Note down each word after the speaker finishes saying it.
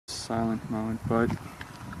silent mode, but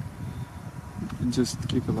just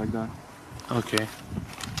keep it like that. Okay.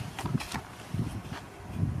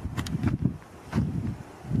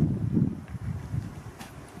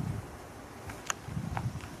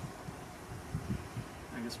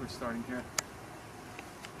 I guess we're starting here.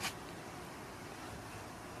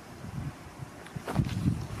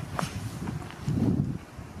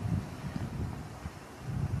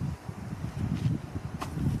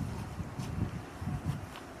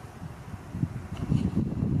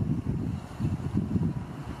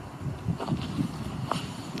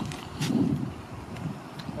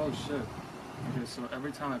 Oh shit. Okay, so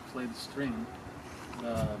every time I play the stream,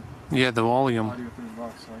 the volume. audio through the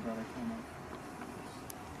box, so I gotta come up.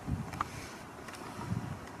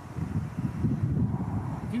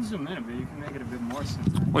 You can zoom in a bit, you can make it a bit more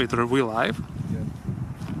simple. Wait, are we live? Yeah.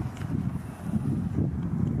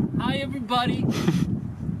 Hi everybody!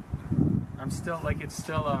 I'm still, like, it's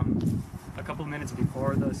still a couple minutes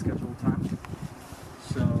before the scheduled time,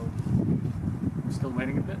 so we're still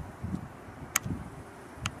waiting a bit.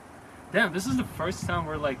 Damn, this is the first time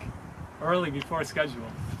we're like early before schedule,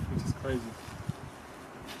 which is crazy.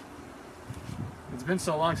 It's been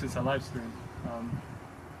so long since I live streamed.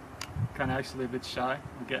 Kind of actually a bit shy,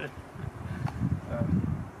 I get it.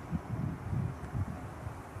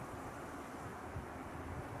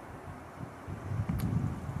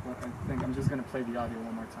 But I think I'm just gonna play the audio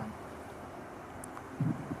one more time.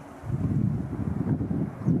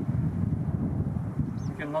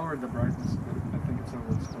 You can lower the brightness, but I think it's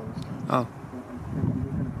overexposed. Oh. I'm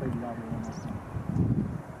just gonna play the audio one more time.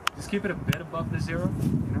 Just keep it a bit above the 0,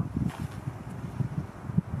 you know?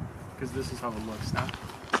 Because this is how it looks now.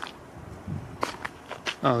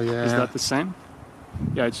 Oh yeah. Is that the same?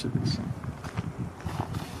 Yeah, it should be the same.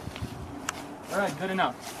 Alright, good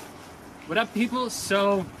enough. What up, people?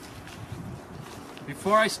 So,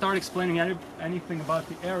 before I start explaining anything about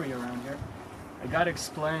the area around here, I gotta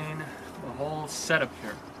explain the whole setup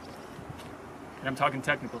here. And I'm talking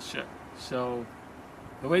technical shit. So,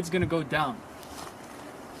 the way it's gonna go down.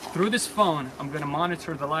 Through this phone, I'm gonna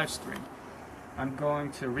monitor the live stream. I'm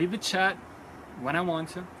going to read the chat when I want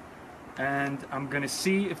to, and I'm gonna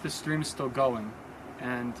see if the stream is still going.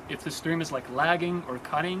 And if the stream is like lagging or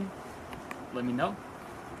cutting, let me know.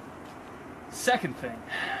 Second thing,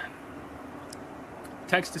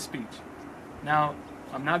 text to speech. Now,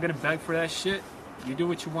 I'm not gonna beg for that shit. You do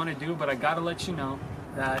what you want to do, but I gotta let you know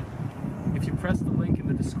that if you press the link in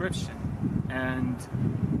the description and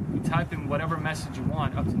you type in whatever message you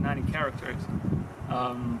want, up to 90 characters,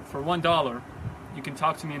 for $1, you can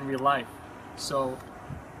talk to me in real life. So,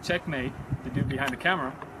 Checkmate, the dude behind the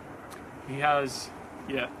camera, he has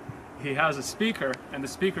a speaker, and the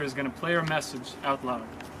speaker is gonna play your message out loud.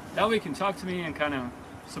 That way you can talk to me and kind of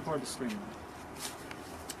support the stream.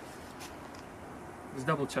 Just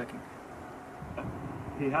double checking.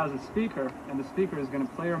 He has a speaker, and the speaker is gonna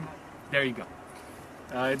play your message. There you go.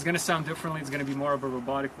 It's gonna sound differently, it's gonna be more of a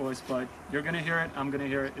robotic voice, but you're gonna hear it, I'm gonna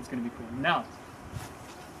hear it, it's gonna be cool. Now,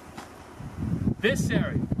 this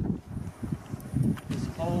area, this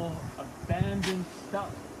whole abandoned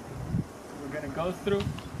stuff we're gonna go through.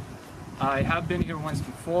 I have been here once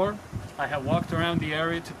before. I have walked around the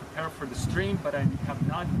area to prepare for the stream, but I have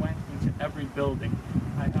not went into every building.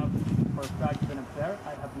 I have, for a fact, been up there.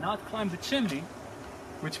 I have not climbed the chimney,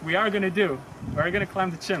 which we are gonna do. We're gonna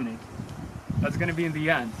climb the chimney. That's gonna be in the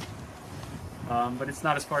end. But it's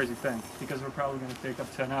not as far as you think, because we're probably gonna take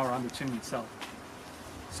up to an hour on the chimney itself.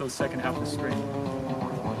 So the second half of the stream.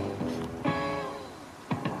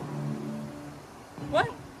 What?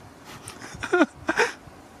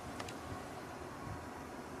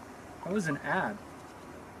 That was an ad.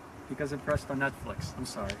 Because I pressed on Netflix. I'm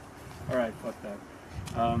sorry. Alright, fuck that.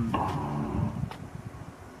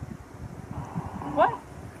 What?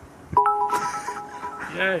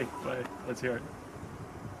 Yay! But let's hear it.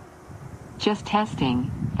 Just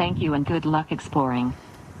testing. Thank you and good luck exploring.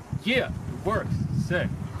 Yeah, it works. Sick.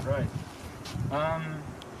 Right.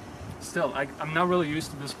 Still, I'm not really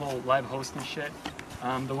used to this whole live hosting shit.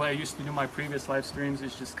 The way I used to do my previous live streams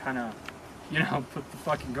is just kind of, you know, put the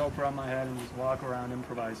fucking GoPro on my head and just walk around,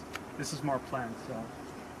 improvise. This is more planned, so.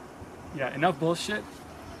 Yeah, enough bullshit.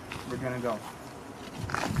 We're gonna go.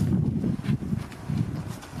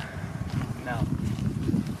 Now.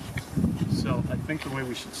 So, I think the way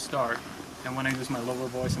we should start, and when I use my lower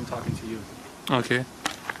voice, I'm talking to you. Okay.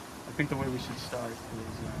 I think the way we should start is,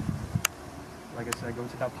 like I said, go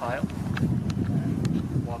to that pile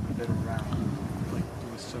and walk a bit around, like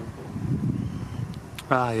do a circle.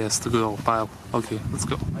 Ah, yes, the good old pile. Okay, let's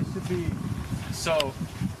go. I should be. So,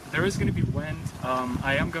 there is going to be wind.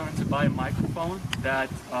 I am going to buy a microphone that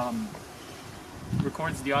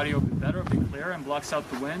records the audio a bit better, a bit clearer, and blocks out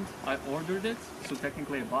the wind. I ordered it, so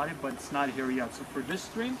technically I bought it, but it's not here yet. So for this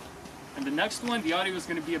stream and the next one, the audio is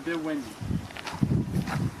going to be a bit windy.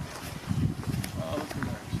 Let's go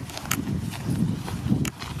there.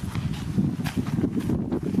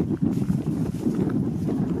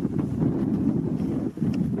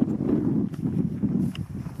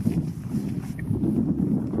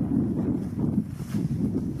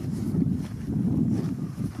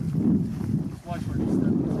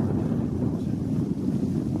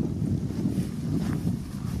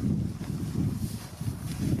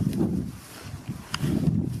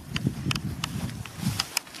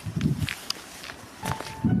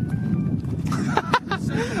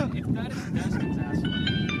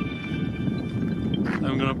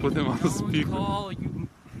 I'm gonna put him on the speaker. Call you.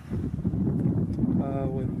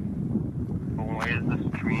 Wait. Why is the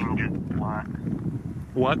stream just black?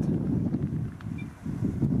 What?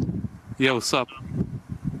 Yeah, what's up?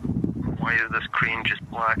 Why is the screen just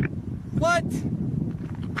black? What?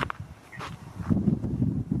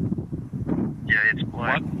 Yeah, it's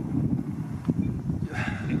black. What?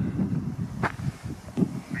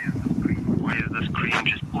 Why is the screen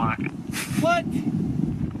just black? What?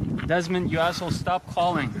 Desmond, you asshole, stop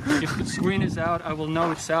calling. If the screen is out, I will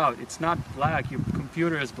know it's out. It's not black. Your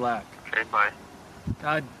computer is black. Okay, bye.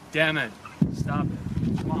 God damn it. Stop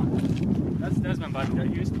it. Come on. That's Desmond, by the way.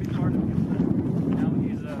 He used to be part of the Ukraine. Now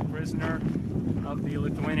he's a prisoner of the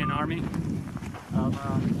Lithuanian army.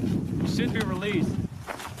 He should be released in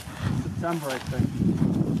September, I think.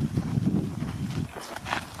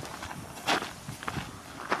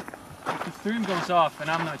 If the stream goes off, and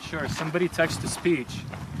I'm not sure, somebody text to speech,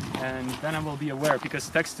 and then I will be aware, because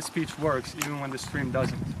text to speech works even when the stream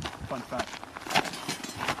doesn't. Fun fact.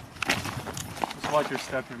 Just watch your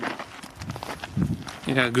step here, man.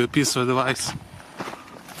 Yeah, good piece of advice.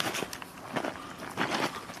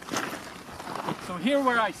 So here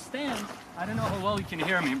where I stand, I don't know how well you can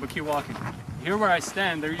hear me, but keep walking. Here where I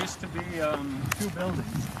stand, there used to be 2 buildings.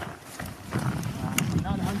 I'm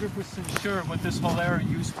not 100% sure what this whole area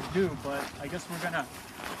used to do, but I guess we're gonna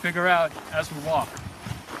figure out as we walk.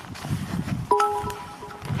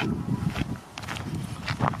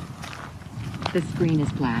 The screen is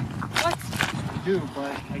black. What? We do,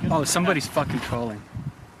 but I guess. Oh, somebody's fucking trolling.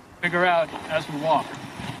 Figure out as we walk.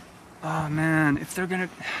 Oh man, if they're gonna.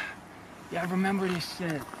 Yeah, I remember this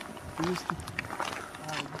shit. We used to.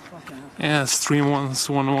 Yeah, stream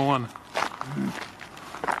 101.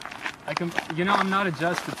 I can, you know, I'm not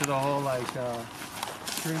adjusted to the whole like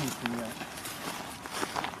streaming thing yet.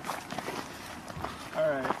 All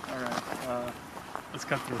right. Let's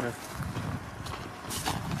cut through here.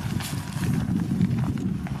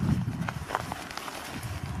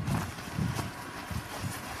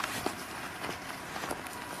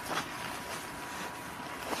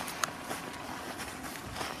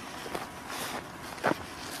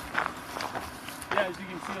 Yeah, as you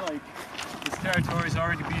can see, like, this territory is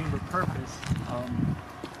already being repurposed.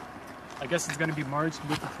 I guess it's going to be merged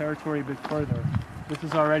with the territory a bit further. This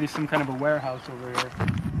is already some kind of a warehouse over here.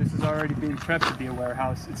 This is already being prepped to be a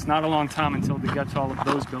warehouse. It's not a long time until they get to all of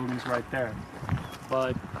those buildings right there.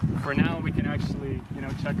 But for now, we can actually, you know,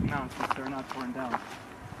 check them out since they're not torn down.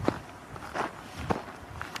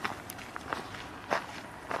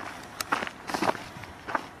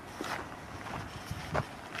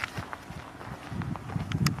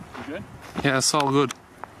 You good? Yeah, it's all good.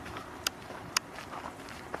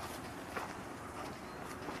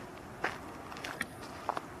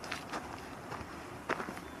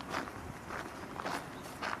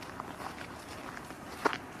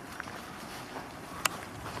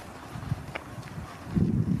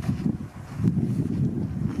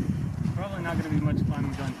 Probably not going to be much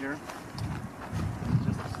climbing done here. It's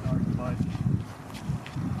just a start, but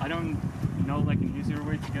I don't know like an easier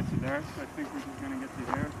way to get to there, so I think we're just going to get to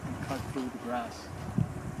here and cut through the grass.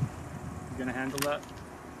 You going to handle that?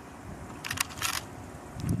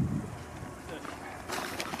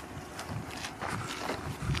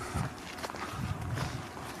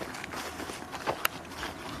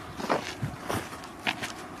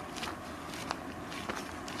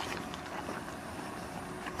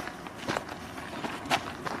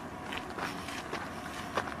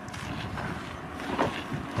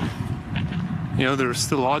 Yeah, there's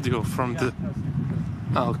still audio from the...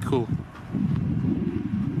 Oh, cool.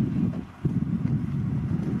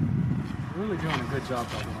 Really doing a good job,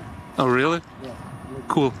 by the way. Oh, really? Yeah. Really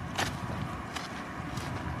Cool.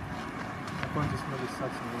 That one just really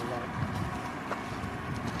sucks me a lot.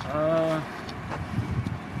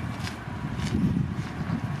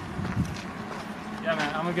 Yeah,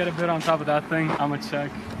 man, I'm gonna get a bit on top of that thing. I'm gonna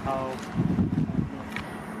check how.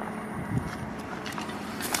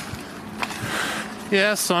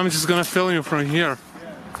 Yeah, so I'm just gonna film you from here.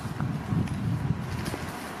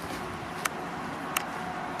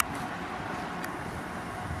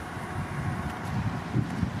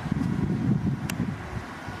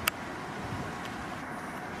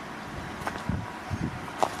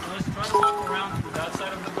 Let's try to walk around to that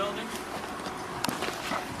side of the building.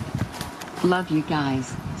 Love you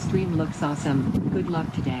guys. Stream looks awesome. Good luck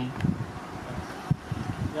today.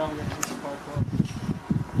 Yeah, I'm gonna do some parkour.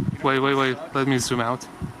 Wait, let me zoom out.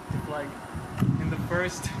 Like, in the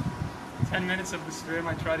first 10 minutes of the stream,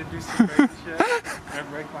 I try to do some crazy shit. And I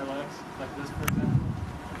break my legs, like this, for example.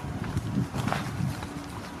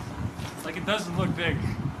 Like, it doesn't look big,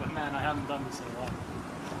 but man, I haven't done this in a while.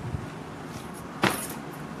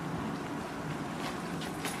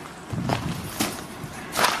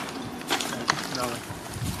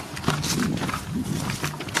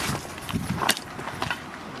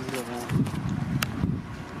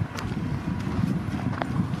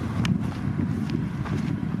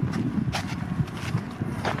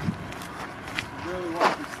 Really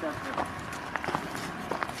want to step there.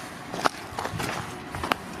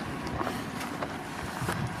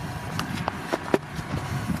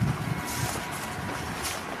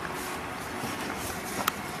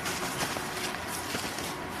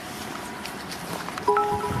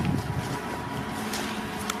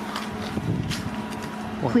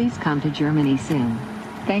 Please come to Germany soon.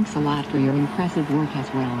 Thanks a lot for your impressive work as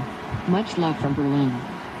well. Much love from Berlin.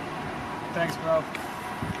 Thanks, bro.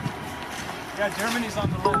 Yeah, Germany's on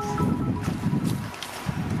the list.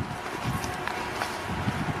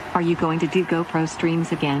 Are you going to do GoPro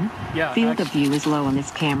streams again? Yeah, Field of actually- view is low on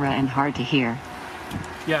this camera and hard to hear.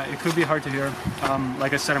 Yeah, it could be hard to hear.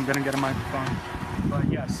 Like I said, I'm gonna get a microphone. But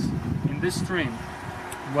yes, in this stream,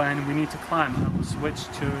 when we need to climb, I will switch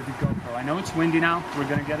to the GoPro. I know it's windy now. We're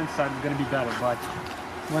gonna get inside. We're gonna be better. But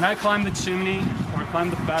when I climb the chimney or climb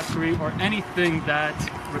the factory or anything that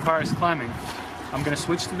requires climbing, I'm gonna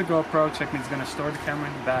switch to the GoPro. Checkmate's gonna store the camera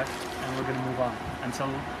in the back, and we're gonna move on until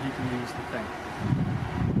he can use the thing.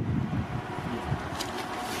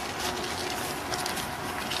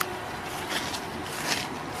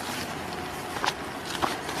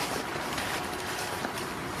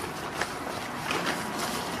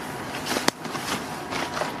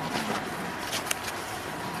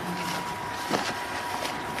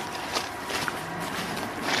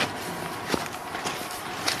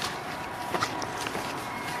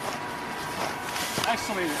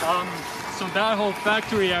 Actually, so that whole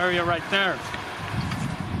factory area right there,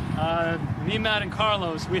 me, Matt, and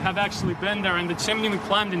Carlos, we have actually been there, and the chimney we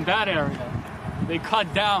climbed in that area, they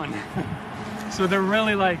cut down. So they're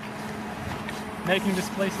really like making this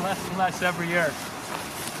place less and less every year.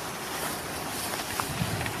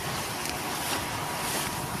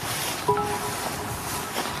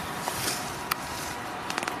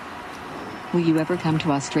 Will you ever come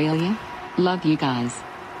to Australia? Love you guys.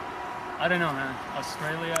 I don't know, man.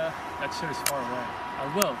 Australia, that shit is far away. I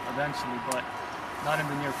will eventually, but not in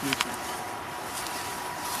the near future.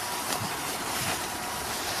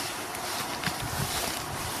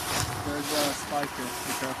 There's a spiker.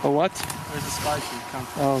 Be careful. Oh, what? There's a spiker. Come.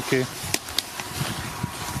 Oh, okay.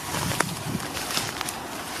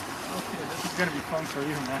 Okay, this is gonna be fun for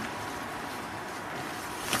you, man.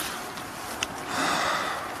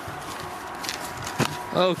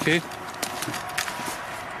 Okay.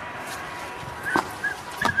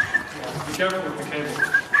 Yeah, be careful with the cable.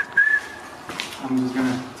 I'm just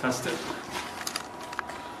gonna test it.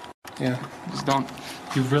 Yeah. Just don't.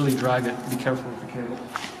 You really drag it. Be careful with the cable.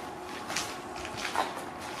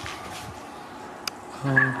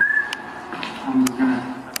 I'm just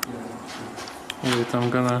gonna. Wait, I'm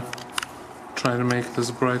gonna try to make it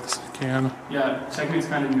as bright as I can. Yeah, Checkmate's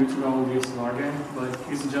kind of new to the whole DSLR game, but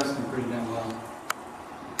he's adjusting pretty damn well.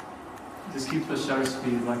 Just keep the shutter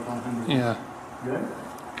speed like 100. Yeah. Good?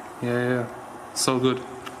 Yeah. So good.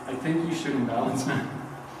 I think you shouldn't balance, man.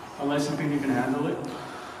 Unless you think you can handle it.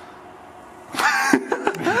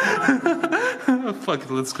 Fuck it,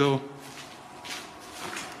 let's go.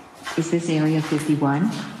 Is this Area 51?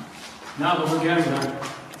 No, but we're getting there.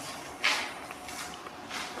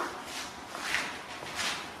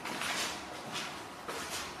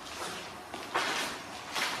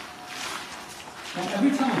 And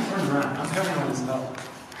every time I turn around, I'm having all this help.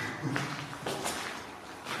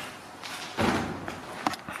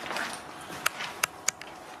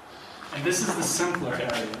 And this is the simpler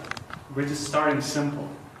area. We're just starting simple.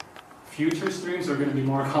 Future streams are going to be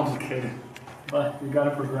more complicated, but we got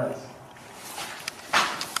to progress.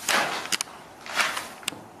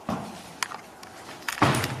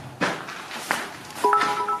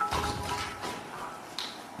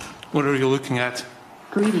 What are you looking at?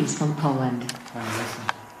 Greetings from Poland. Alright, listen.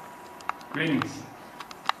 Greetings.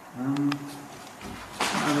 I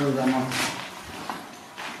really don't know.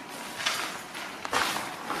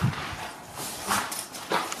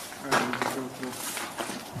 Alright, we'll just go through.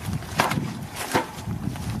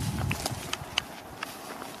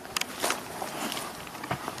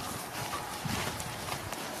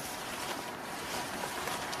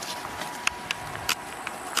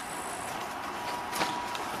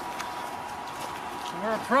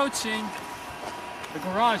 We're approaching the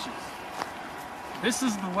garages. This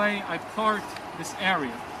is the way I parked this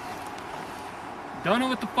area. Don't know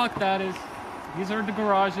what the fuck that is. These are the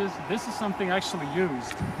garages. This is something actually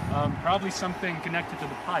used. Probably something connected to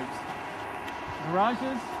the pipes.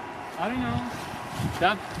 Garages, I don't know.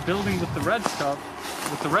 That building with the red stuff,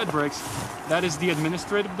 with the red bricks, that is the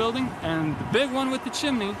administrative building. And the big one with the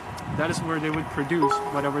chimney, that is where they would produce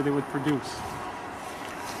whatever they would produce.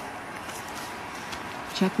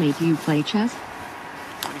 Checkmate, do you play chess?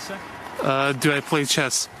 What do you say? Do I play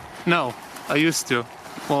chess? No, I used to.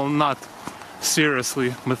 Well, not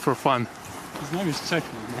seriously, but for fun. His name is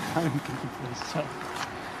Checkmate, man. I don't think he plays chess.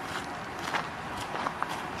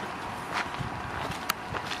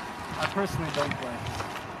 I personally don't play.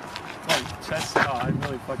 Wait, chess? Oh, I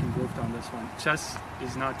really fucking goofed on this one. Chess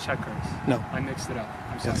is not checkers. No. I mixed it up.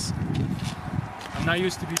 I'm sorry. Yes. I'm not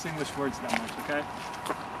used to these English words that much, okay?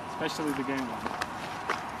 Especially the game one.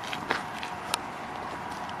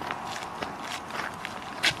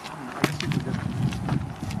 I guess you can get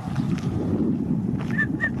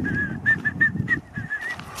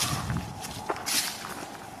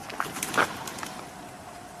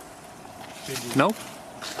No?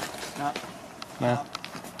 Nah. Nah.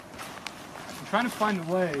 I'm trying to find a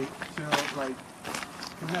way to, like,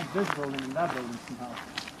 connect this building and that building somehow.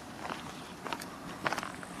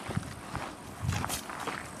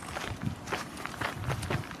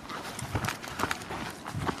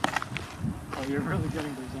 Oh, you're really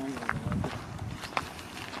getting those angles. I like it.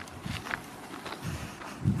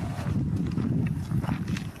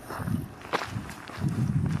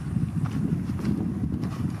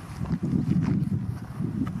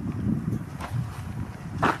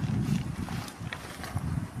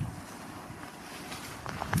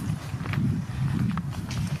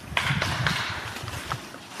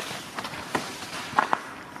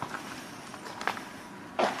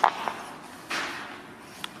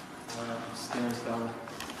 Stairs down.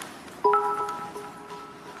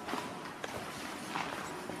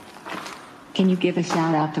 Can you give a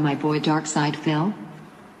shout out to my boy Darkside Phil?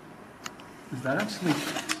 Is that actually,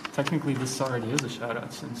 technically this already is a shout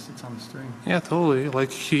out since it's on the stream. Yeah, totally.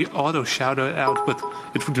 Like, he auto shouted out, but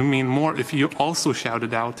it would mean more if you also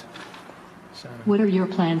shouted out. Shout out. What are your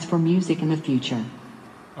plans for music in the future?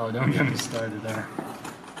 Oh, don't get me started there.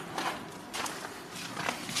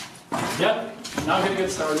 Yep, not gonna get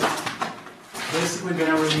started. Basically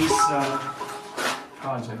gonna release a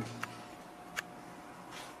project.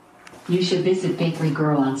 You should visit Bakery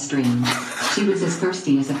Girl on stream. She was as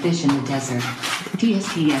thirsty as a fish in the desert.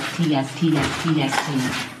 TSTF, TSTF, TST.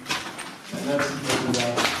 And that's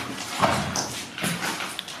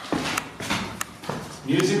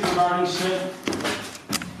music regarding shit.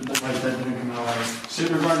 Like that didn't come out right. Shit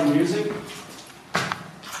regarding music.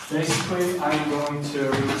 Basically, I'm going to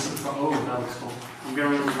release a oh, that was cool. I'm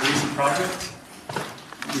going to release a project.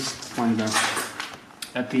 Just explain that.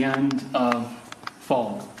 At the end of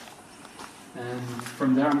fall. And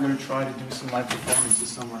from there, I'm going to try to do some live performances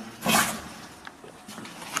somewhere.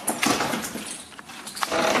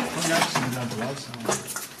 I'm actually going to live somewhere.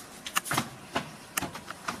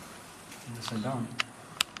 Unless I don't.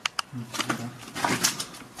 Okay.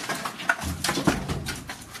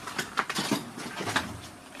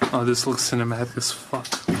 Oh, this looks cinematic as fuck.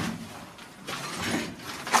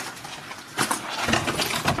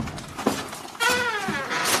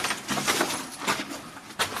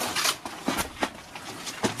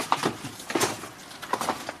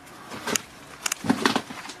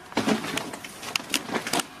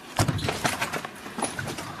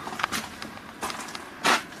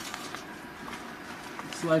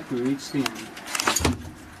 It's like we reached the end.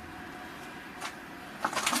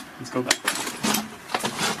 Let's go back.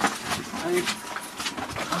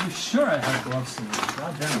 I'm sure I had gloves in there.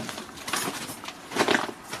 God damn it.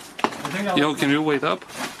 I think I Yo, left can you wait up?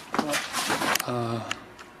 I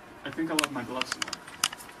think I left my gloves in there.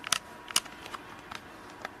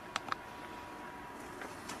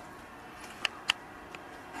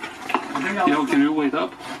 Yo, can you wait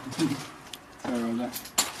up? Sorry about that.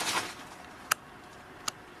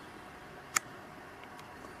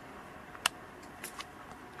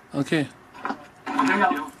 Okay. I think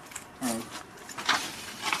I Alright.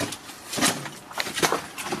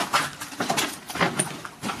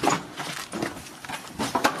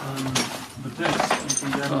 But this, you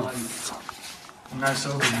can get like a nice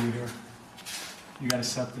overview here. You gotta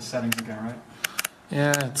set the settings again, right?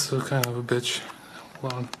 Yeah, it's a kind of a bitch.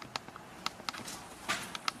 Hold on.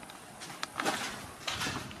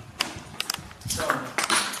 So,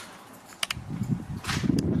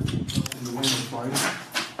 the window for you.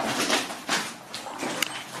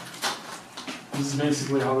 This is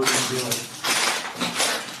basically how we're gonna do it.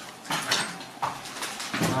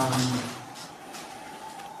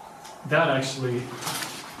 That actually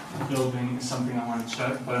building is something I want to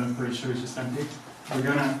check, but I'm pretty sure it's just empty. We're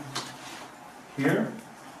gonna here,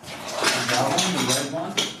 that one, the red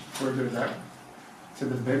one, further there, to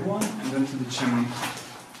the big one, and then to the chimney.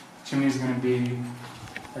 Chimney is gonna be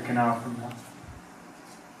like an hour from now.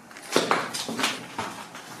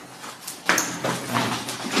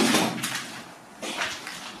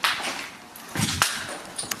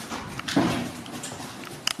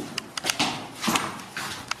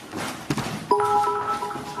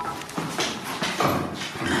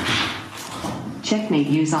 Checkmate,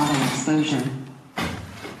 use auto exposure.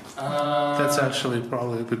 That's actually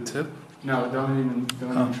probably a good tip. No, don't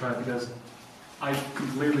even try, because I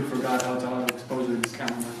completely forgot how to auto exposure this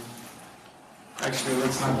camera. Actually,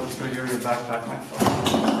 let's go here in your backpack, my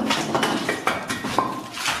phone.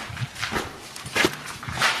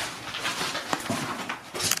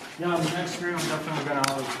 Yeah, on the next screen I'm definitely gonna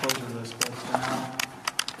auto exposure this, but for now,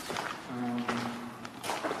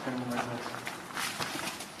 kind of like this.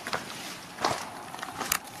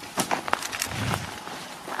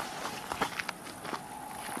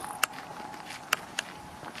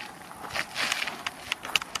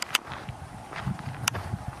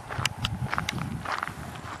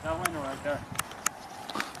 That window right there.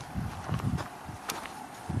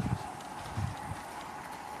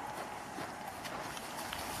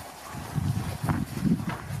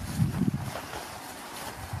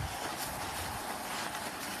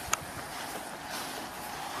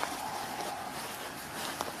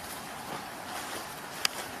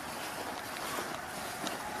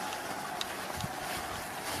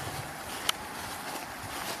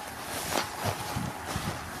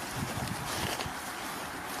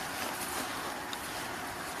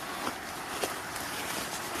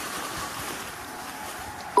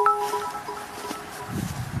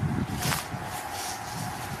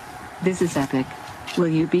 This is epic. Will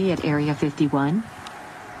you be at Area 51?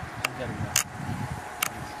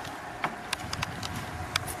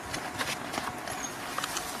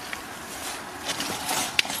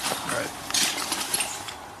 Alright.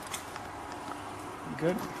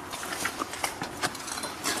 Good?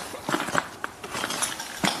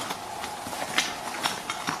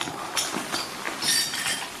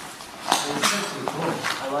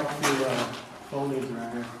 I like the foliage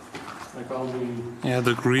around here. Like all the... Yeah,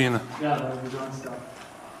 the green. Yeah, the green stuff.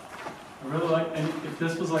 I really like, and if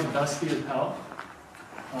this was like dusty as hell,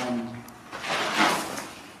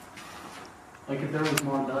 like if there was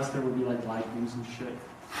more dust, there would be like lightnings and shit.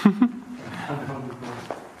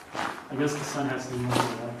 I guess the sun has to be more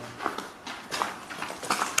of that.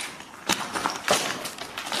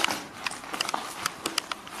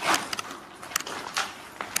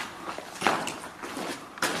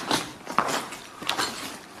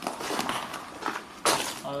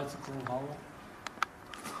 Oh, that's a cool hollow.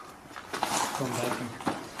 Come back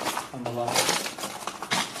on the left.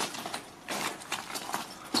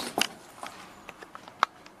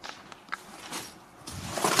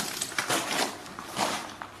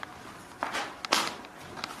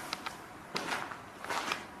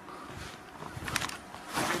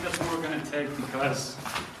 I think that's what we're gonna take because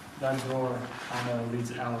that door kind of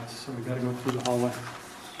leads out, so we gotta go through the hallway.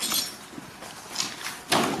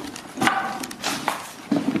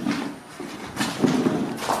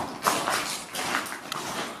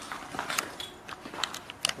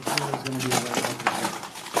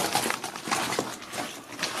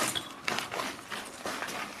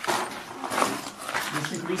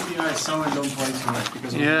 Just increase the ISO and don't play too much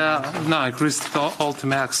because Yeah, no, I increased it all to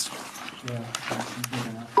max. yeah, that's good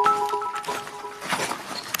enough.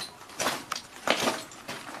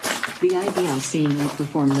 The idea of seeing you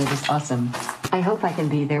perform live is awesome. I hope I can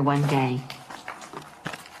be there one day.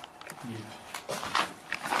 Yeah.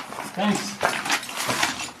 Thanks.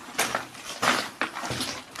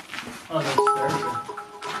 Oh, there's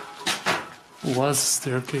stairs. Was a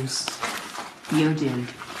staircase. Yo dude.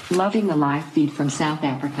 Loving the live feed from South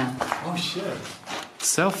Africa. Oh shit.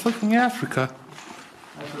 South fucking Africa.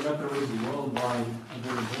 I forgot there was worldwide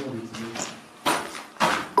availability to this.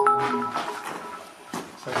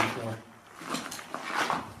 Second floor.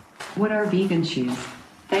 What are vegan shoes?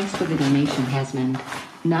 Thanks for the donation, Desmond.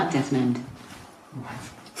 Not Desmond.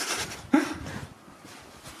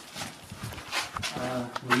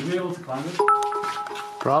 Will you be able to climb it?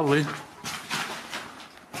 Probably.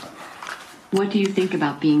 What do you think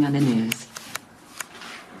about being on the news?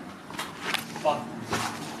 Fuck.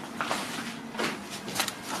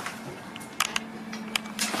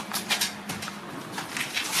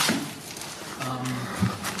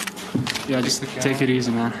 Yeah, just take it easy,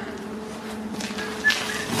 man.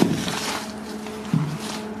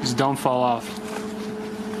 Just don't fall off.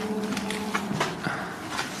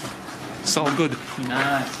 It's all good.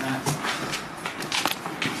 Nah, it's not.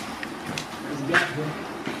 There's a gap here.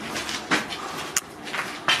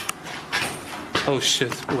 Oh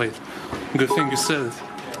shit, wait. Good thing you said it.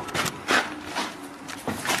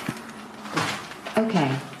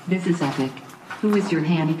 Okay, this is epic. Who is your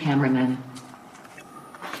handy cameraman?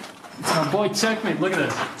 It's my boy Checkmate, look at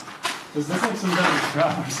this. Does this like some kind of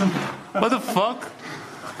trap or something? What the fuck?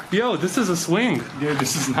 Yo, this is a swing. Dude,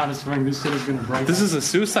 this is not a swing, this shit is gonna break. This is a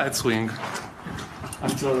suicide swing. I'm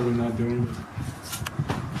totally not doing it.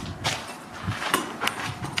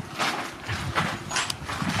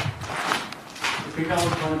 I think that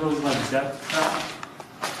was one of those like death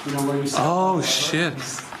traps. You know where you sit Oh on the shit.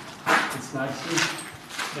 It's nice,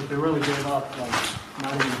 but they really gave up like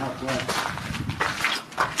not even halfway.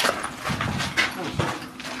 Oh shit.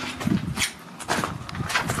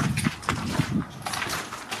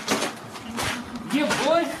 Yeah,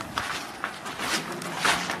 boy.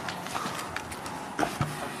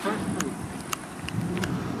 First move.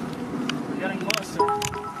 We're getting closer.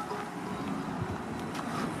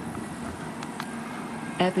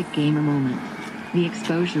 Epic gamer moment. The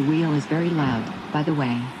exposure wheel is very loud, by the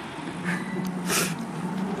way.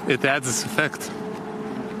 It adds this effect.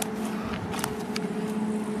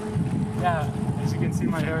 Yeah, as you can see,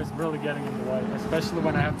 my hair is really getting in the way, especially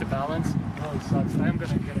when I have to balance. It really sucks. I am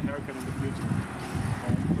going to get a haircut in the future.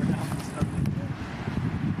 But we're gonna have to start with it.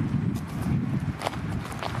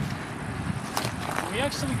 Can we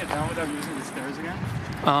actually get down without using the stairs again?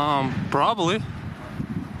 Probably.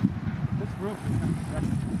 This roof is not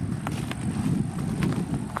progressive.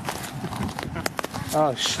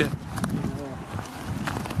 Oh shit.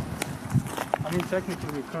 I mean,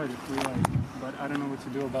 technically we could if we like, but I don't know what to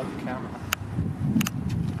do about the camera.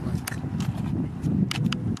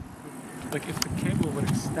 Like if the cable would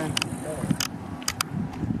extend more.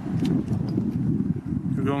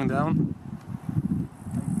 You're going down?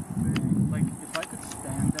 Like if I could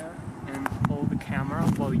stand there and hold the camera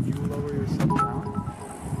while you lower yourself down.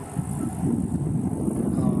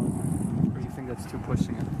 Or you think that's too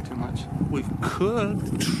pushing it too much? We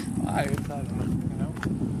could try it, I don't know, you know?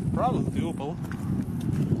 Probably doable.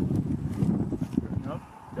 Nope,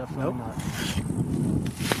 definitely not.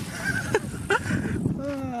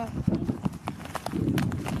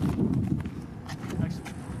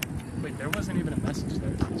 Actually, wait, there wasn't even a message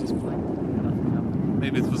there. It just blanked. Nothing happened.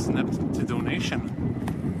 Maybe it was an empty donation.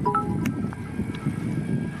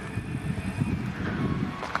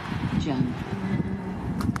 Jump.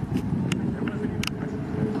 There wasn't even a message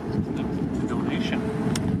there. Empty donation.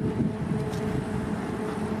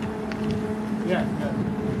 Yeah, yeah.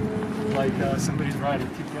 Like somebody's writing,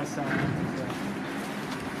 keep your sound.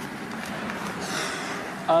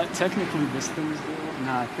 Technically this thing is doable.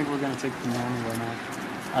 Nah, I think we're gonna take the manual right now.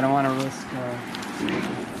 I don't want to risk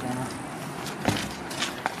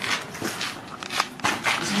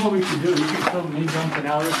This is what we can do. You can film me jumping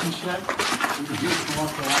out or some shit. We can just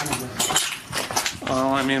walk around again.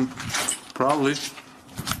 Oh, I mean, probably.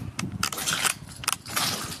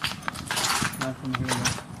 Not from here,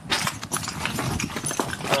 though.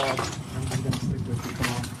 I'm just gonna stick with you.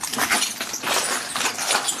 Come on.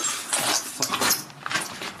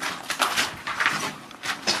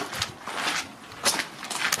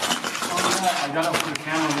 Oh yeah, I gotta put the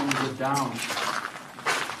camera when we get down.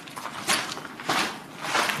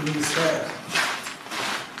 To the stairs.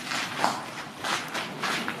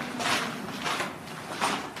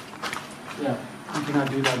 Yeah, you cannot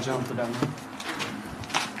do that jump without me.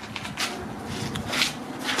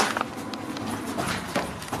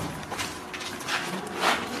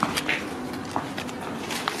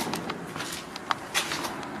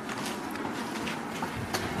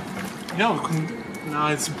 No, no,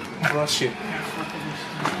 it's brushy.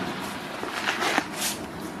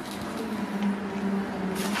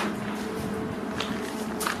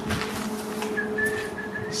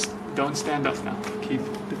 Don't stand up now. Keep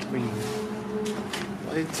between.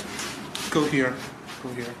 Wait. Go here. Go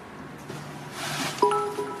here.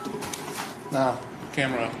 Now,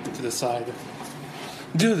 camera to the side.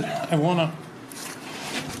 Dude, I wanna...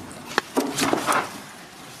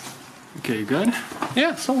 Okay, you good?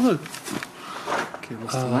 Yeah, it's all good. Cable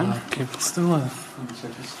still in. Cable still in. Let me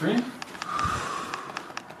check the stream.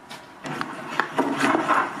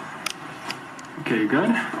 Okay, you good?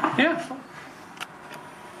 Yeah.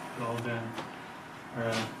 Well done.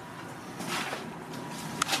 Alright.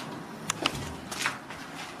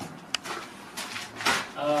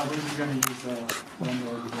 We're just gonna use one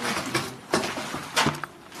more device.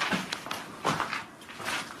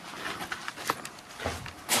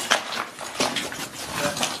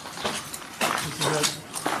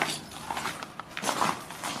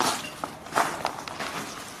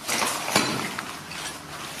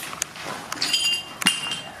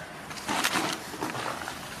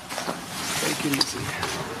 Take it easy.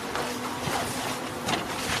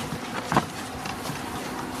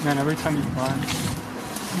 Man, every time you climb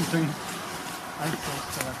something, I'm so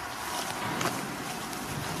sad.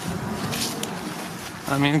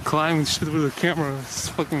 I mean, climbing shit with a camera is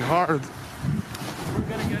fucking hard. We're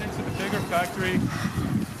gonna get into the bigger factory.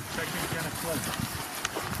 Technic's gonna flip.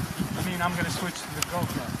 I mean, I'm gonna switch to the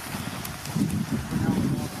GoPro.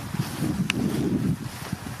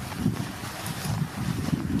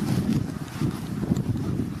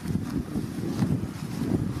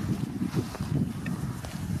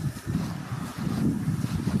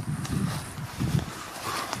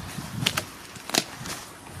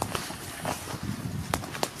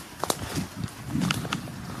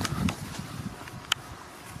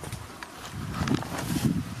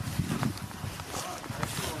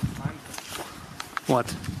 What?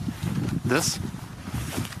 This?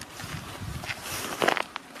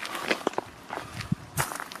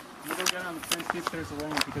 You go get on the fence, see if there's a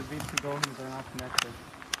lane, because these two buildings are not connected.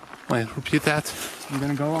 Wait, repeat that? I'm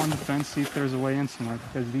gonna go on the fence, see if there's a way in somewhere,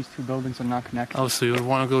 because these two buildings are not connected. Oh, so you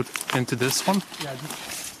want to go into this one? Yeah,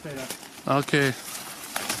 just stay there. Okay.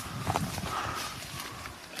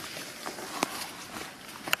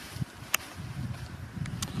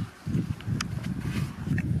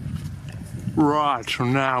 Right, so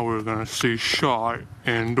now we're gonna see Shy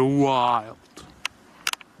in the wild.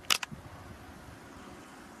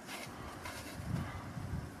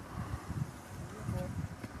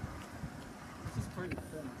 This is pretty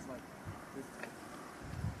thin, it's like this thick.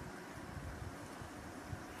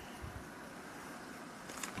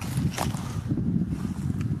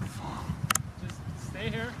 Just stay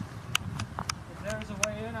here. If there's a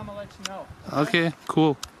way in, I'm gonna let you know. Okay,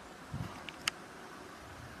 cool.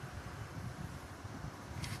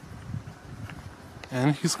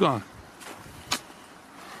 And he's gone.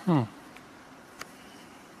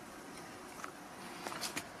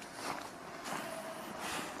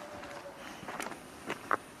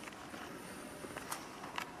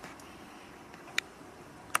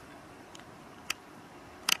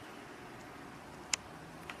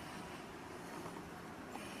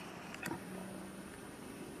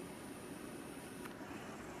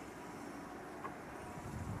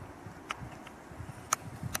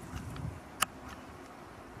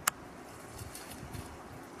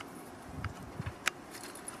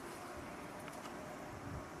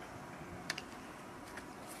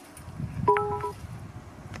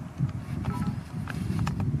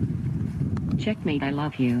 Checkmate, I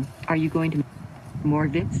love you. Are you going to more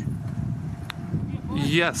vids?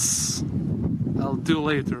 Yes. I'll do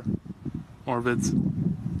later. More vids.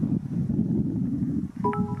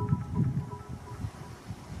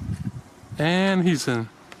 And he's in.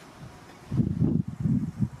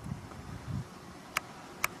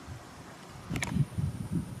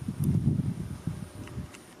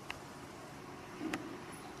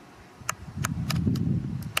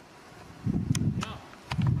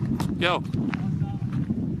 Yo.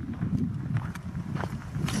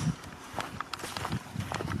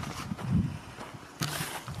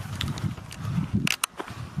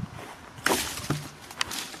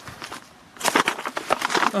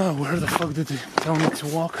 Oh, where the fuck did they tell me to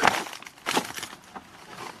walk?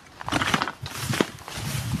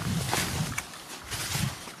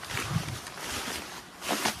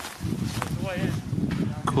 There's a way in.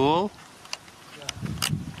 Cool.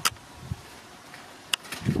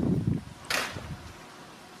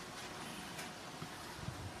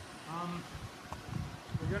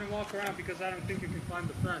 We're gonna walk around because I don't think you can climb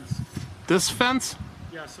the fence. This fence?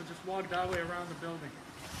 Yeah, so just walk that way around the building.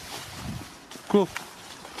 Cool.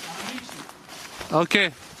 I'll meet you.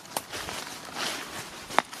 Okay.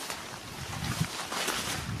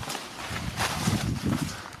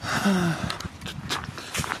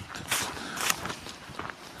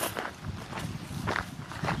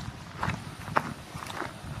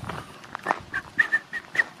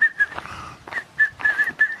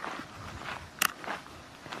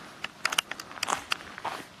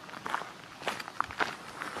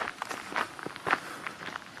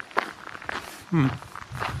 Can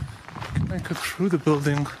I go through the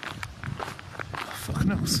building? Fuck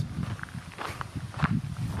knows.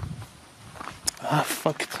 Ah,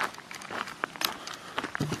 fuck it.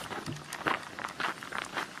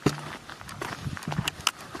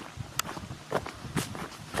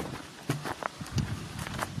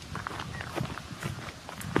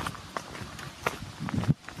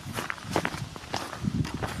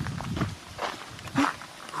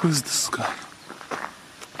 Who's this guy?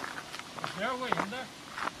 Is there a way in there?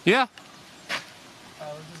 Yeah.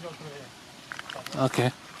 Let's just go through here.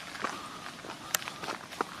 Okay.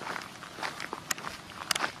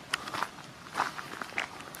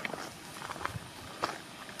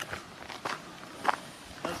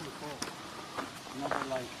 That's the cool. Another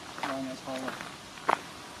like long as hallway.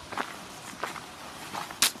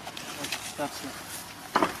 That's it.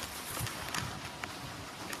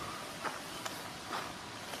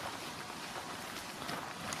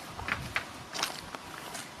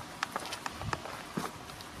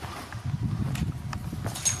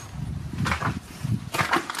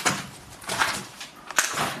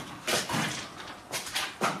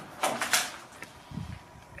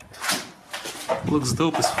 Looks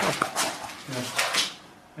dope as fuck. Yeah.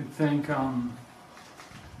 I think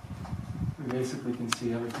we basically can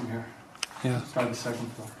see everything here. Yeah. Start the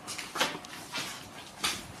second floor.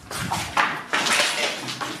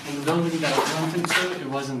 And the building that I went into, it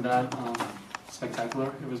wasn't that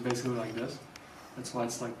spectacular. It was basically like this. That's why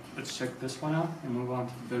it's like, let's check this one out and move on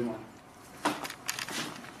to the big one.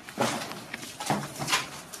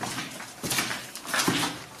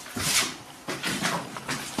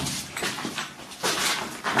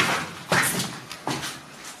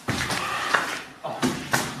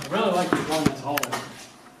 I really like the one that's hallway.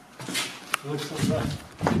 It looks so good.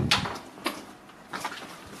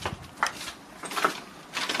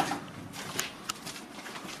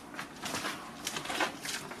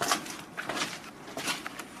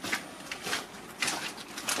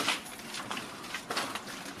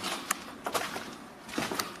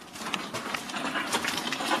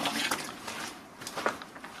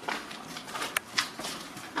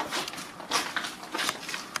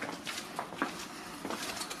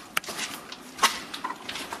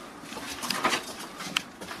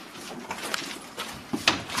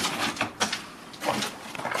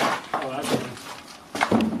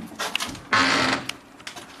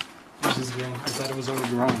 I thought it was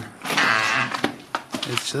overgrown.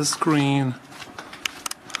 It's just green.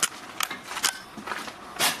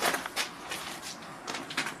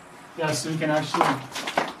 Yeah, so you can actually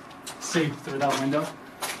see through that window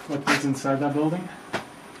what is inside that building.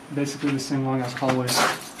 Basically the same long as hallways.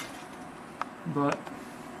 But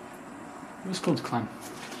it was cool to climb.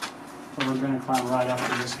 But we're gonna climb right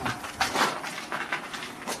after this one.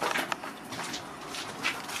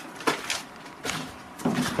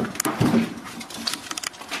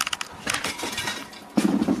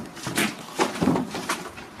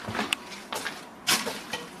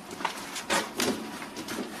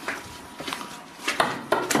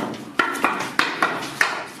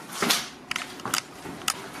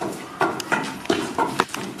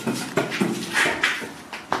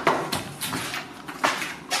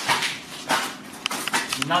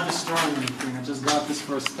 I'm not destroying anything, I just got this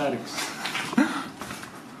for aesthetics.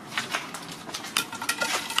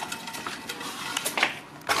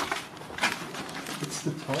 It's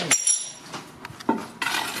the toilet.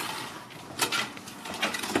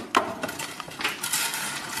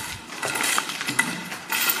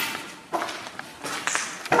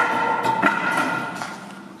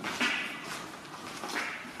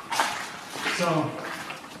 So,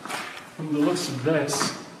 from the looks of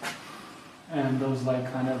this, and those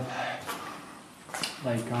like kind of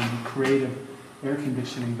like creative air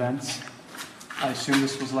conditioning vents, I assume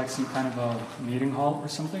this was like some kind of a meeting hall or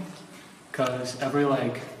something, because every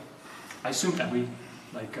like, I assume every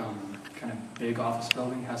like kind of big office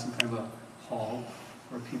building has some kind of a hall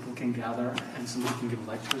where people can gather and somebody can give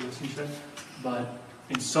lectures or some shit. But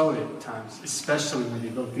in Soviet times, especially when they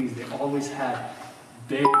built these, they always had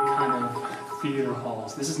big kind of theater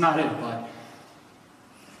halls. This is not it, but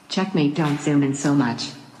Checkmate, don't zoom in so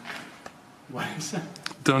much. what is it?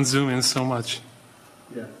 Don't zoom in so much.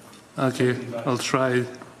 Yeah. Okay, I'll try.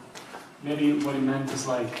 Maybe what he meant is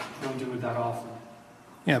like, don't do it that often.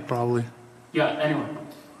 Yeah, probably. Yeah, anyway.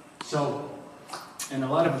 So, in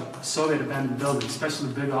a lot of Soviet abandoned buildings,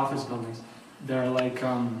 especially big office buildings, they're like,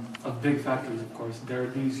 of big factories, of course, there are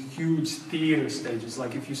these huge theater stages.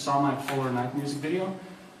 Like if you saw my Fuller Night music video,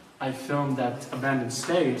 I filmed that abandoned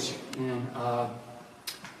stage in a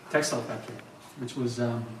textile factory, which was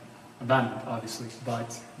abandoned, obviously,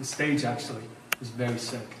 but the stage actually was very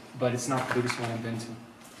sick. but it's not the biggest one I've been to.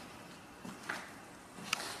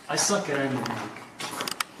 I suck at ending like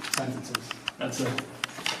sentences. That's it.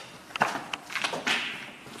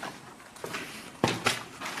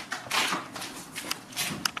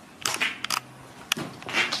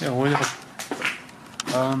 Yeah, way up.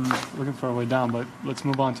 Looking for a way down, but let's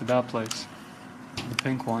move on to that place, the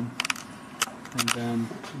pink one, and then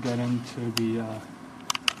get into the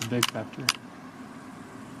big factory.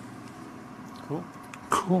 Cool.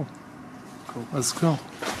 Cool. Cool. Let's go.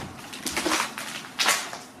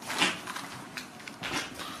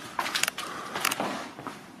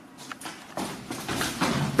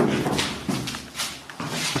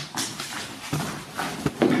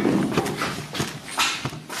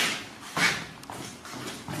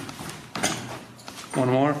 One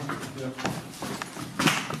more. Yep.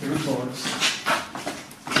 3 floors.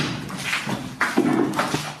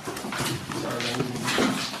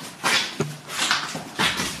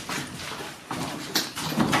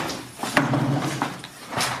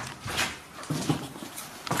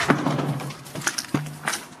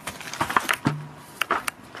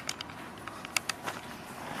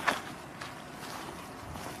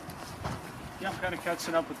 Yeah, I'm kind of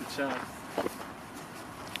catching up with the chat.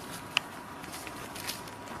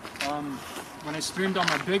 When I streamed on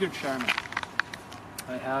my bigger channel,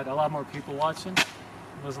 I had a lot more people watching. It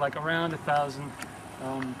was like around 1,000.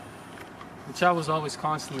 The chat was always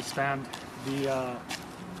constantly spammed. The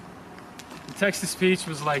text-to-speech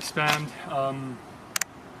was like spammed.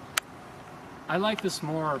 I like this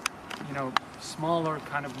more, you know, smaller,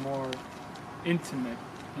 kind of more intimate,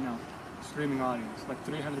 you know, streaming audience. Like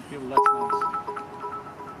 300 people, that's nice.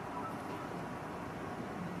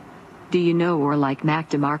 Do you know or like Mac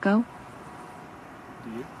DeMarco? Do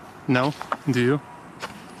you? No? Do you?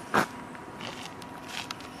 Thanks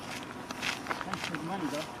for the money,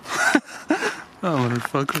 though. Oh,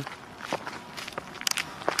 motherfucker.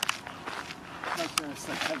 Not sure it's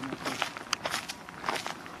like having a clue.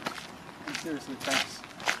 And seriously, thanks.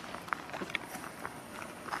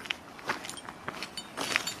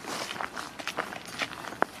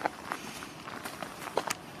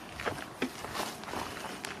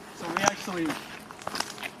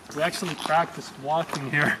 We actually practiced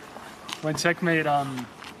walking here when Checkmate,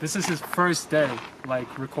 this is his first day,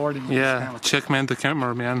 like, recording. Yeah, Checkmate the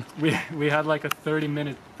cameraman. We had like a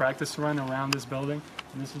 30-minute practice run around this building,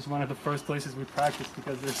 and this was one of the first places we practiced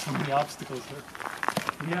because there's so many obstacles here.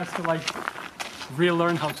 He has to, like,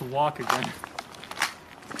 relearn how to walk again.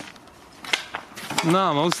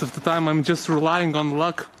 No, most of the time I'm just relying on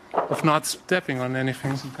luck of not stepping on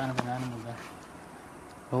anything. Some kind of an animal there.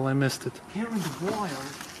 Well, I missed it. Here in the wire.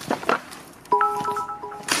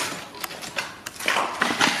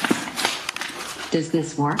 Does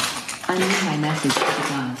this work? I need my message to the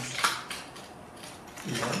gods.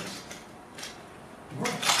 It works. It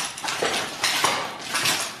works.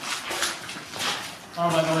 Oh,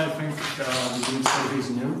 by the way, I think he said he's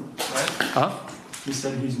new, right? Huh? He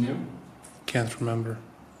said he's new. Can't remember.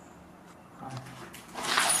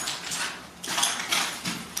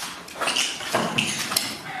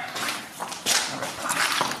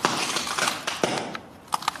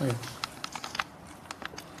 Wait.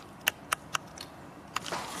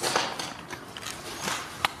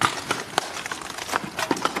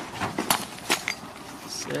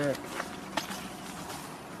 Sick.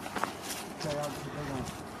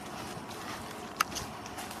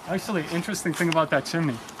 Actually, interesting thing about that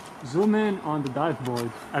chimney. Zoom in on the dive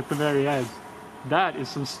board at the very edge. That is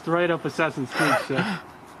some straight up Assassin's Creed shit.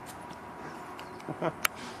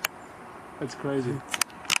 That's crazy.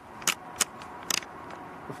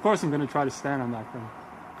 Of course I'm gonna try to stand on that thing.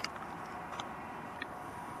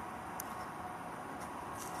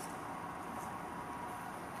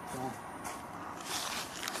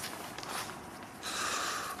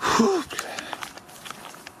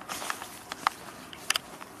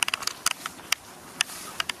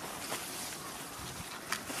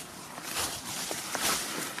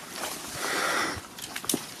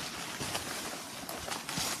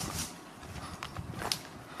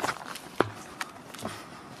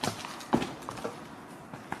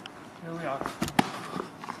 Here we are.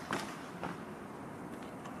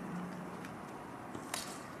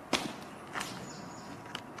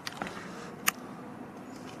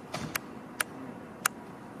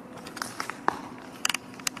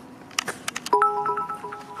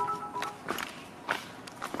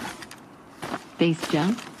 Base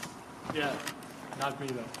jump? Yeah, not me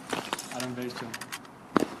though. I don't base jump.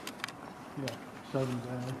 Yeah, show them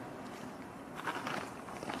down.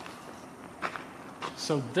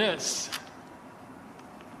 So this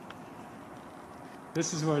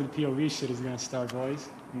is where the POV shit is gonna start, boys.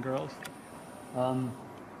 and girls.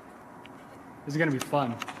 This is gonna be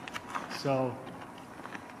fun. So,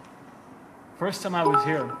 first time I was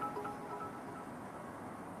here.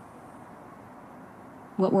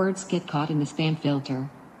 What words get caught in the spam filter?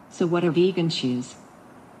 So what are vegan shoes?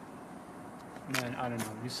 Man, I don't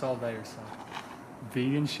know. You solve that yourself.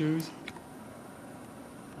 Vegan shoes?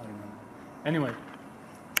 I don't know. Anyway,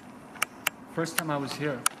 first time I was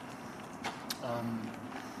here,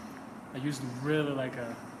 I used really like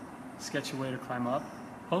a sketchy way to climb up.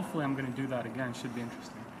 Hopefully I'm gonna do that again. Should be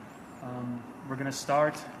interesting. We're gonna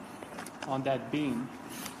start on that beam.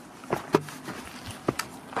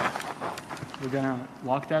 We're gonna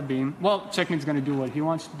walk that beam. Well, Checkmate's gonna do what he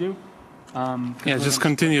wants to do. Yeah, just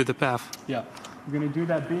continue the path. Yeah, we're gonna do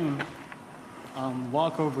that beam,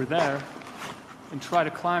 walk over there, and try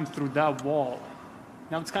to climb through that wall.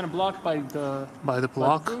 Now it's kind of blocked by the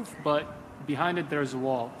block, roof, but behind it there's a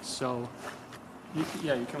wall. So, you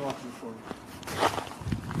can walk through forward.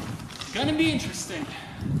 It's gonna be interesting.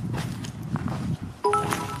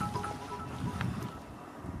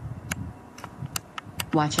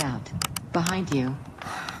 Watch out. Behind you.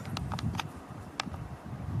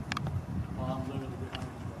 Well, I'm literally behind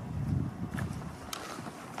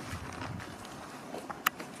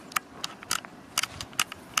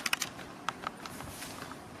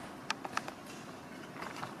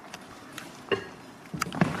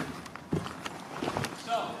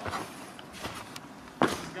So,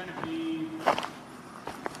 this is going to be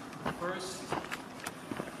the first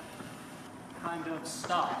kind of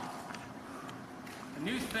stop. A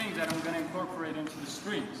new thing that I'm going to incorporate into the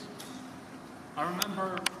streams. I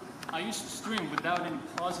remember I used to stream without any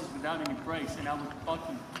pauses, without any breaks, and I would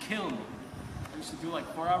fucking kill me. I used to do like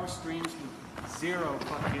 4-hour streams with 0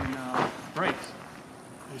 fucking breaks.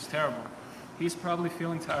 It was terrible. He's probably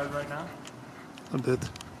feeling tired right now. a bit.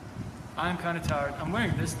 I'm kind of tired. I'm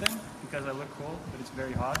wearing this thing because I look cool, but it's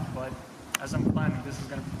very hot. But as I'm climbing, this is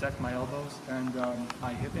going to protect my elbows and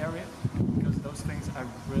my hip area, because those things I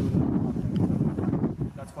really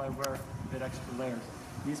want. That's why I wear a bit extra layers.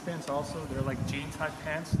 These pants also, they're like jean type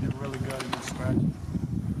pants. They're really good and scratch.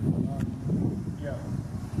 Yeah.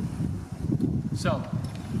 So,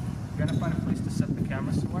 we're going to find a place to set the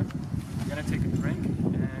camera somewhere. We're going to take a drink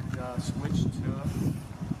and switch to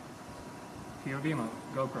POV mode,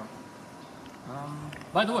 GoPro.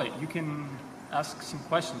 By the way, you can ask some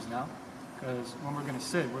questions now, because when we're going to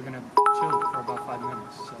sit, we're going to chill for about 5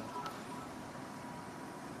 minutes. So.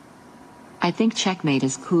 I think Checkmate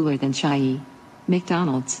is cooler than SHIEY.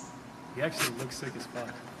 McDonald's. He actually looks sick as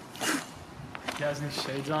fuck. He has these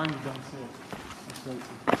shades on, you don't see it. I'll show it to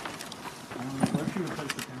you. Where should we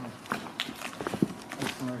place the camera?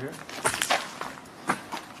 This one right here?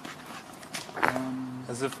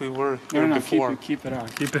 As if we were here No, before. keep it on.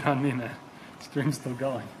 Keep it on me, man. Stream's still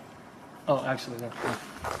going. Oh, actually, there. Yeah.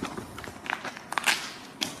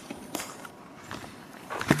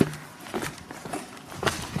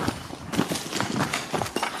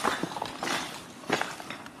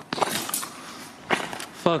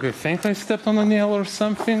 Fuck, I think I stepped on a nail or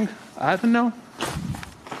something. I don't know.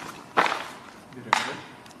 Did it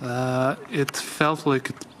hurt? It felt like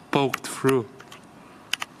it poked through.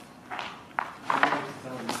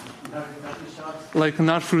 Like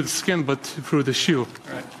not through the skin, but through the shoe.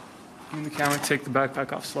 Alright. In the camera, take the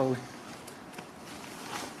backpack off slowly.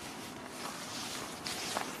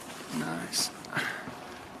 Nice.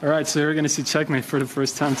 Alright, so you're gonna see Checkmate for the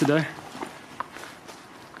first time today.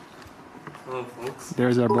 Hello, folks.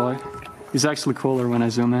 There's our boy. He's actually cooler when I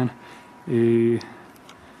zoom in.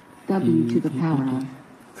 W to the power of.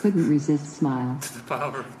 Couldn't resist smile. To the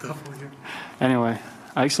power of W. Anyway,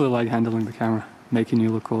 I actually like handling the camera, making you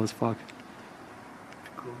look cool as fuck.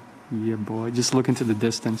 Cool. Yeah, boy. Just look into the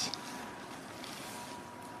distance.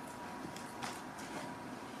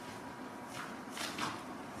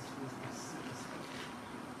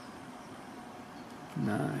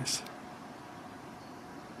 Nice.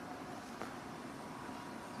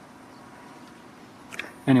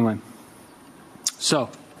 Anyway, so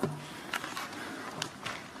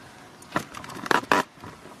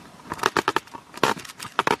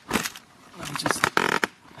let me just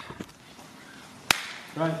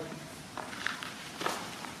right.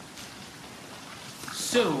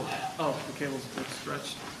 So, oh, the cable's a bit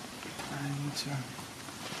stretched. I need to.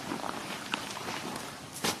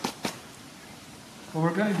 What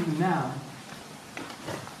we're gonna do now,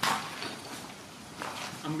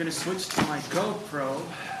 I'm gonna switch to my GoPro.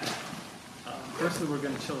 Firstly, we're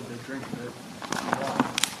gonna chill a bit, drink a bit, walk.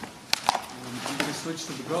 I'm gonna switch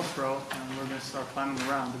to the GoPro, and we're gonna start climbing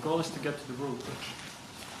around. The goal is to get to the roof.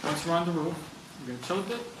 Once we're on the roof, We're gonna chill a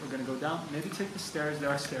bit. We're gonna go down. Maybe take the stairs. There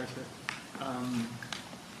are stairs here.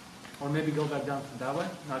 Or maybe go back down that way.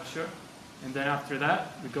 Not sure. And then after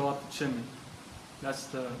that, we go up the chimney. That's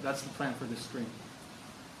the plan for this stream.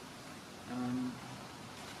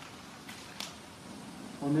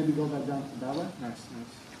 Or maybe go back down that way. Nice.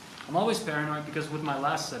 I'm always paranoid because with my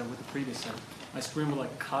last setup, with the previous setup, my stream would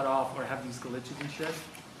like cut off or have these glitches and shit.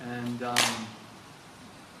 And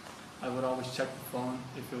I would always check the phone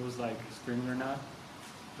if it was like streaming or not.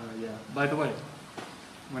 Yeah. By the way,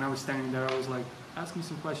 when I was standing there, I was like, ask me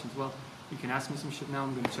some questions. Well, you can ask me some shit now.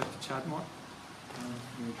 I'm gonna check the chat more.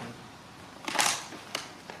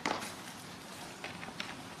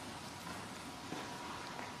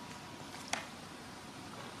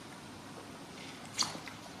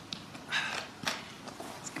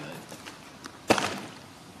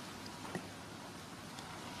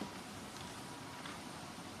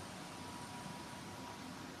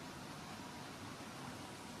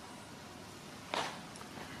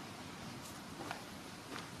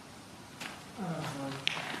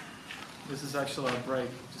 This is actually our break,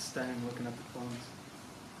 just standing looking at the phones.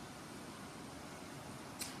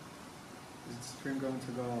 Is the stream going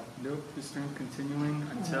to go off? Nope, the stream continuing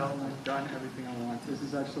until I've done everything I want. This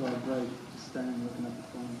is actually our break, just standing looking at the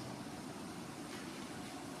phones.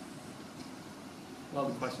 Well,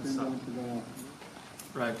 the questions suck.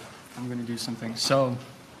 Right, I'm going to do something. So,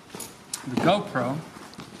 the GoPro.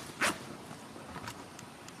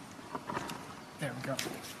 There we go.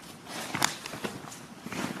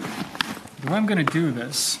 The way I'm going to do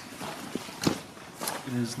this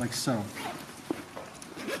is like so.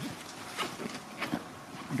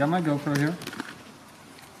 I got my GoPro here.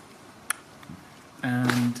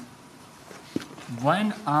 And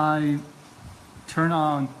when I turn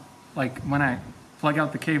on, like when I plug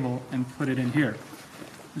out the cable and put it in here,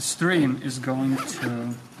 the stream is going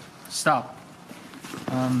to stop.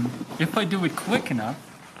 If I do it quick enough,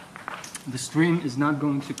 the stream is not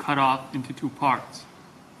going to cut off into two parts.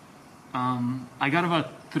 I got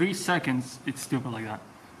about 3 seconds, it's stupid like that.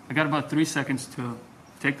 I got about 3 seconds to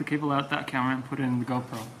take the cable out that camera and put it in the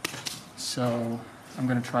GoPro. So, I'm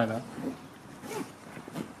gonna try that.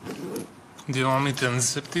 Do you want me to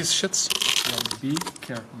unzip these shits? Yeah, be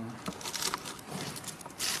careful.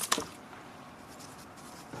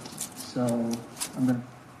 So, I'm gonna...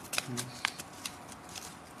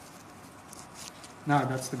 No,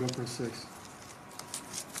 that's the GoPro 6.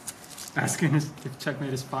 Asking if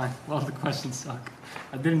checkmate is fine. Well, the questions suck.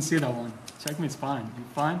 I didn't see that one. Checkmate's fine. You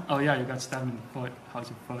fine? Oh yeah, you got stabbed in the foot. How's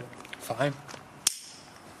your foot? Fine.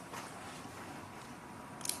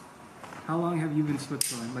 How long have you been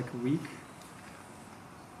Switzerland? Like a week?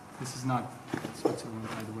 This is not Switzerland,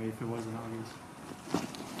 by the way, if it wasn't obvious.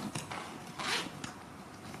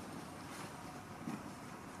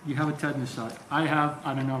 You have a tetanus shot. I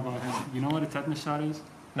don't know about him. You know what a tetanus shot is?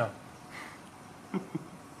 No.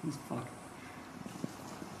 He's fucked.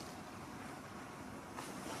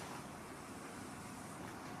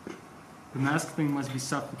 The mask thing must be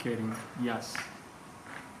suffocating. Yes.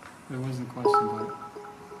 There wasn't a question about it.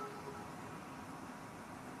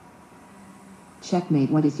 Checkmate,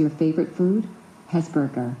 what is your favorite food?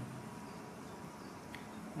 Hesburger.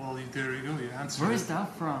 Well, there you go, you answered. Where is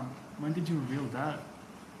that from? When did you reveal that?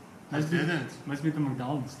 I didn't. Must be the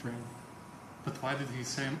McDonald's strain. But why did he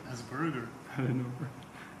say as burger? I don't know.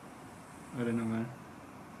 I don't know, man.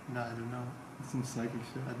 No, I don't know. It's some psychic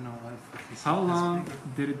shit. I don't know why. How long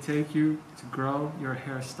did it take you to grow your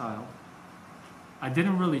hairstyle? I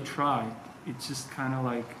didn't really try. It's just kind of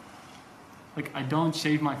like I don't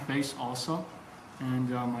shave my face also, and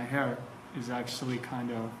my hair is actually kind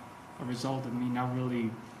of a result of me not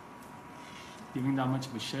really giving that much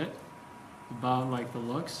of a shit about like the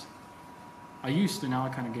looks. I used to, now I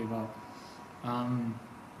kind of gave up.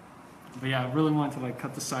 But yeah, I really wanted to like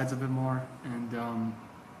cut the sides a bit more and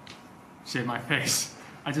shave my face.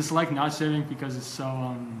 I just like not shaving because it's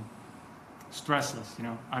so stressless, you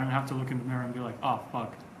know. I don't have to look in the mirror and be like, oh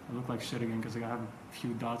fuck, I look like shit again because I have a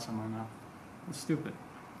few dots on my mouth. It's stupid.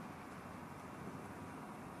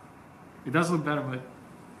 It does look better, but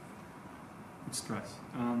it's stress.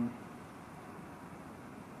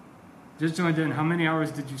 Just joined in. How many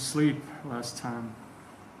hours did you sleep last time?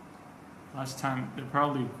 Last time, they're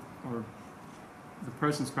probably, or the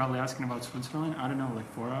person's probably asking about Switzerland. I don't know, like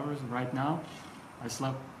 4 hours. Right now, I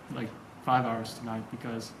slept like 5 hours tonight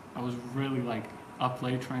because I was really like up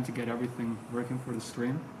late trying to get everything working for the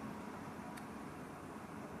stream.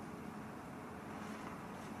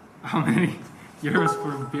 How many euros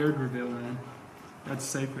for a beard reveal, man? That's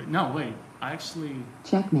sacred. No, wait. I actually...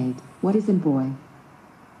 Checkmate, what is in boy?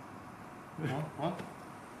 What?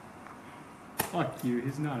 Fuck you,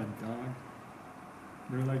 he's not a dog.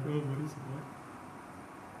 They're like, oh, what is what?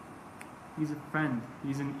 He's a friend.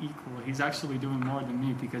 He's an equal. He's actually doing more than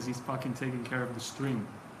me because he's fucking taking care of the stream.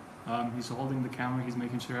 He's holding the camera. He's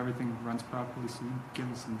making sure everything runs properly. So you give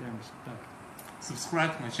him some damn respect.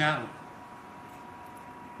 Subscribe to my channel.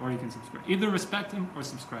 Or you can subscribe. Either respect him or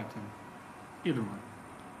subscribe to him. Either one.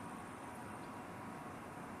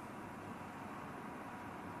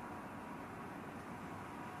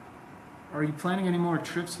 Are you planning any more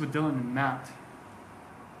trips with Dylan and Matt?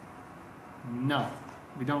 No,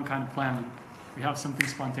 we don't kind of plan it. We have something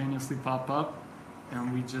spontaneously pop up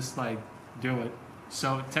and we just like do it.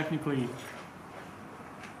 So technically,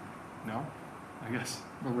 no, I guess,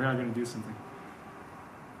 but we are going to do something.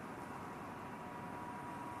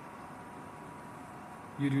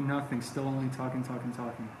 You do nothing, still only talking.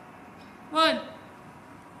 What?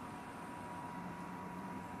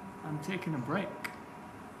 I'm taking a break.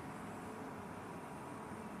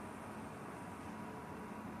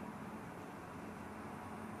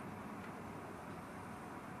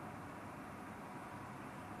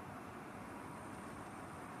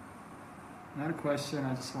 Not a question,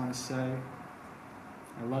 I just want to say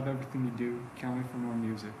I love everything you do. Can't wait for more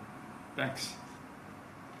music. Thanks.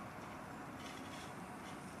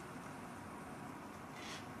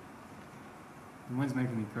 The wind's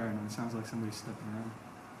making me paranoid. It sounds like somebody's stepping around.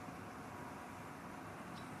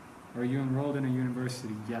 Are you enrolled in a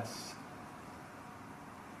university? Yes.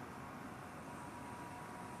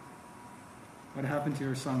 What happened to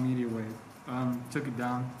your song Media Wave? Took it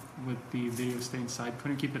down with the video staying inside.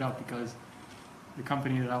 Couldn't keep it up because the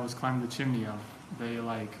company that I was climbing the chimney of, they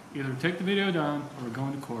like either take the video down or go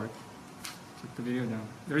into court. Took the video down.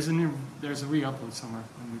 There's a re-upload somewhere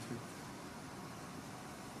on YouTube.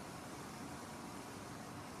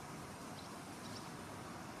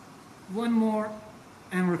 One more,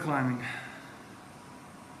 and we're climbing.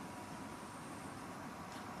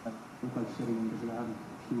 I look like shitting because I have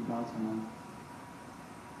a few dots on them.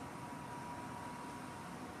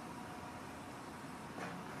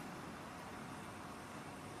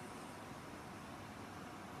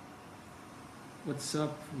 What's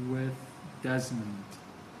up with Desmond?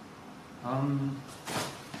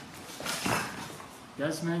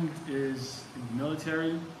 Desmond is in the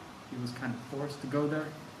military. He was kind of forced to go there.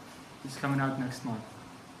 He's coming out next month.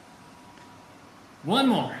 One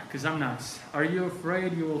more, because I'm nice. Are you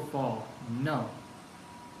afraid you will fall? No.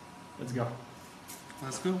 Let's go.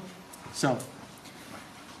 Let's go. So,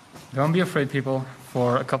 don't be afraid, people.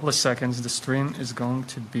 For a couple of seconds, the stream is going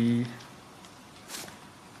to be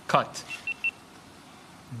cut.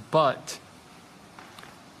 But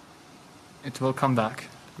it will come back,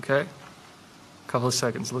 okay? Couple of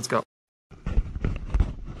seconds, let's go.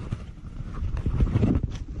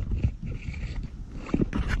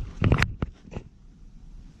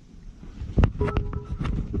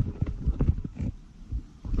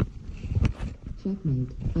 Checkmate.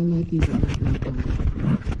 I like you, but not like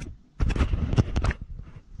that.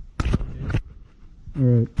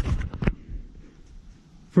 Alright.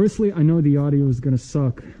 Firstly, I know the audio is going to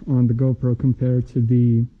suck on the GoPro compared to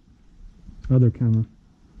the other camera.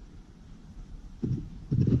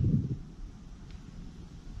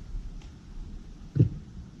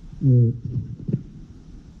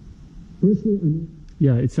 Firstly,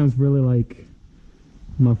 yeah, it sounds really like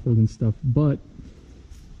muffled and stuff, but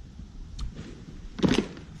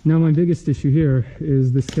now my biggest issue here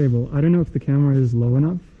is this cable. I don't know if the camera is low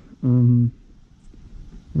enough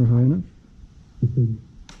or high enough.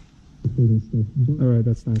 Alright,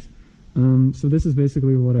 that's nice. So this is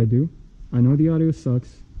basically what I do. I know the audio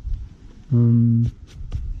sucks.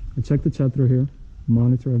 I check the chat through here,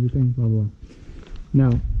 monitor everything, blah blah.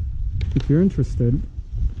 Now, if you're interested,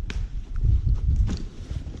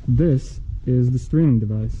 this is the streaming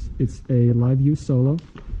device. It's a LiveU Solo.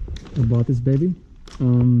 I bought this baby.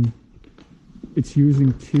 It's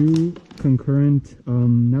using two concurrent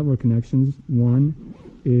network connections. One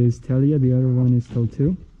is Telia, the other one is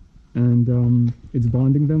Tel2, and it's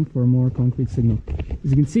bonding them for a more concrete signal. As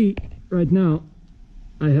you can see right now,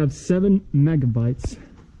 I have 7 megabytes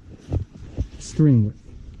stream width.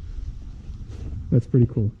 That's pretty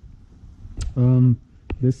cool.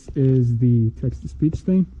 This is the text-to-speech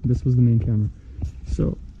thing. This was the main camera.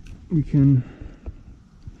 So we can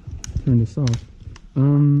turn this off.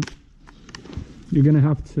 You're gonna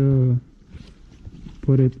have to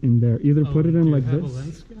put it in there. Either put it in like this. Do you have a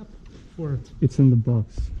lens cap for it? It's in the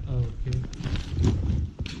box. Oh, okay.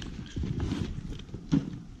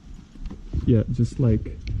 Yeah, just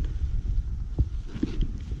like...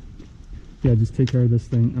 Yeah, just take care of this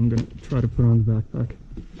thing. I'm gonna try to put on the backpack.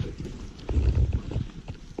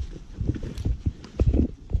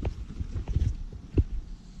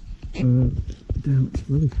 Damn, it's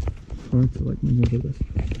really hard to like maneuver this.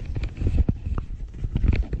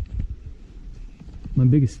 My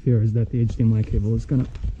biggest fear is that the HDMI cable is gonna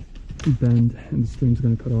bend and the stream's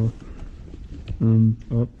gonna cut off.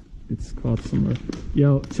 Oh, it's caught somewhere.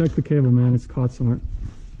 Yo, check the cable, man. It's caught somewhere.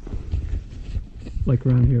 Like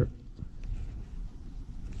around here.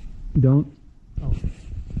 Don't? Oh.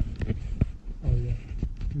 Oh yeah.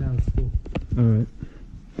 Now it's cool. Alright.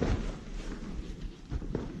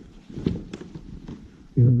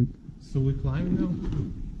 So we climb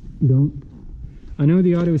now? Don't. I know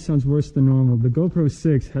the audio sounds worse than normal. The GoPro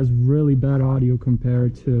 6 has really bad audio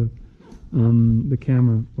compared to the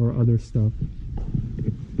camera or other stuff.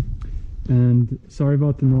 And sorry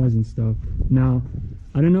about the noise and stuff. Now,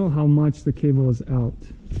 I don't know how much the cable is out.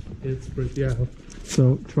 It's pretty out.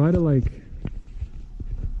 So try to like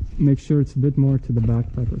make sure it's a bit more to the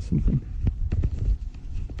backpack or something.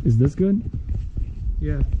 Is this good?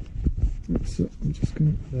 Yeah. So I'm just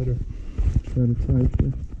gonna Better. try to tie it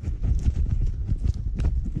here.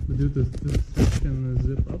 Do this section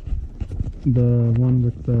zip up The one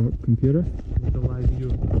with the computer? with the live view.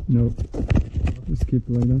 No. Just keep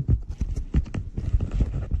it like that.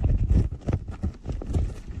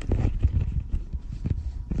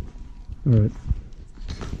 Alright.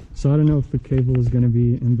 So I don't know if the cable is going to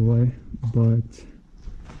be in the way, but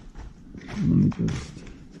let me just...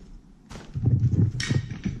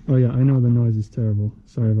 Oh yeah, I know the noise is terrible.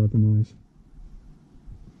 Sorry about the noise.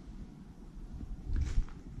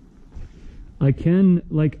 I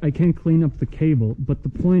can clean up the cable, but the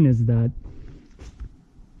point is that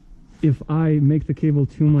if I make the cable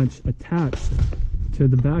too much attached to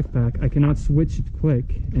the backpack, I cannot switch it quick,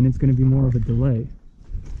 and it's going to be more of a delay.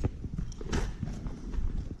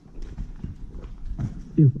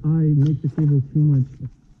 If I make the cable too much...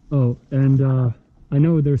 Oh, and I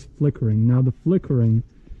know there's flickering. Now the flickering...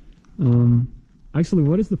 actually,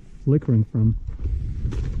 what is the flickering from?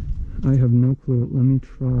 I have no clue. Let me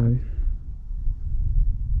try.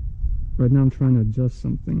 Right now I'm trying to adjust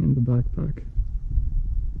something in the backpack.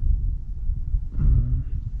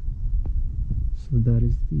 So that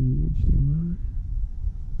is the HDMI.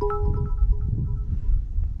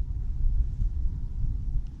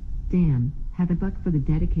 Dan, have a buck for the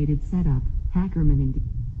dedicated setup, Hackerman and...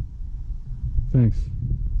 Thanks.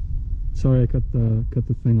 Sorry I cut the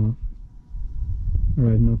thing off.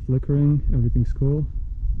 Alright, no flickering, everything's cool.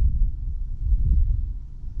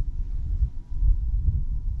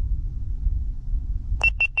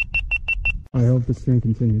 I hope the stream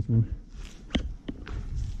continues, man.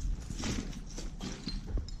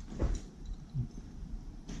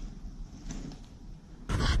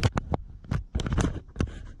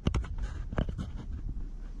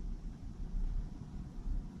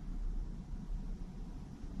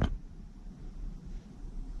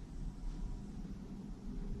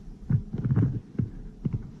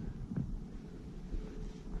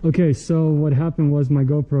 Okay, so what happened was my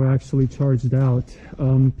GoPro actually charged out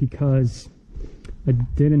because I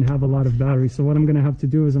didn't have a lot of battery. So what I'm going to have to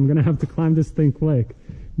do is I'm going to have to climb this thing quick,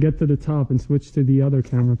 get to the top and switch to the other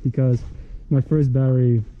camera because my first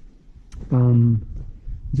battery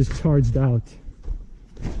just charged out.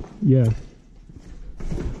 Yeah.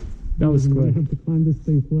 That was quick. I'm going to have to climb this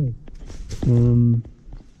thing quick.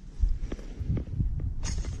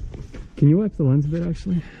 Can you wipe the lens a bit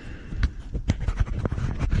actually?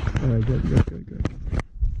 Alright, good.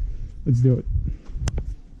 Let's do it.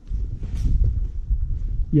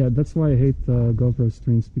 Yeah, that's why I hate the GoPro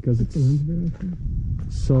streams, because it's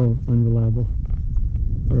so unreliable.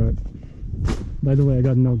 Alright. By the way, I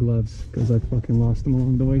got no gloves, because I fucking lost them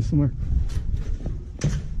along the way somewhere.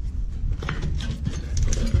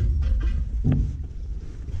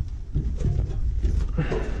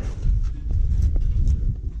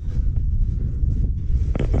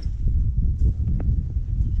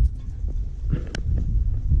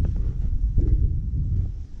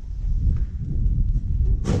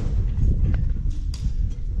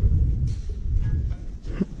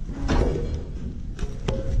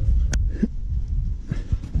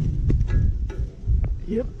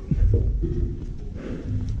 Yep.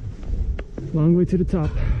 Long way to the top.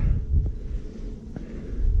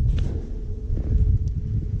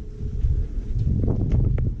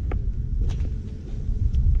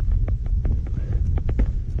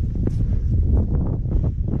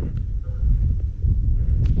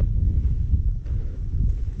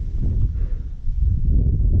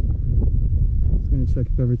 Just gonna check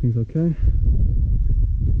if everything's okay.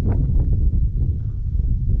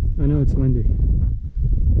 I know it's windy.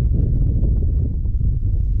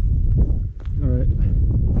 Alright,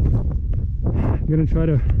 I'm gonna try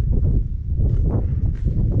to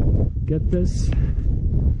get this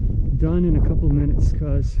done in a couple of minutes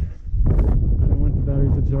because I don't want the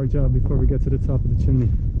battery to charge out before we get to the top of the chimney.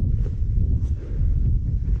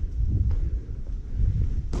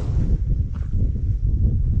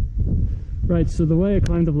 Right, so the way I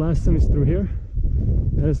climbed up last time is through here.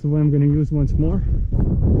 That is the way I'm going to use once more.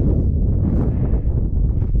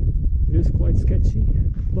 It is quite sketchy,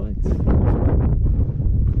 but it's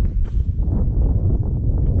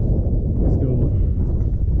doable.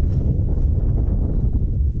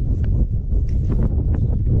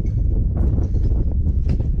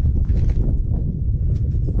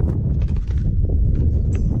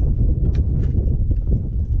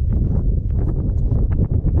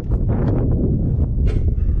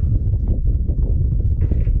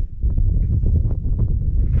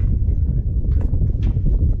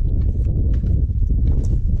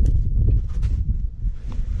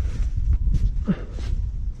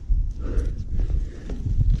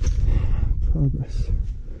 Progress.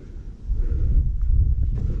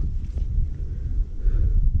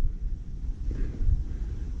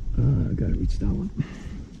 I gotta reach that one.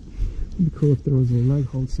 It'd be cool if there was a leg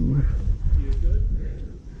hold somewhere. You good?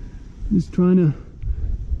 Just trying to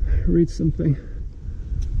reach something.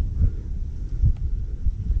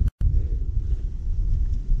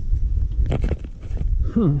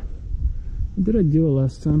 Huh. What did I do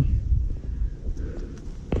last time?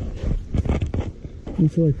 I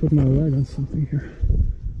feel like putting my leg on something here.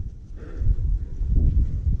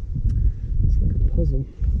 It's like a puzzle.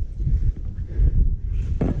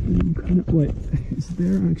 I'm kind of, wait, is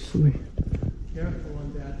there actually? Careful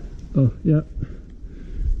on that. Oh, yeah.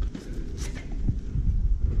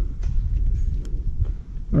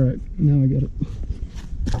 All right, now I get it.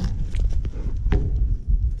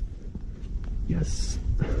 Yes.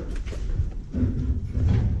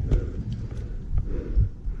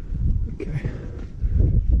 Okay.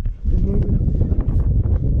 We're moving up.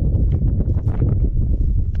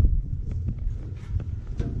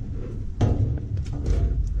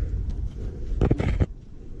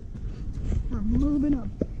 We're moving up.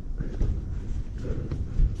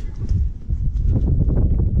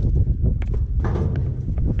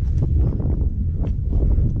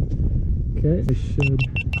 Okay, I should.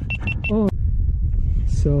 Oh,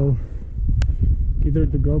 so either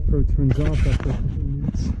the GoPro turns off after a few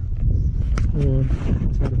minutes or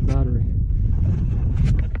it's out of battery.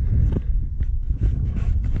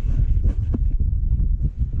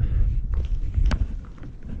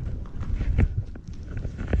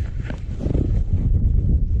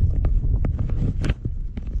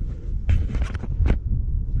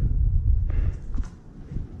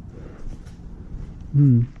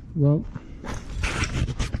 Well,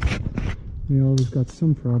 we always got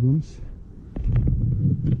some problems.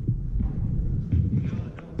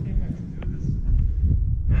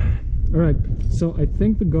 All right, so I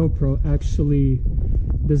think the GoPro actually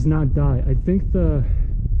does not die. I think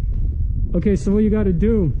okay, so what you got to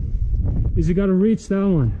do is you got to reach that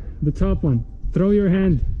one, the top one. Throw your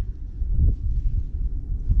hand.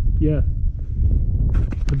 Yeah.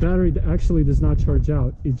 The battery actually does not charge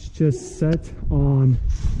out. It's just set on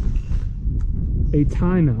a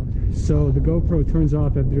timeout. So the GoPro turns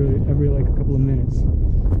off every like a couple of minutes.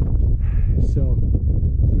 So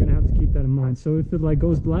I'm gonna have to keep that in mind. So if it like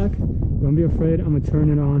goes black, don't be afraid. I'm gonna turn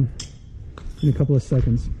it on in a couple of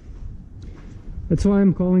seconds. That's why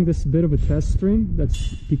I'm calling this a bit of a test stream.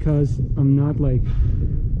 That's because I'm not like,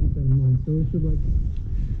 keep that in mind. So if you're like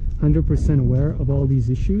 100% aware of all these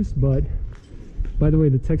issues, but by the way,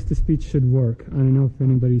 the text-to-speech should work. I don't know if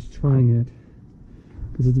anybody's trying it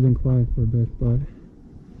because it's been quiet for a bit, but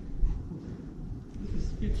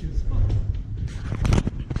Speech is fun.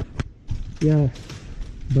 yeah,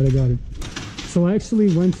 but I got it. So I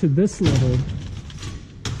actually went to this level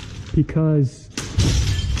because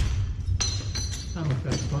I'm a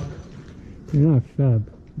fat fuck. you're not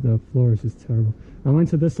fab. The floor is just terrible. I went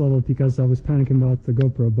to this level because I was panicking about the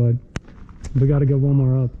GoPro, but we got to get one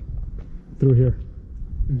more up through here.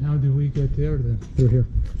 And how do we get there then? Through here.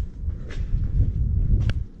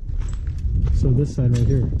 So this side right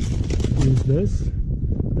here. Use this,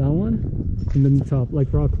 that one, and then the top, like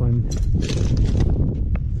rock climbing.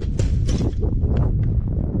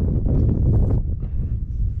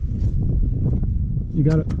 You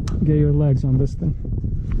gotta get your legs on this thing.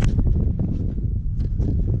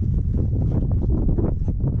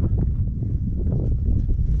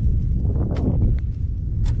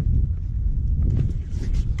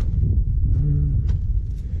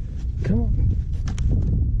 Come on.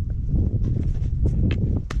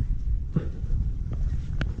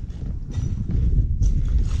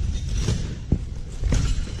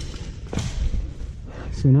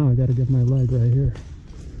 So now I gotta get my leg right here.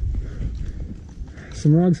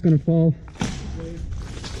 Some rocks gonna fall.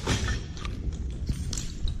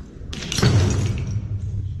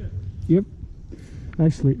 Yep.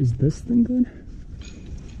 Actually, is this thing good?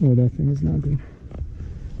 Oh, that thing is not good.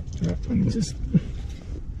 Alright, let me just...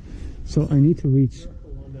 So I need to reach...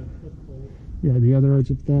 Yeah, the other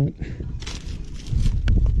edge of that.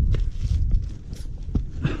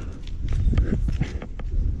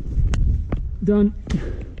 Done.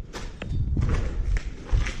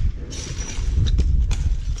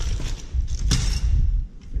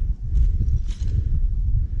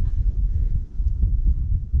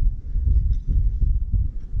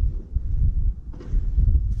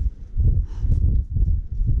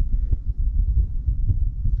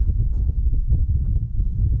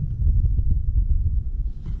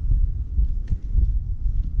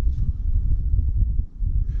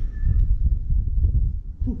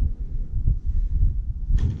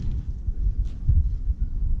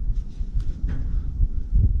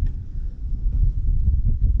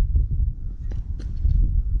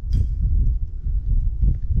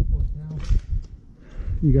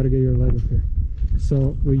 You got to get your leg up here.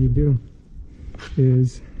 So what you do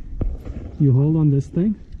is you hold on this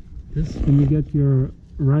thing, and you get your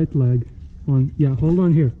right leg on. Yeah, hold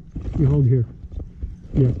on here. You hold here.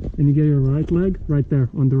 Yeah, and you get your right leg right there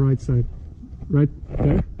on the right side. Right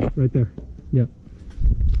there. Right there. Yeah.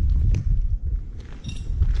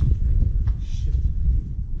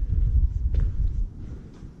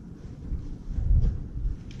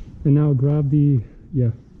 And now grab the,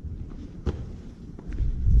 yeah.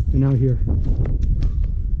 And now here.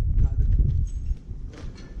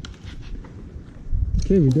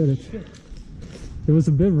 Okay, we did it. It was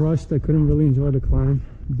a bit rushed. I couldn't really enjoy the climb,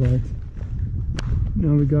 but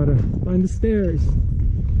now we gotta find the stairs.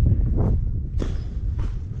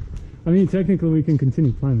 I mean, technically we can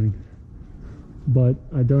continue climbing, but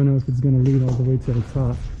I don't know if it's gonna lead all the way to the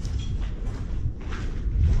top.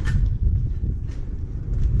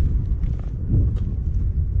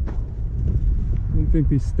 I think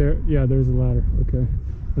these stairs, yeah, there's a ladder. Okay.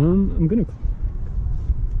 I'm gonna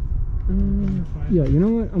yeah, you know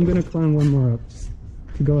what, I'm gonna climb one more up just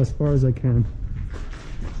to go as far as I can.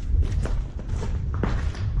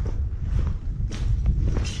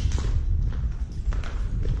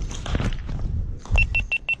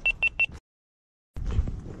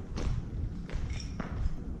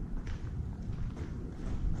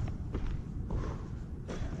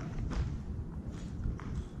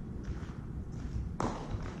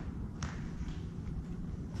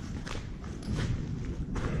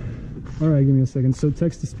 All right, give me a second. So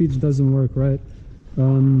text-to-speech doesn't work, right? Let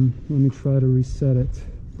me try to reset it.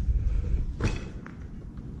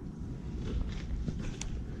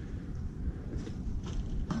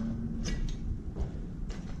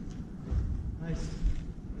 Nice.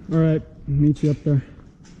 All right, meet you up there.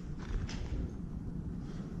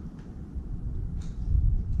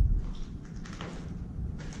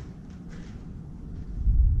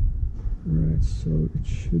 All right, so it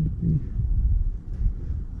should be.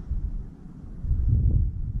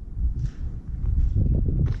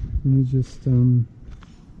 Let me just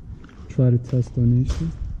try to test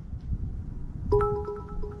donation.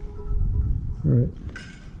 Alright.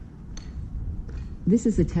 This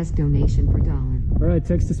is a test donation for Dawn. Alright,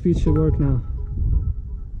 text-to-speech should work now.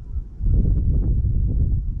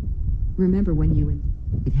 Remember when you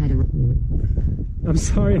it had a... I'm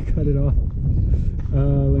sorry I cut it off.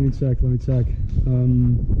 Let me check.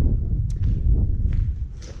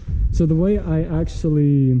 So the way I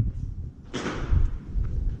actually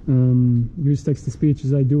use text-to-speech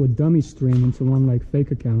is I do a dummy stream into one like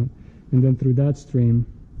fake account, and then through that stream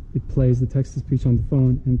it plays the text-to-speech on the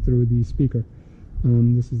phone and through the speaker.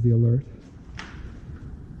 This is the alert.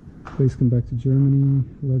 Please come back to Germany.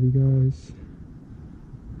 Love you guys.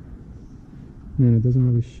 Man, it doesn't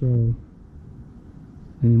really show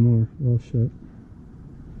anymore. Well, shit.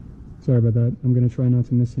 Sorry about that. I'm gonna try not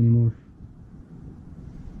to miss any more.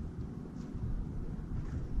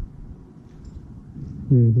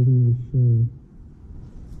 Yeah, it doesn't really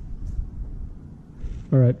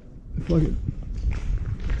show. Alright, fuck it.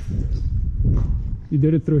 You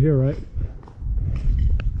did it through here, right?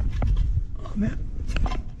 Oh man.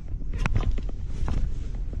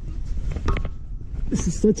 This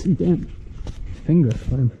is such a damn finger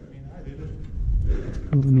climb.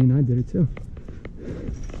 Well, I mean, I did it too.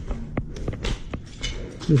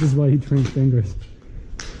 This is why you train fingers.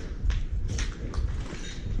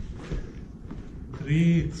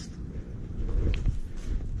 Please.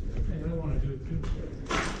 Hey, I want to do it too.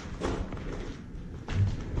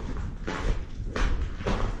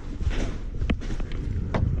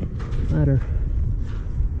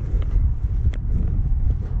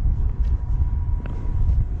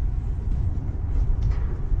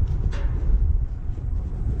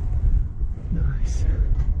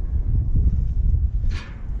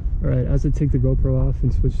 as I take the GoPro off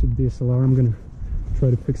and switch to the DSLR, I'm gonna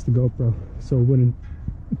try to fix the GoPro so it wouldn't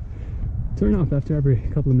turn off after every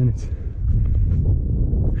couple of minutes.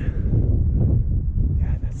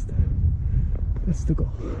 Yeah, that's the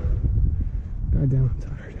goal. Goddamn, I'm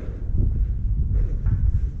tired.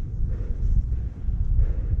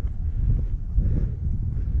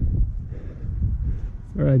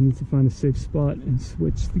 Alright, I need to find a safe spot and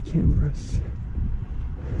switch the cameras.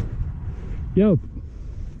 Yo,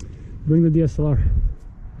 bring the DSLR.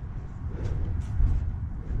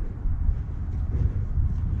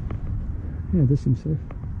 Yeah, this seems safe.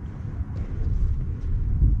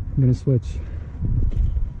 I'm gonna switch.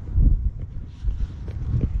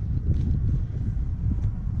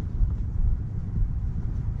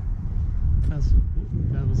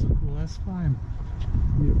 That was a cool ass climb.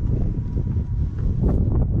 Yep.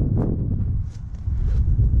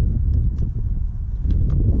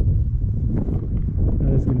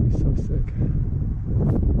 That is gonna be so sick.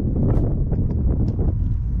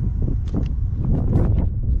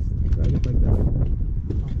 Just drag it like that.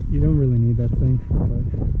 You don't really need that thing, but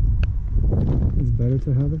it's better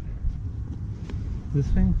to have it. This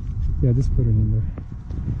thing? Yeah, just put it in there.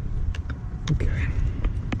 Okay.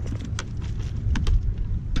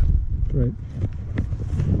 Right.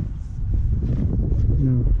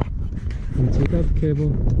 Now, I'm gonna take out the cable,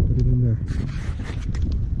 put it in there.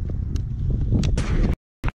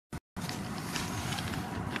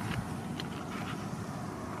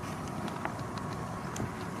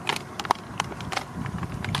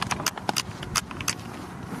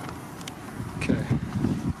 Okay.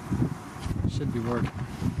 Should be working.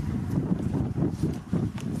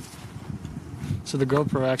 So the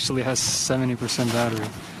GoPro actually has 70% battery.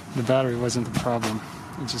 The battery wasn't the problem.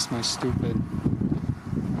 It's just my stupid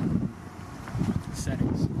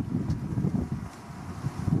settings.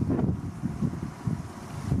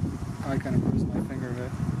 I kind of bruised my finger a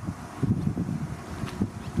bit.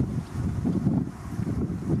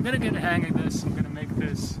 I'm gonna get the hang of this. I'm gonna make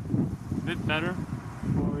this a bit better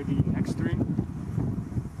for the next stream.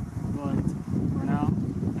 But for now,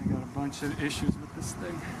 I got a bunch of issues with this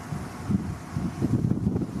thing.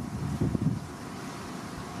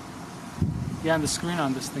 Yeah, and the screen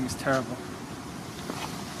on this thing is terrible.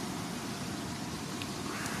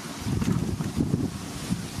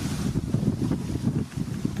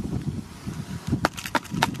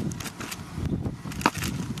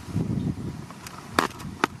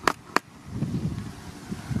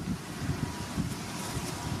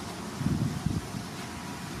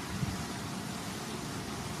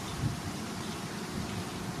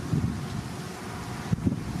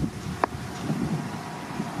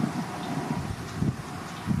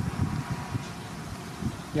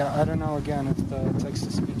 Yeah, I don't know again if the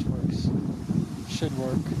text-to-speech works. Should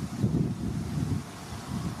work.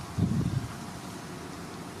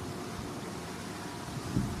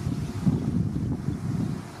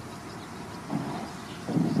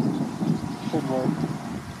 Should work.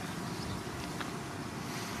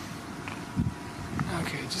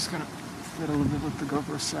 Okay, just gonna fiddle a bit with the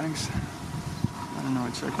GoPro settings. I don't know what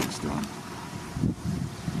exactly it's doing.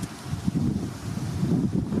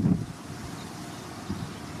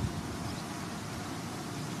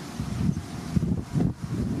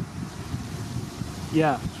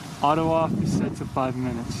 Yeah, auto off is set to 5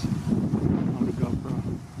 minutes on the GoPro.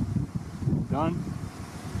 Done.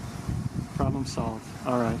 Problem solved.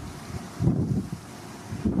 Alright.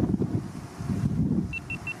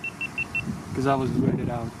 Because I was weirded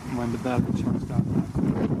out when the battery charged out.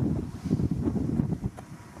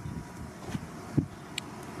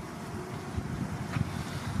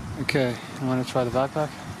 Okay, you want to try the backpack?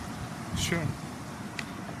 Sure.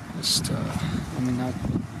 Just, let me not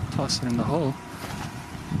toss it in the hole.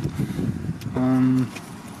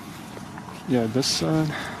 Yeah, this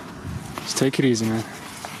side, just take it easy, man.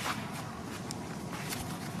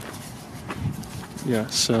 Yeah,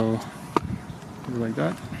 so, like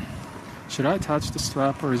that. Should I attach the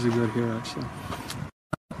strap or is it good here, actually?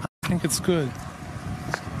 I think it's good.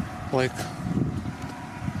 Like,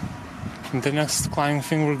 the next climbing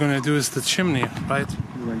thing we're gonna do is the chimney, right?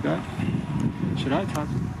 Like that. Should I attach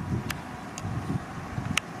it?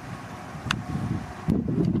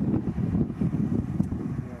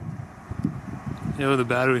 Yeah, the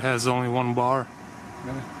battery has only 1 bar.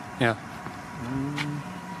 Really? Yeah.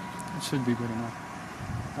 It should be good enough.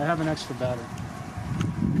 I have an extra battery.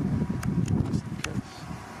 Just in case.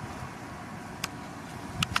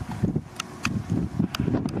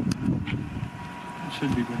 It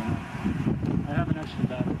should be good enough. I have an extra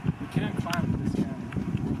battery. We can't climb with this camera.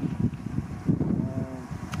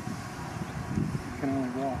 We can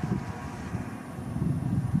only walk.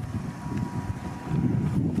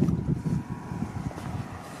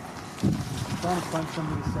 trying to find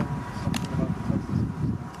somebody saying something about the Texas food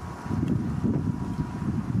stuff.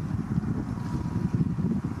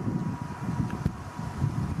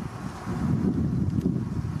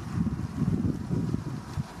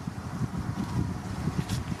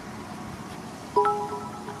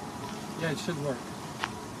 Yeah, it should work.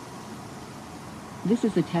 This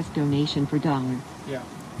is a test donation for $1. Yeah.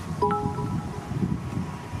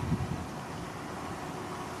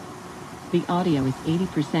 The audio is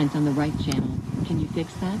 80% on the right channel. Can you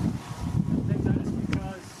fix that? I think that is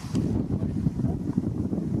because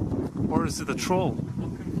Or is it a troll?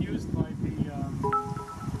 I'm confused by the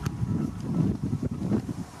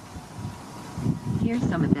Here's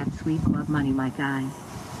some of that sweet love money, my guy.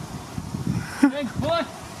 Thanks, boy.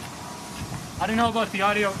 I don't know about the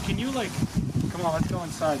audio. Can you like come on, let's go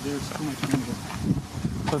inside. There's too much music.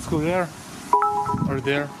 Let's go there. Or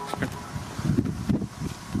there.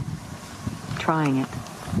 Trying it.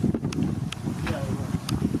 Yeah, it works.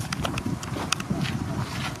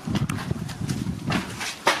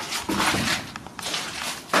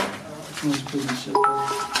 Let's put this shit there.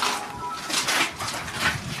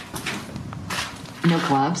 No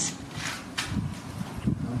gloves?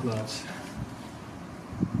 No gloves.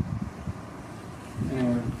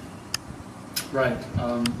 Anyway. Right,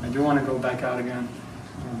 I do want to go back out again.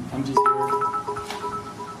 I'm just here.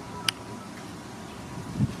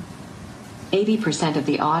 80% of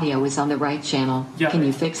the audio is on the right channel. Yeah. Can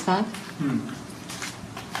you fix that?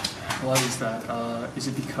 Why is that? Is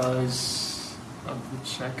it because of the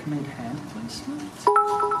checkmate hand placement?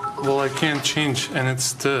 Well, I can't change, and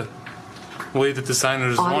it's the way the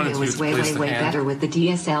designers wanted Audio you is to way, place way, the way hand. better with the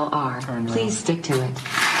DSLR. Turn around. Please stick to it.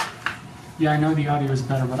 Yeah, I know the audio is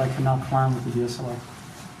better, but I cannot climb with the DSLR.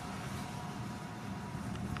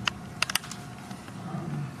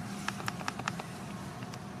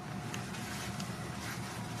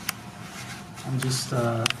 I'm just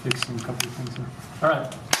fixing a couple of things here. All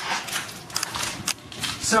right.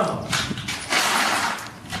 So,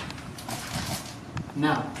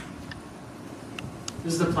 now,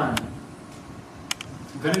 this is the plan.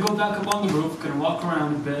 I'm gonna go back up on the roof, gonna walk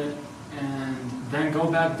around a bit, and then go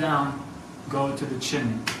back down, go to the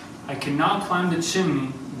chimney. I cannot climb the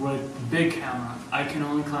chimney with the big camera. I can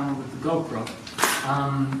only climb it with the GoPro.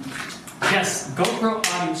 Yes, GoPro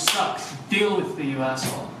audio sucks. Deal with it, you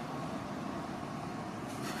asshole.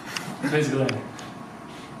 Basically.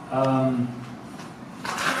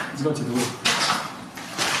 Let's go to the roof.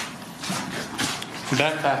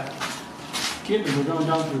 Backpack. Kid, we're going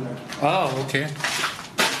down through there. Oh, okay.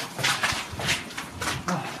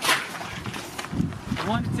 I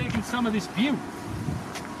want to take in some of this view,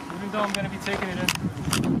 even though I'm going to be taking it in.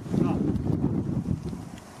 Oh.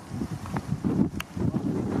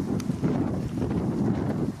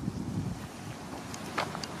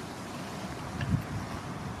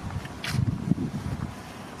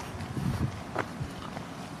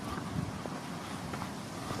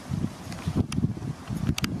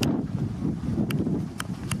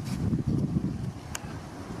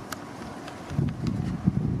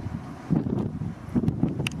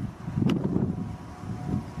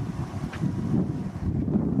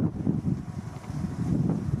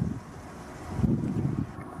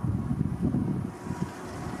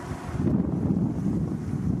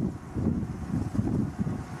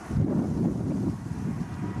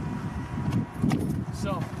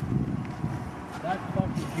 So, that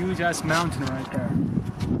fucking huge ass mountain right there,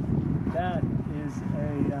 that is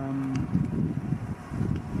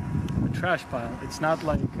a trash pile. It's not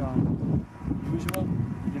like usual,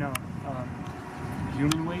 you know,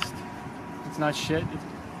 human waste. It's not shit.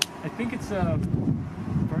 I think it's a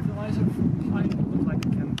fertilizer pile, look like a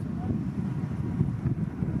chemical one.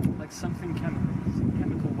 Like something chemical. Some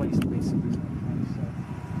chemical waste basically is what I'm trying to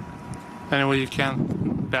say. Anyway, you can.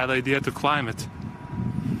 Bad idea to climb it.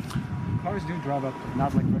 Cars do drive up there,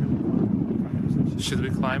 not like regular cars. Should we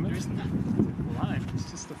climb it? There's nothing to climb. It's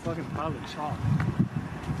just a fucking pile of chalk.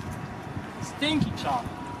 Stinky chalk.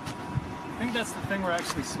 I think that's the thing we're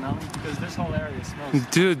actually smelling, because this whole area smells.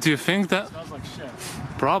 Dude, do you think that? Smells like shit.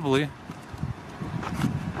 Probably.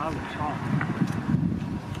 Pile of chalk.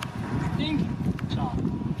 Stinky chalk.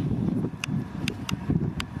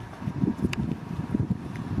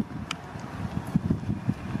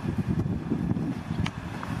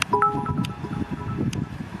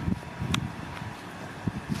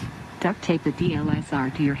 Duct tape the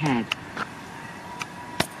DSLR to your head.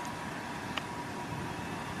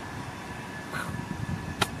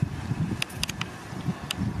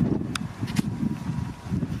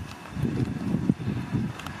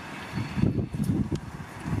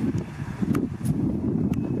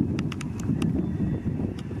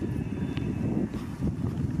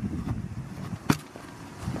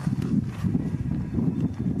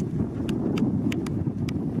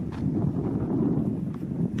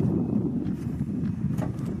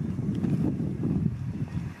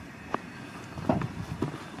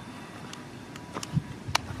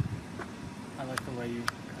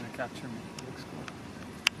 gonna capture me. It looks cool.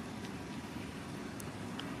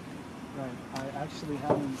 Right, I actually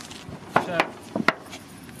haven't checked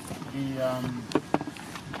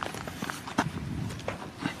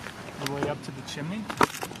the way up to the chimney,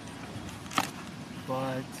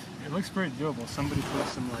 but it looks pretty doable. Somebody put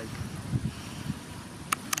some like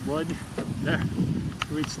wood there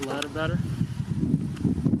to reach the ladder better.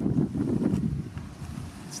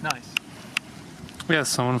 It's nice. Yeah,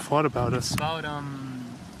 someone thought about us. About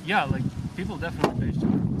yeah, like people definitely base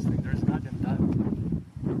jump on this thing. There's not gonna die.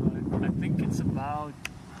 But I think it's about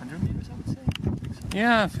 100 meters, I would say. I think so.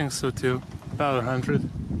 Yeah, I think so too. About 100.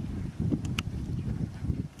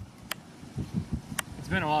 It's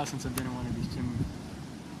been a while since I've been in one of these chimneys.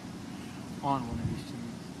 On one of these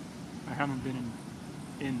chimneys. I haven't been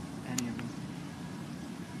in any of them.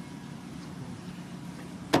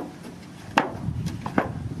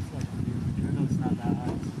 It's like a view, even though it's not that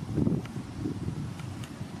high.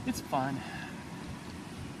 It's fun.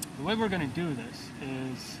 The way we're gonna do this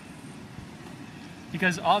is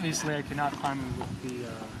because obviously I cannot climb it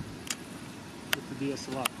with the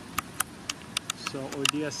DSLR. So, or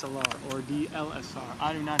DSLR, or DLSR.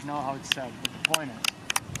 I do not know how it's said, but the point is,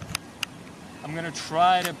 I'm gonna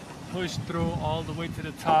try to push through all the way to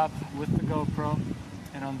the top with the GoPro,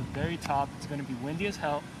 and on the very top, it's gonna be windy as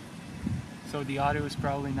hell, so the audio is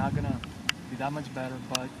probably not gonna be that much better,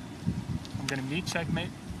 but I'm gonna meet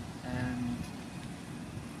checkmate, and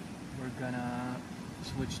we're gonna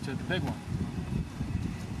switch to the big one.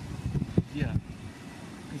 Yeah,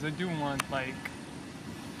 because I do want like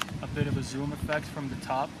a bit of a zoom effect from the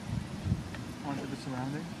top onto the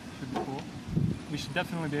surrounding. Should be cool. We should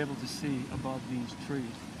definitely be able to see above these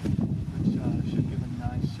trees, which should give a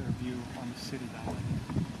nicer view on the city that way.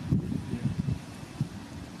 Yeah.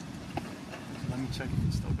 So let me check if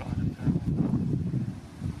it's still going up there.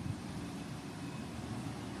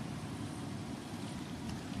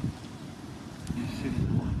 You see it.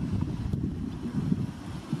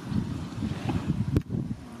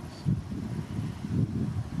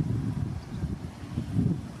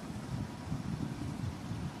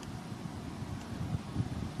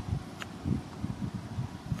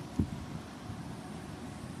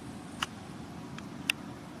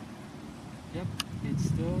 Yep, it's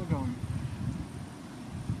still going.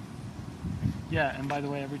 Yeah, and by the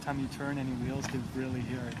way, every time you turn any wheels, they really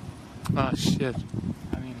hear it. Ah, shit.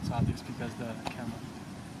 I mean, it's obvious because the camera.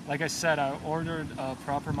 Like I said, I ordered a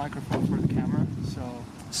proper microphone for the camera, so...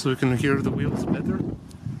 So you can hear the wheels better?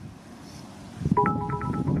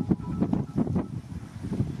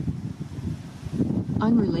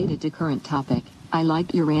 Unrelated to current topic, I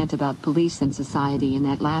liked your rant about police and society in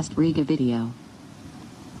that last Riga video.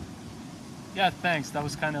 Yeah, thanks. That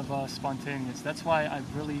was kind of spontaneous. That's why I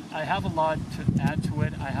have a lot to add to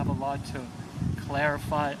it. I have a lot to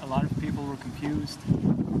clarify. A lot of people were confused.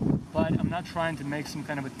 But I'm not trying to make some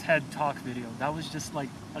kind of a TED Talk video. That was just like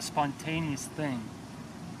a spontaneous thing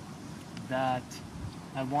that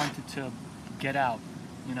I wanted to get out,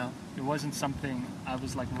 you know? It wasn't something I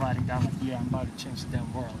was like writing down like, yeah, I'm about to change the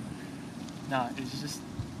damn world. Nah, it's just,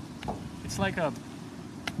 it's like I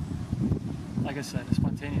said, a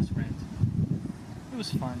spontaneous rant. It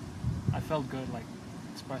was fun. I felt good, like,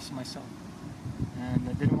 expressing myself. And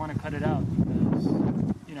I didn't want to cut it out because,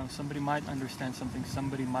 you know, somebody might understand something,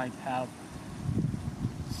 somebody might have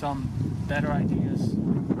some better ideas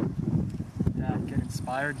that get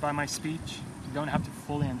inspired by my speech. You don't have to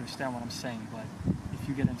fully understand what I'm saying, but if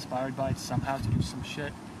you get inspired by it somehow to do some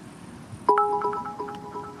shit.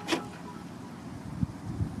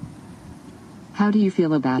 How do you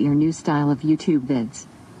feel about your new style of YouTube vids?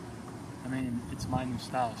 I mean, it's my new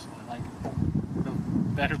style, so I like it. The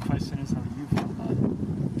better question is, how do you feel about it?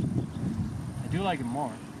 I do like it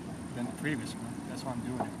more than the previous one. That's why I'm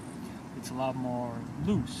doing it. It's a lot more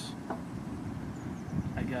loose,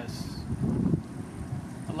 I guess.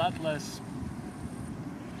 A lot less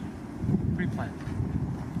pre-planned.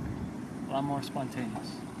 A lot more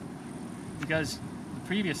spontaneous. Because the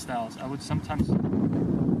previous styles, I would sometimes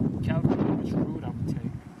calculate which route I would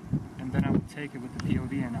take. And then I would take it with the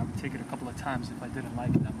POV, and I would take it a couple of times if I didn't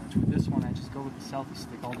like it that much. With this one, I just go with the selfie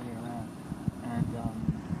stick all the way around. And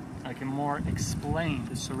I can more explain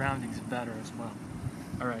the surroundings better as well.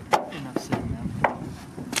 Alright, enough sitting now.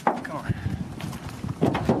 Come on.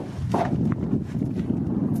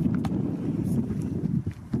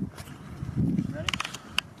 Ready?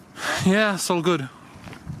 Yeah, it's all good.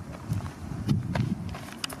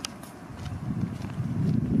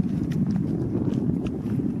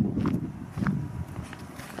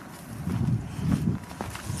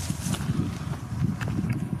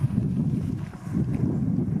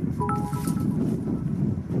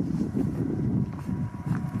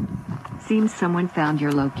 Seems someone found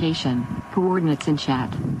your location. Coordinates in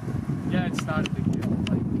chat. Yeah, it's not a big deal.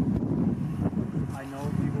 Like, I know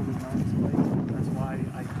people who know this place. That's why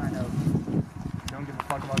I kind of don't give a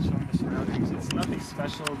fuck about showing the surroundings. It's nothing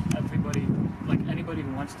special. Everybody, like anybody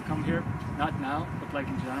who wants to come here, not now, but like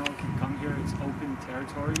in general, can come here. It's open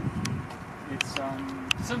territory. It's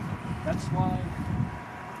simple. That's why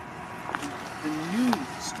the new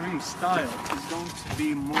stream style is going to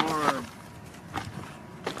be more.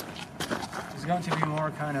 It's going to be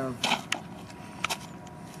more kind of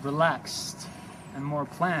relaxed and more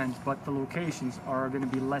planned, but the locations are going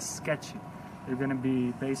to be less sketchy. They're going to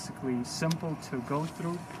be basically simple to go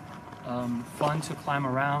through, fun to climb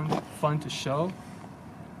around, fun to show,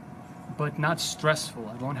 but not stressful.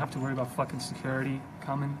 I won't have to worry about fucking security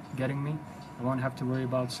coming, getting me. I won't have to worry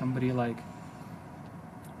about somebody like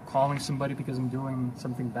calling somebody because I'm doing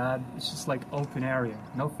something bad. It's just like open area.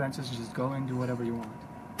 No fences, just go and do whatever you want.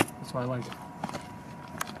 That's why I like it.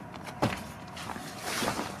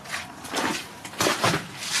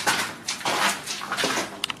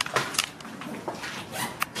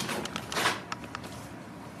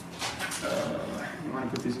 You want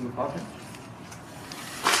to put these in the pocket?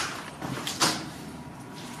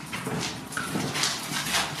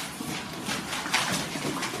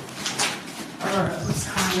 Alright, let's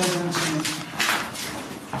handle them.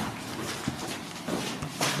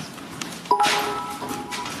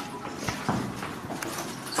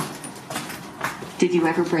 Did you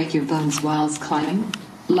ever break your bones whilst climbing?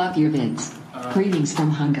 Love your vids. Greetings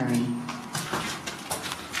from Hungary.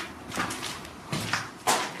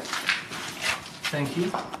 Thank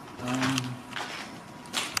you.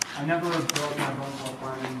 I never broke my bones while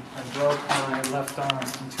climbing. I broke my left arm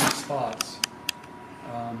in 2 spots.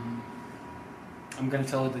 I'm going to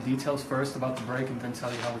tell you the details first about the break and then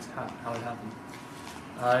tell you how it happened.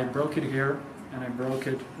 I broke it here and I broke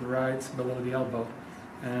it right below the elbow.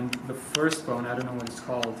 And the first bone, I don't know what it's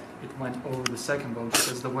called, it went over the second bone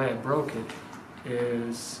because the way I broke it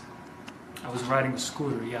is I was riding a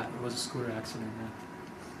scooter. Yeah, it was a scooter accident. Yeah.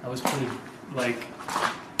 I was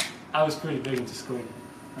pretty big into scooting.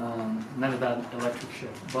 None of that electric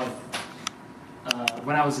shit. But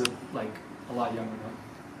when I was a lot younger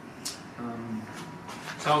though.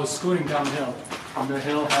 So I was scooting downhill, and the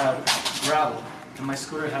hill had gravel, and my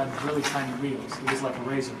scooter had really tiny wheels. It was like a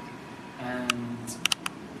razor. And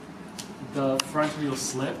the front wheel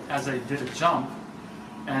slipped as I did a jump,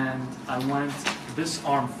 and I went this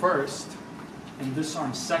arm first, and this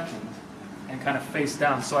arm second, and kind of face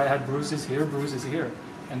down. So I had bruises here,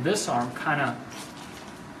 and this arm kind of,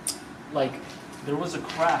 like, there was a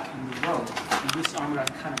crack in the road, and this arm got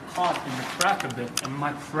kind of caught in the crack a bit, and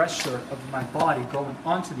my pressure of my body going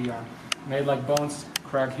onto the arm made like bones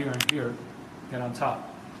crack here and here, get on top.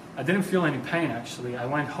 I didn't feel any pain actually. I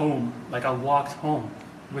went home, like I walked home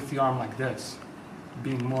with the arm like this,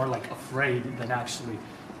 being more like afraid than actually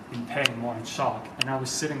in pain, more in shock. And I was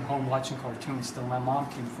sitting home watching cartoons till my mom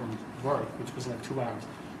came from work, which was like 2 hours,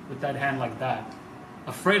 with that hand like that,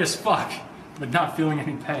 afraid as fuck, but not feeling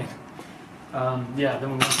any pain. Yeah,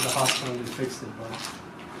 then we went to the hospital and fixed it, but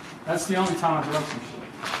that's the only time I broke some shit.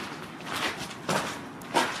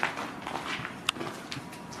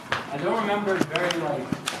 I don't remember it very, like,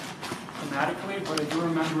 thematically, but I do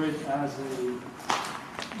remember it as a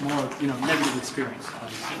more, negative experience,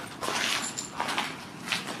 obviously.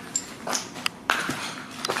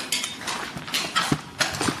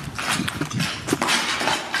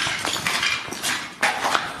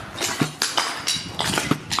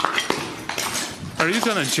 Are you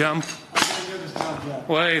gonna jump?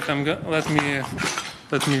 Wait, let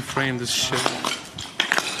me frame this shit.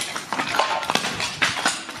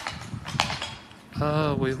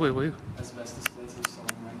 Wait. Asbestos plates are so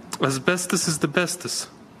right. Asbestos is the bestest.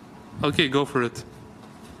 Okay, go for it.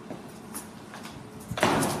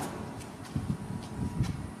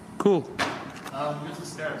 Cool. Here's the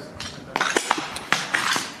stairs.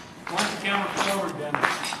 Point the camera forward, then.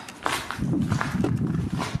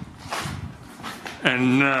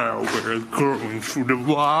 And now we're going through the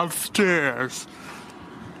wild stairs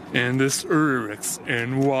in this urbex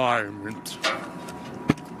environment.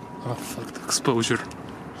 Oh fuck, the exposure.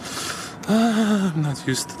 I'm not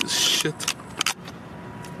used to this shit.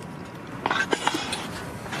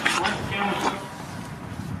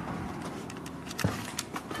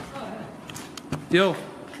 Yo.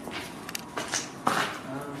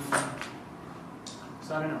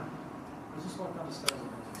 So I don't know. Let's just walk down the stairs.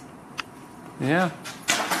 Yeah.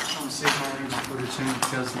 I'm saving my energy for the chin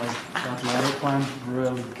because that ladder climb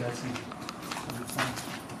really gets me every time.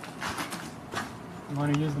 You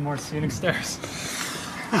want to use the more scenic stairs?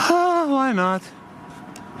 Why not?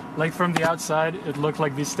 Like from the outside, it looked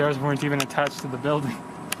like these stairs weren't even attached to the building.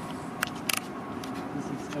 This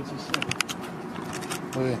is such a shit.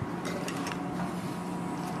 Okay.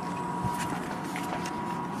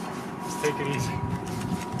 Just take it easy.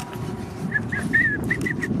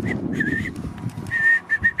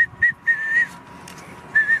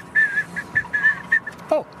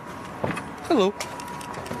 Oh, hello.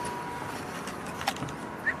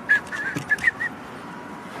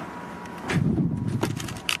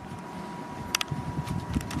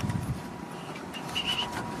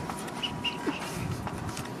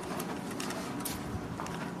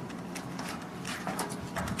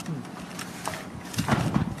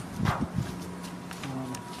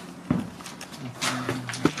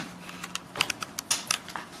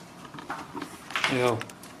 Yo.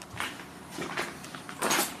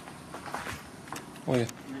 Wait.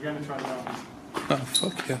 You're gonna try that one. Oh,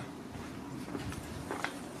 fuck yeah.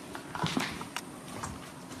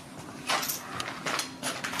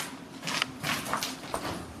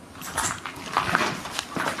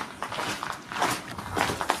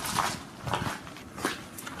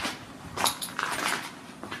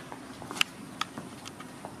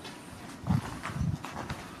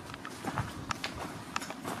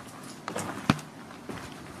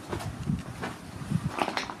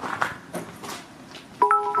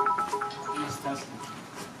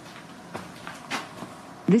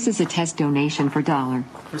 This is a test donation for $1.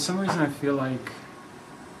 For some reason, I feel like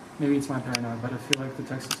maybe it's my paranoia, but I feel like the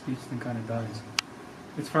text-to-speech thing kind of dies.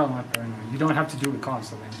 It's probably my paranoia. You don't have to do it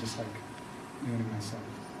constantly. It's just like doing it myself.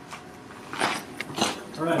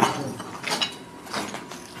 All right. Cool.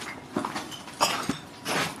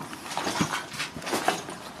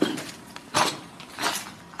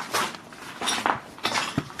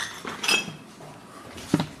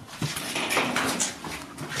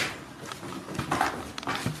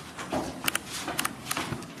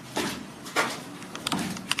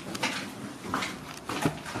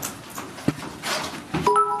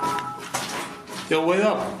 Yo, wait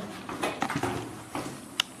up.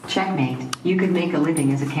 Checkmate. You could make a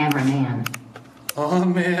living as a cameraman. Oh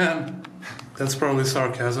man, that's probably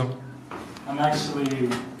sarcasm.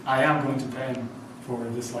 I am going to pay him for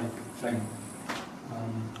this like thing.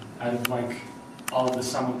 Out of like all of the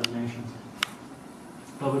sum of donations.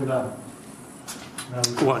 But look at that. That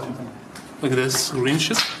looks What? something. Look at this green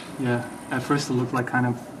shit. Yeah. At first it looked like kind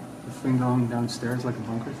of a thing going downstairs, like a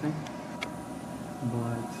bunker thing.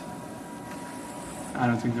 But I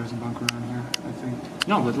don't think there's a bunker around here. I think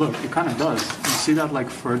no, but look, it kind of does. You see that like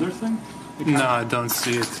further thing? No, I don't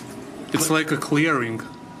see it. It's like a clearing.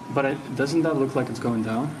 But doesn't that look like it's going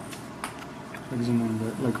down? Like zoom in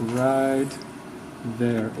there, like right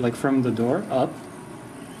there, like from the door up,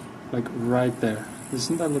 like right there.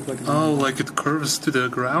 Doesn't that look like it's Oh, going down? like it curves to the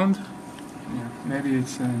ground? Yeah, maybe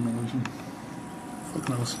it's an illusion. Fuck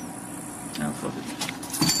knows. Yeah, fuck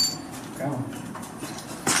it. Go on.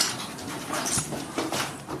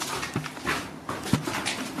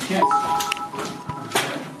 Yes.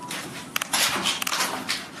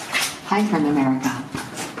 Hi from America.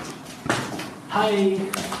 Hi.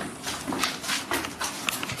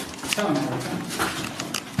 Tell me, America.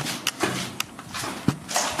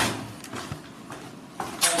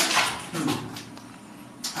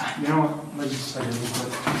 You know what? Let's just say it real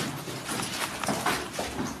quick.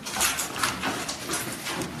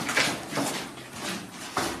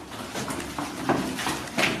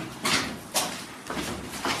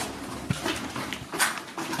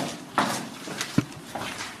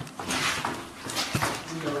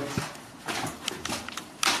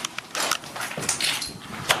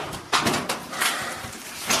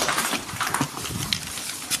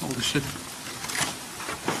 Holy shit.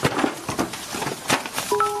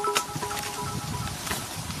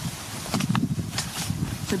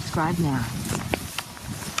 Subscribe now.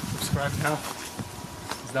 Subscribe now.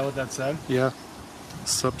 Is that what that said? Yeah.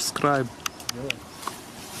 Subscribe. Really?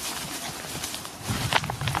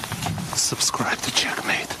 Subscribe to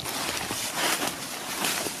Checkmate.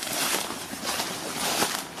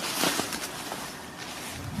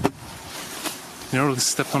 Nearly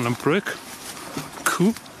stepped on a brick.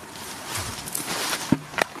 Cool.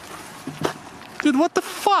 Dude, what the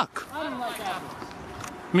fuck? I don't like apples.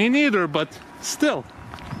 Me neither, but still.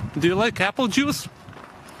 Do you like apple juice?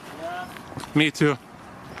 Yeah. Me too.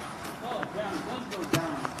 Oh, damn, it does go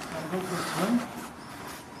down. Gotta go for a swim?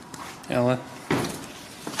 Yeah,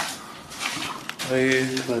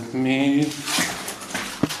 wait, let me.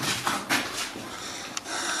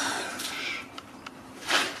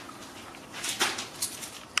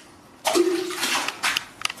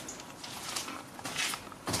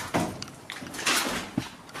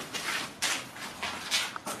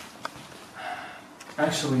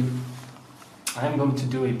 Actually, I am going to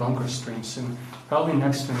do a bunker stream soon. Probably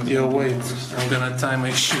next stream. Yo, wait. I'm gonna tie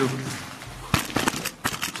my shoe.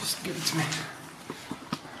 Just give it to me.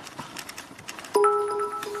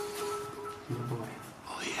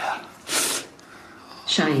 Oh, yeah.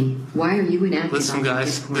 SHIEY, why are you inactive? Listen, on your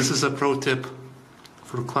guys, Discord? this is a pro tip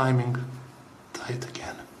for climbing. Tie it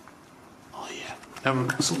again. Oh, yeah. Never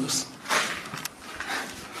comes loose.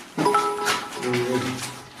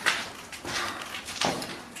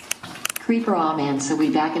 Creeper, aw man, so we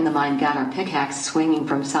back in the mine got our pickaxe swinging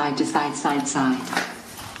from side to side, side, side. I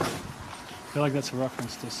feel like that's a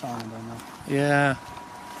reference to a song, I don't know. Yeah.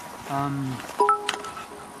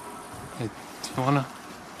 Hey, do you wanna?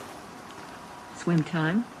 Swim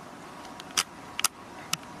time?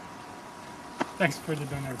 Thanks for the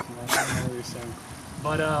donation. I don't know what you're saying.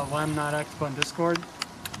 But why I'm not active on Discord,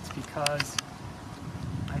 it's because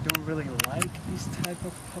I don't really like these type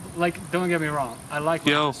of public... Like, don't get me wrong, I like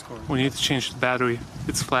my Yo, Discord. we need to change the battery.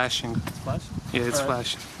 It's flashing. It's flash? Yeah, it's Alright.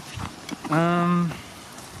 flashing.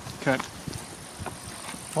 Okay.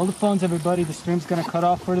 Hold the phones, everybody. The stream's gonna cut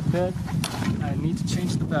off for a bit. I need to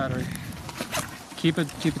change the battery. Keep it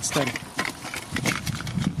steady.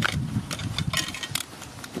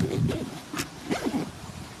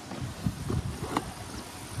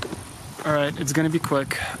 Alright, it's gonna be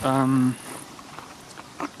quick. I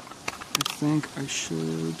think I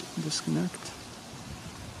should disconnect.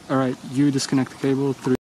 Alright, you disconnect the cable.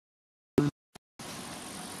 3.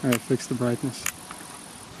 Alright, fix the brightness.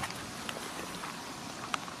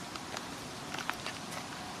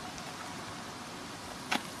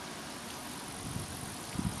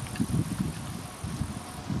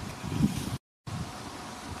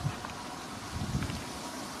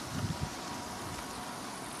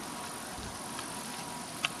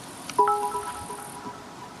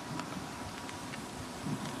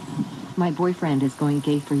 My boyfriend is going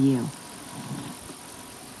gay for you.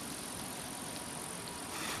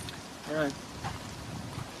 Alright.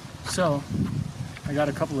 So, I got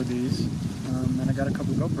a couple of these, and I got a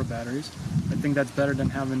couple of GoPro batteries. I think that's better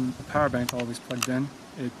than having a power bank always plugged in.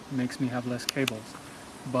 It makes me have less cables.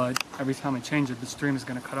 But every time I change it, the stream is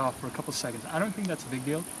going to cut off for a couple seconds. I don't think that's a big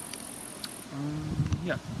deal.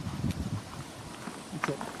 Yeah. That's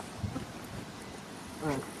it.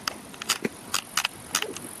 Alright.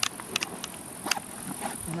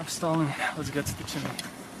 Enough stalling. Let's get to the chimney.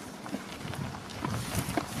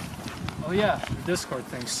 Oh yeah, the Discord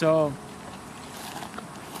thing. So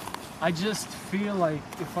I just feel like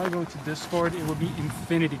if I go to Discord, it will be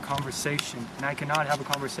infinity conversation, and I cannot have a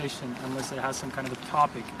conversation unless it has some kind of a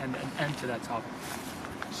topic and an end to that topic.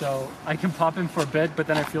 So I can pop in for a bit, but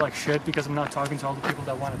then I feel like shit because I'm not talking to all the people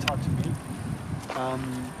that want to talk to me.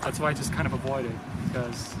 That's why I just kind of avoid it,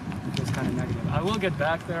 because it gets kind of negative. I will get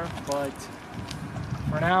back there, but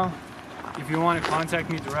for now, if you want to contact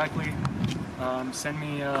me directly, send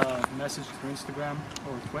me a message through Instagram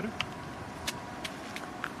or Twitter,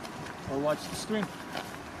 or watch the stream.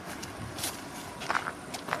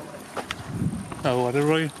 Oh, what,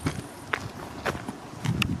 Roy?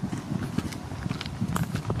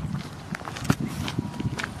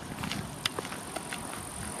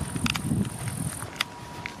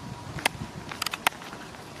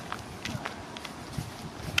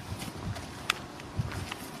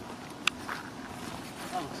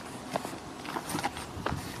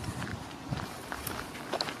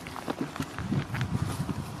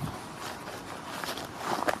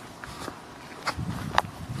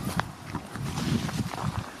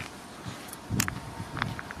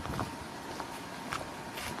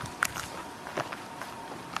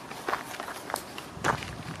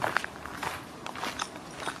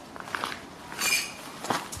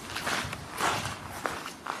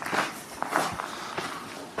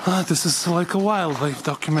 This is like a wildlife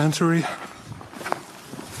documentary. I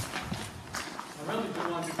really do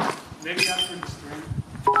want to, maybe after the stream.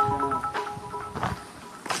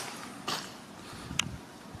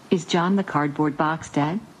 Is John the cardboard box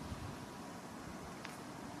dead?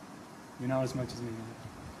 You know as much as me.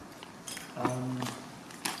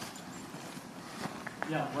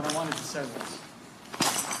 Yeah, what I wanted to say was,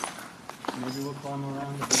 maybe we'll climb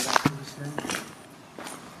around a bit after the stream,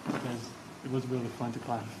 because it was really fun to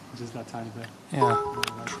climb, just that tiny bit. Yeah,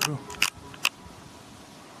 true.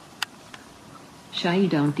 SHIEY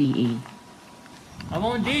don't DE. I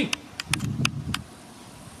won't D.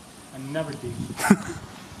 I never D.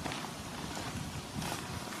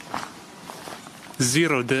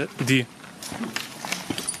 0 D.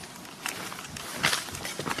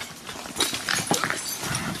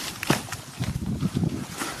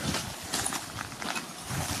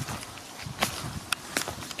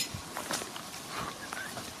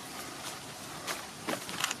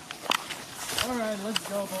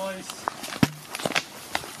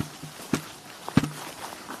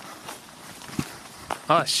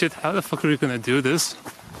 Oh shit, how the fuck are we gonna do this?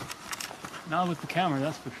 Not with the camera,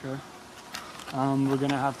 that's for sure. We're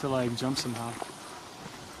gonna have to like jump somehow.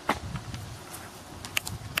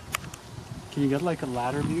 Can you get like a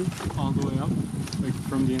ladder view all the way up? Like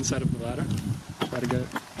from the inside of the ladder? Try to get it.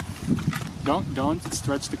 Don't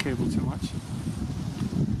stretch the cable too much.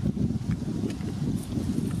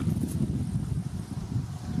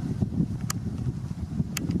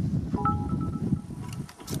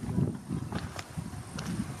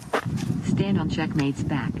 Stand on Checkmate's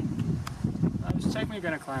back. Just check me, you're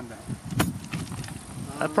gonna climb that.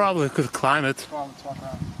 I probably could climb it. Come on, let's walk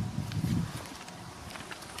around.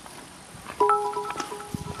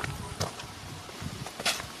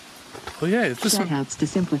 Oh yeah, it's this one. Shoutouts to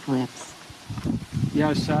Simpliflips.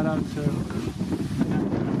 Yeah, shout out to.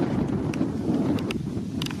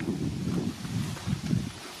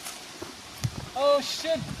 Oh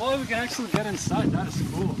shit! Boy, we can actually get inside. That is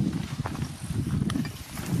cool.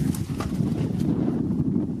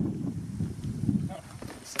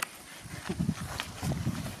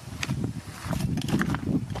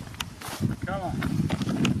 Come on.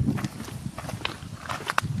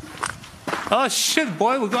 Oh shit,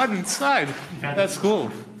 boy, we got inside. Yeah. That's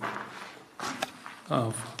cool.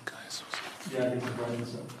 Oh fuck, guys. Yeah, I think we're right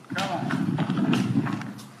this up. Come on.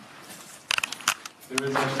 There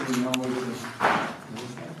is actually no way to.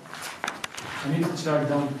 I need to check.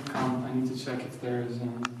 Don't come. I need to check if there is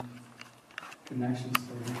connections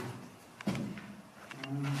still here.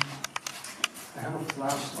 I have a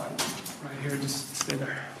flashlight right here. Just stay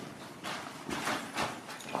there.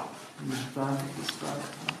 This back. There's a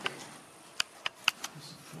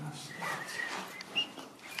flashlight.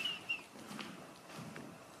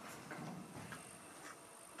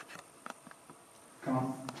 Come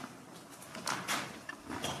on.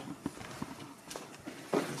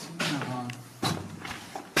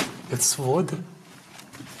 It's wood.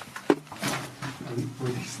 Were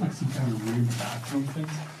these like some kind of weird bathroom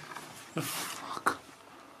things? The fuck?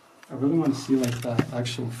 I really want to see like that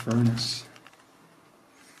actual furnace.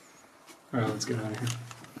 Alright, let's get out of here.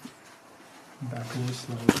 Back over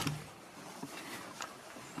slowly.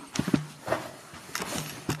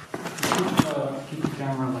 Keep the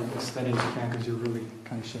camera like as steady as you can because you're really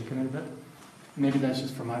kind of shaking it a bit. Maybe that's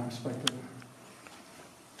just from my perspective.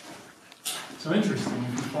 So interesting,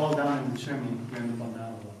 if you fall down in the chimney, you end up on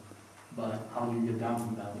that level. But how do you get down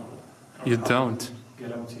from that level? You How don't. do you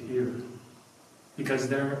get up to here. Because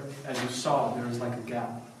there, as you saw, there is like a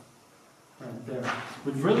gap. Right there. It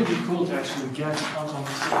would really be cool to actually get up on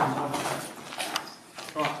the second level.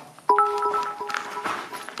 Oh.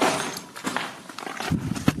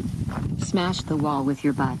 Smash the wall with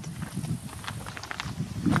your butt.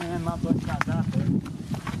 Man, my butt's not that big.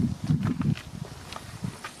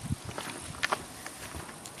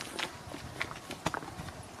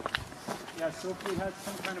 Yeah, so if we had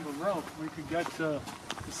some kind of a rope, we could get to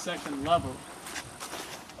the second level.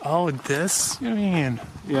 Oh, this? You mean?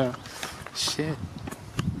 Yeah. Shit.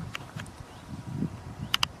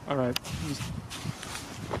 Alright.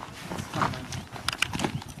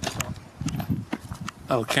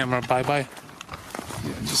 Oh, camera, bye-bye.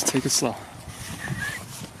 Yeah, just take it slow.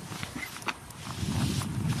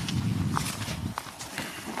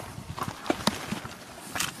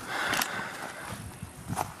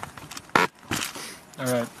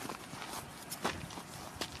 Alright.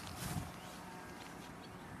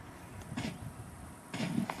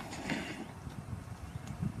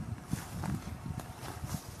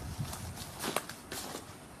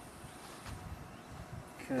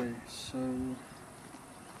 Okay, so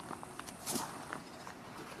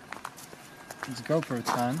it's GoPro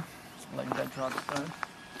time. Let that drop aside.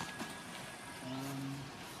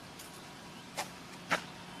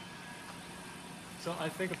 So I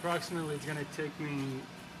think approximately it's gonna take me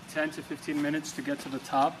 10 to 15 minutes to get to the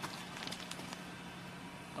top.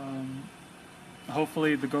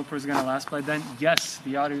 Hopefully the GoPro is gonna last by then. Yes,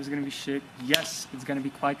 the audio is gonna be shit. Yes, it's gonna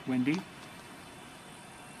be quite windy.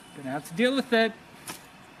 Gonna have to deal with it.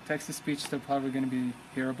 Text-to-speech, they're probably gonna be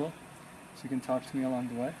hearable, so you can talk to me along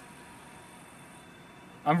the way.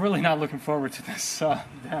 I'm really not looking forward to this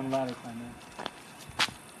damn ladder climb, man.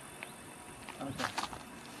 Okay.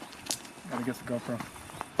 Gotta get the GoPro.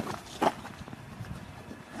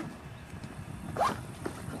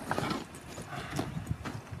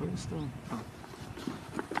 Where's still? Oh.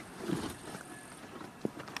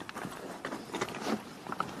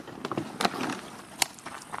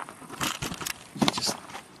 You just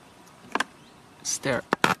stare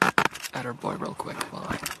at her boy real quick while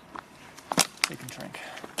I take a drink.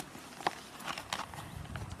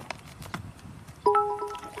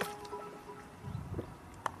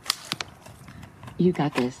 You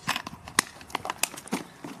got this.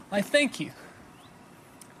 I thank you.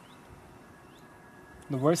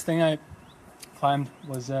 The worst thing I climbed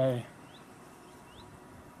was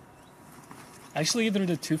actually either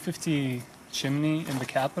the 250 chimney in the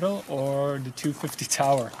Capitol or the 250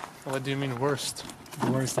 tower. What do you mean worst?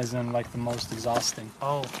 The worst as in like the most exhausting.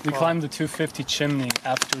 Oh, We climbed the 250 chimney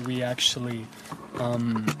after we actually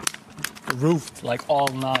roofed like all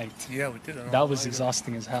night. Yeah, we did it. That was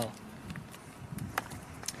exhausting as hell.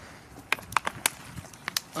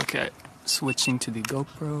 Okay, switching to the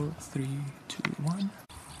GoPro. 3, 2, 1.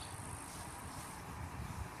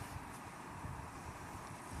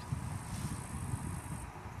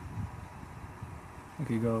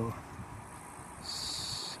 Okay, go.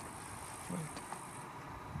 Wait.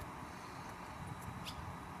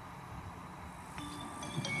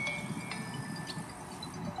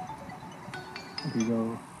 Okay,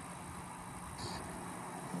 go.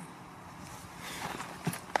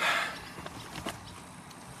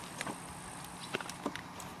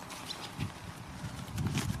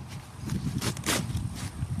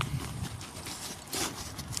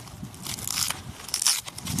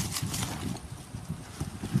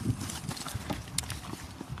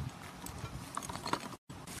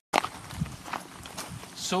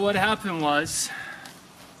 So what happened was,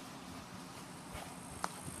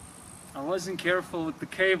 I wasn't careful with the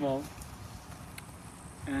cable,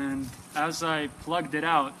 and as I plugged it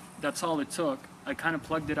out, that's all it took. I kind of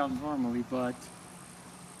plugged it out normally, but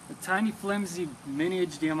the tiny flimsy mini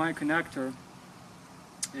HDMI connector,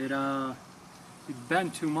 it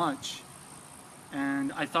bent too much,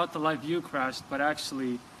 and I thought the live view crashed, but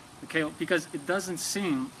actually the cable, because it doesn't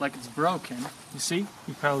seem like it's broken. You see?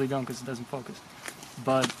 You probably don't because it doesn't focus.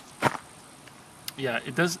 But yeah,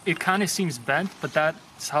 it does. It kind of seems bent, but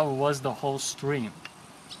that's how it was the whole stream.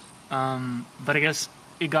 But I guess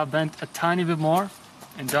it got bent a tiny bit more,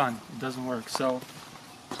 and done. It doesn't work. So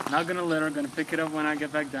not gonna litter. Gonna pick it up when I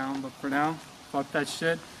get back down. But for now, fuck that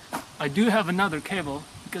shit. I do have another cable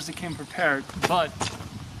because it came prepared. But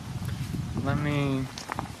let me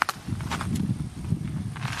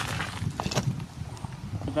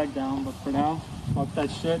get back down. But for now, fuck that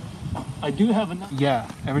shit. I do have enough. Yeah,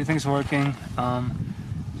 everything's working.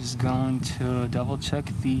 Just going to double check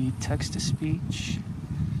the text to speech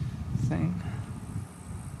thing.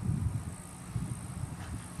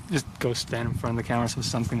 Just go stand in front of the camera so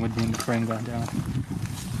something would be in the frame going down.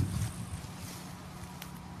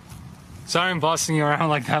 Sorry I'm bossing you around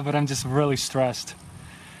like that, but I'm just really stressed.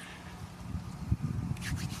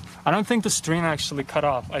 I don't think the stream actually cut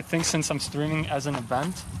off. I think since I'm streaming as an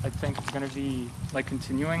event, I think it's gonna be like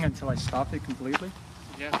continuing until I stop it completely.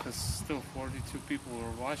 Yeah, because still 42 people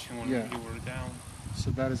were watching when Yeah. you were down.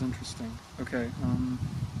 So that is interesting. Okay,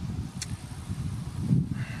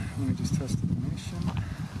 let me just test the donation.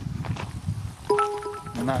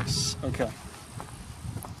 Nice, okay.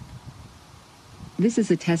 This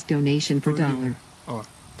is a test donation for $1. Oh,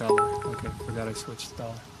 dollar. Okay, forgot I switched to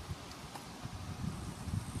dollar.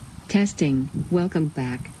 Testing. Welcome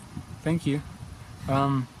back. Thank you.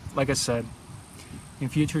 Like I said, in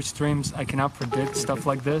future streams I cannot predict stuff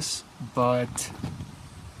like this, but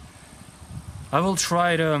I will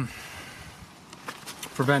try to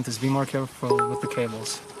prevent this. Be more careful with the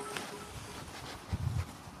cables.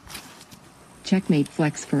 Checkmate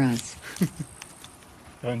flex for us.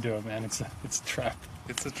 Don't do it, man. It's a trap.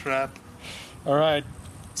 It's a trap. All right,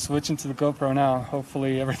 switching to the GoPro now.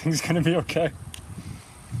 Hopefully everything's gonna be okay.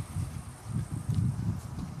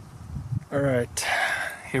 All right,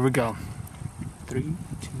 here we go. 3, 2,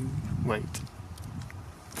 wait.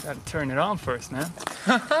 Gotta turn it on first, man.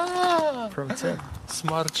 Pro tip.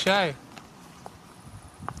 Smart chai.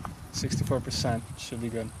 64% should be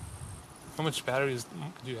good. How much batteries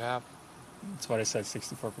do you have? That's what I said,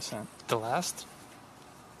 64%. The last?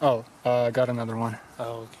 Oh, I got another one.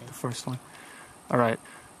 Oh, okay. The first one. All right,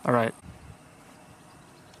 all right.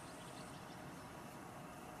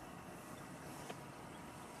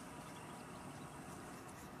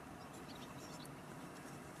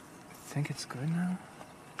 I think it's good now.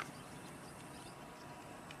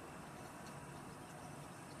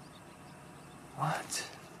 What?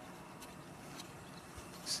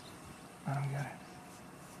 I don't get it.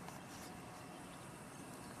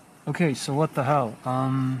 Okay, so what the hell?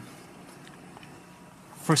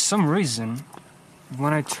 For some reason,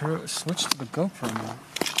 when I switch to the GoPro now,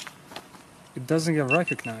 it doesn't get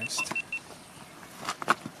recognized.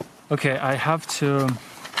 Okay, I have to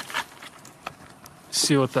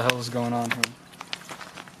see what the hell is going on here.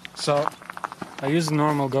 So, I use a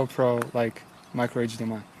normal GoPro, like micro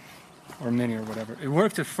HDMI, or mini or whatever. It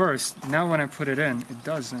worked at first, now when I put it in, it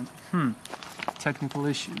doesn't. technical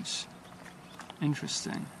issues.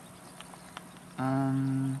 Interesting.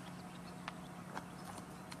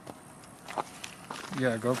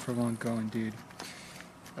 Yeah, GoPro won't go indeed.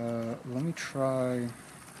 Let me try.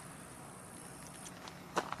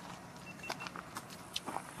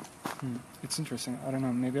 It's interesting. I don't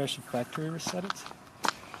know. Maybe I should factory reset it?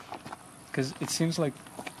 Because it seems like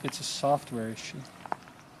it's a software issue.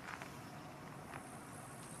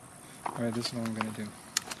 Alright, this is what I'm gonna do.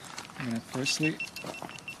 I'm gonna firstly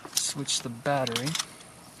switch the battery.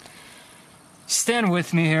 Stand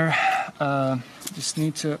with me here. Just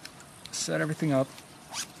need to set everything up.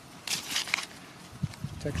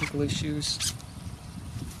 Technical issues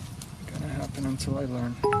gonna happen until I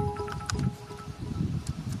learn.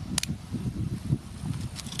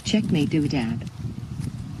 Checkmate doodad.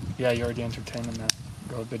 Yeah, you already entertained them now.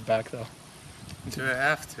 Go a bit back though. Do I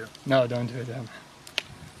have to? No, don't do it then.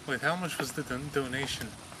 Wait, how much was the donation?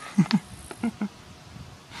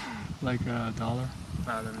 Like $1?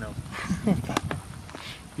 I don't know.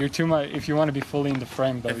 You're too much. If you want to be fully in the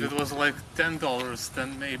frame, though. If it was like $10,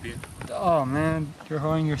 then maybe. Oh man, you're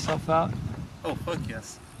hoeing yourself out. Oh fuck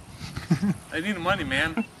yes. I need money,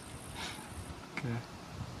 man. Okay.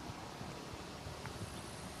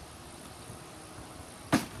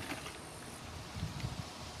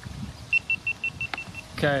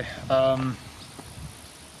 Okay.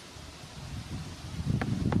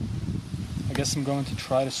 I guess I'm going to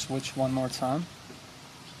try to switch one more time.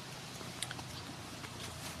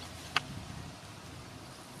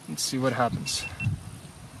 Let's see what happens.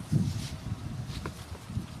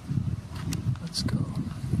 Let's go.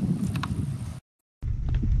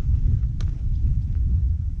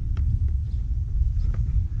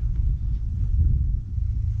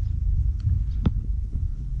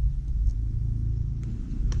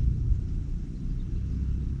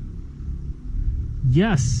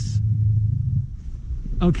 Yes.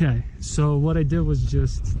 Okay, so what I did was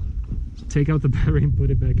just take out the battery and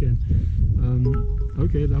put it back in.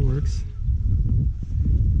 Okay, that works.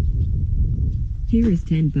 Here is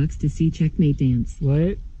 $10 to see Checkmate dance.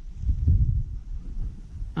 Wait.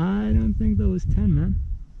 I don't think that was 10, man.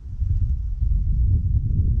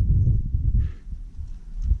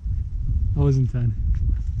 That wasn't 10.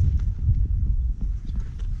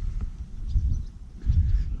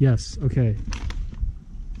 Yes, okay.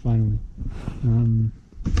 Finally.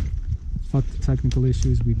 Fuck the technical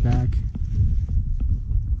issues, we back.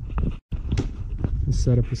 The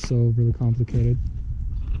setup is so really complicated.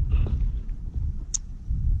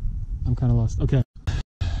 I'm kind of lost. Okay.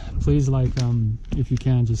 Please, like, if you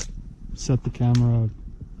can, just set the camera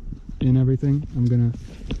in everything. I'm gonna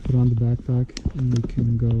put on the backpack and we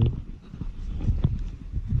can go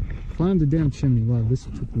climb the damn chimney. Wow, this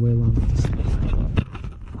took way longer to set.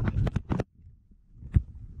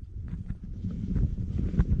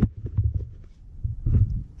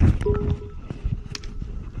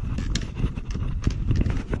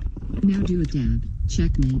 Now do a dab.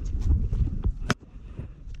 Checkmate.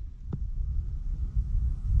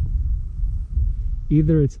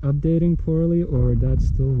 Either it's updating poorly or that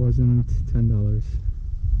still wasn't $10.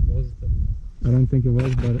 I don't think it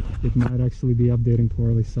was, but it might actually be updating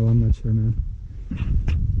poorly, so I'm not sure, man.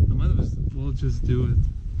 I might as well just do it.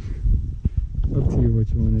 Up to you what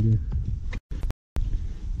you want to do.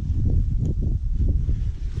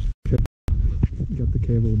 Okay. Got the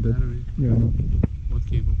cable a bit. Battery. Yeah, I know. What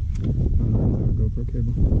cable? The GoPro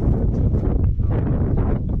cable.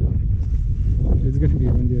 It's gonna be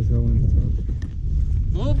windy as hell on the top.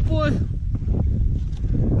 Oh boy!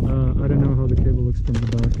 I don't know how the cable looks from the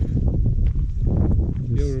back.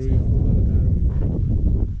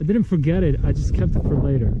 I didn't forget it, I just kept it for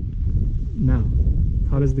later. Now,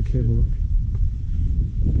 how does the cable look?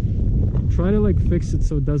 Try to like fix it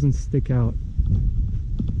so it doesn't stick out.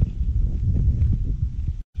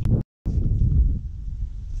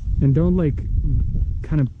 And don't like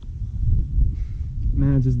kind of,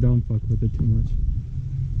 man, just don't fuck with it too much.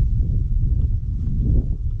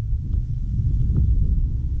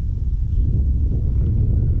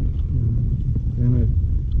 Damn it.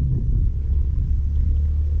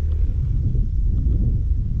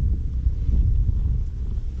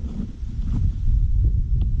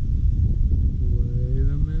 Wait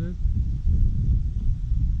a minute.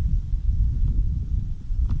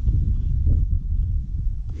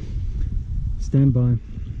 Stand by.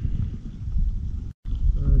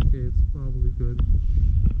 Okay, it's probably good.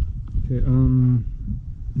 Okay,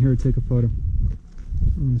 here, take a photo.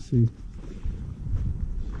 Let me see.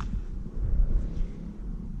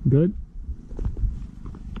 Good?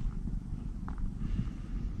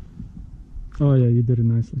 Oh yeah, you did it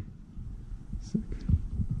nicely. Sick.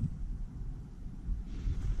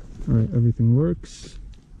 Alright, everything works.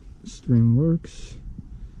 Stream works.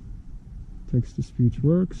 Text to speech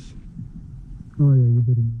works. Oh yeah, you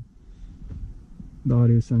did it. The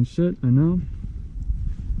audio sounds shit, I know.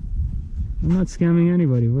 I'm not scamming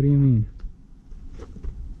anybody, what do you mean?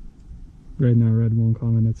 Right now, read one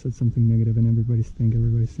comment that said something negative and everybody's saying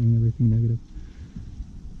everything negative.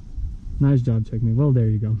 Nice job, check me. Well, there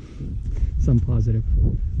you go. Some positive.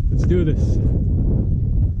 Let's do this.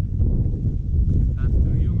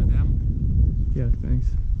 After you, madam. Yeah, thanks.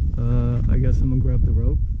 I guess I'm gonna grab the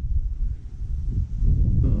rope.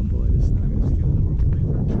 Oh boy, this is not gonna steal the rope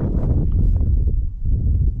paper.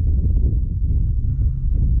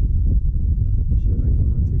 Shit, I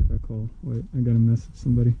cannot take that call. Wait, I gotta message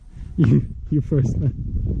somebody. You first, man.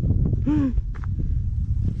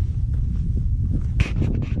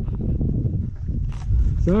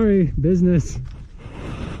 Sorry, business.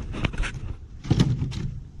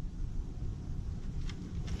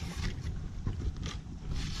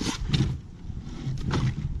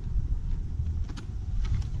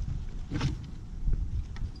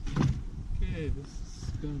 Okay, this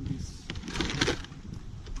is gonna be.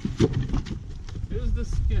 Here's the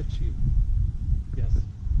sketchy. Yes.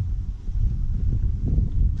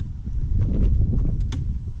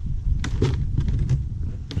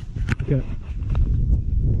 Okay.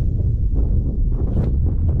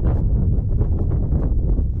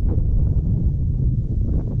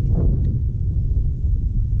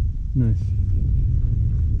 Nice.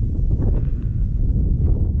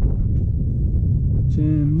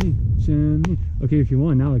 Chimney, chimney. Okay, if you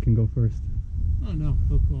want, now I can go first. Oh no,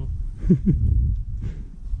 look well.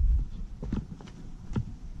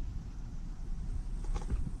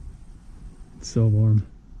 It's so warm.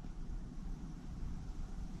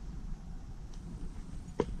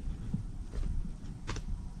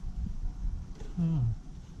 Oh.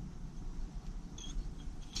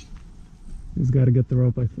 He's got to get the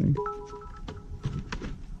rope, I think.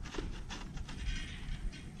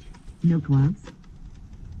 No gloves?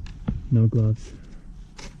 No gloves.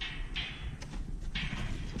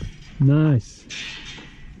 Nice.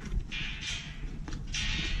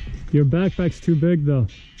 Your backpack's too big though.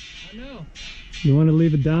 I know. You want to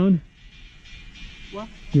leave it down? What?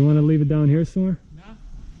 You want to leave it down here somewhere?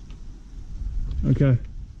 No. Okay.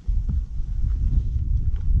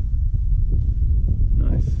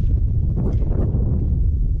 Nice.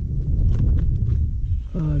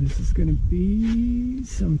 Oh, this is gonna be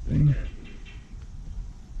something.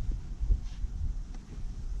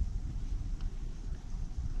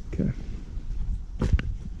 Okay.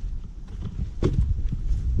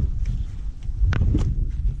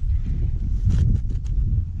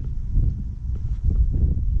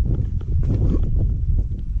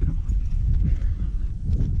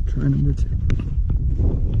 Try number 2.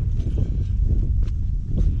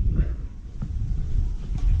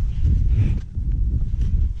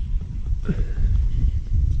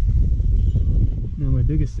 Now my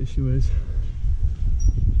biggest issue is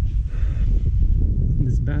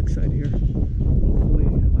this backside here. Hopefully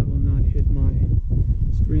I will not hit my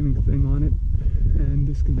streaming thing on it and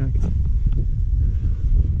disconnect.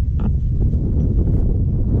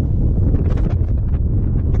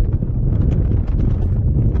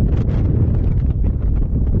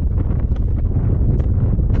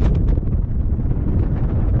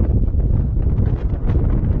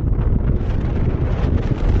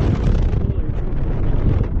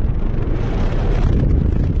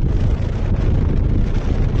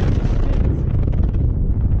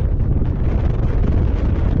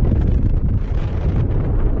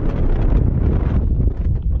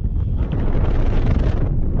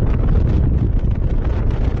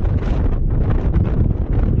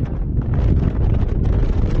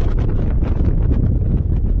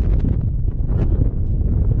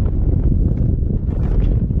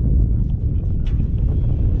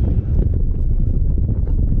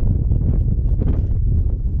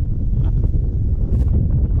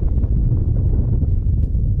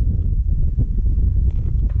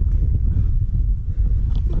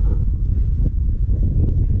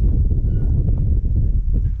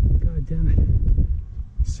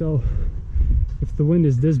 So if the wind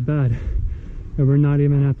is this bad and we're not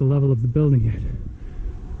even at the level of the building yet,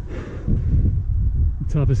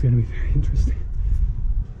 the top is going to be very interesting.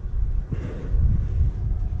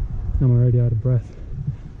 I'm already out of breath.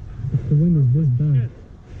 If the wind is this bad.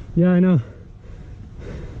 Yeah, I know.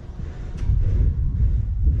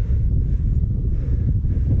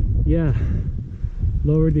 Yeah,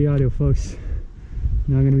 lower the audio, folks.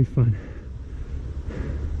 Not going to be fun.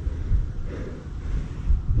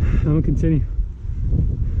 I'm gonna continue. You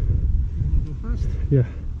wanna go first? Yeah.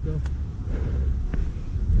 Go.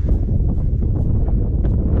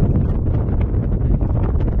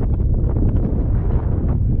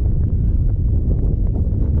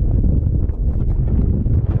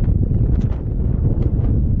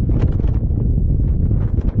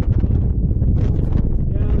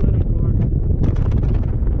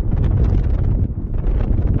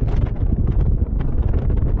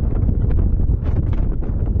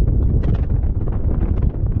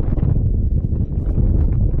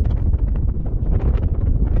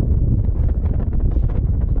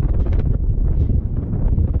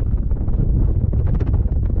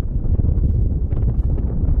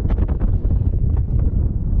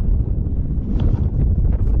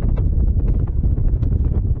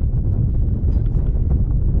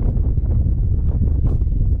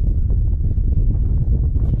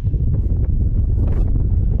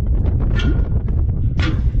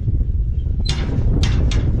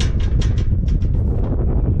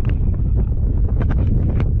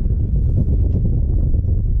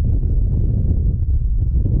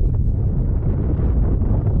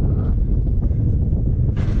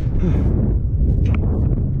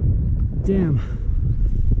 damn.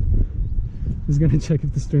 I was gonna check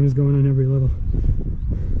if the stream is going on every level.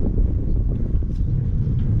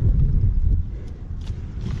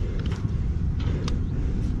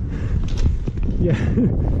 Yeah,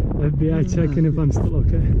 FBI checking if I'm still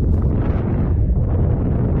okay.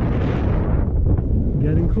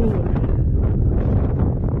 Getting cooler.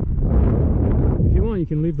 If you want, you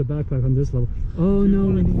can leave the backpack on this level. Oh no,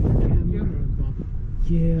 we need the camera.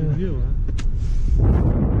 Yeah.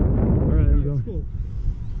 Alright, I'm going.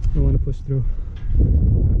 I want to push through.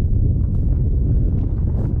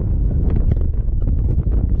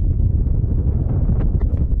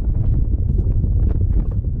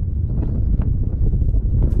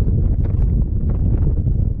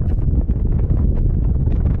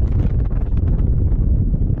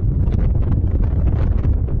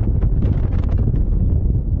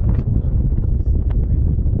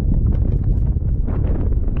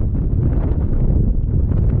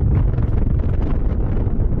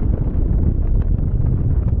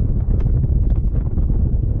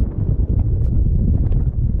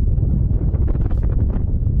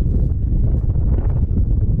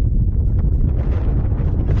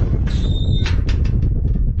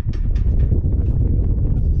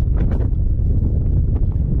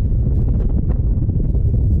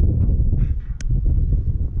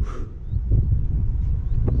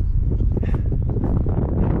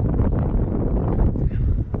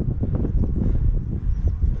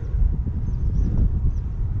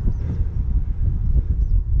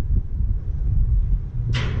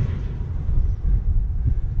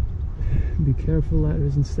 Be careful, ladder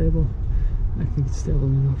isn't stable. I think it's stable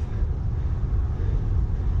enough.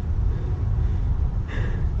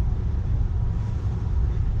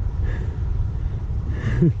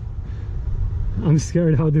 I'm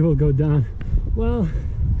scared how they will go down. Well,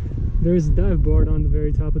 there's a dive board on the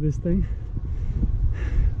very top of this thing.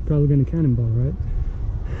 Probably gonna cannonball, right?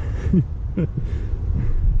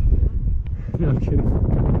 No, I'm kidding.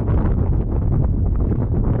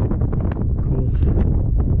 Cool.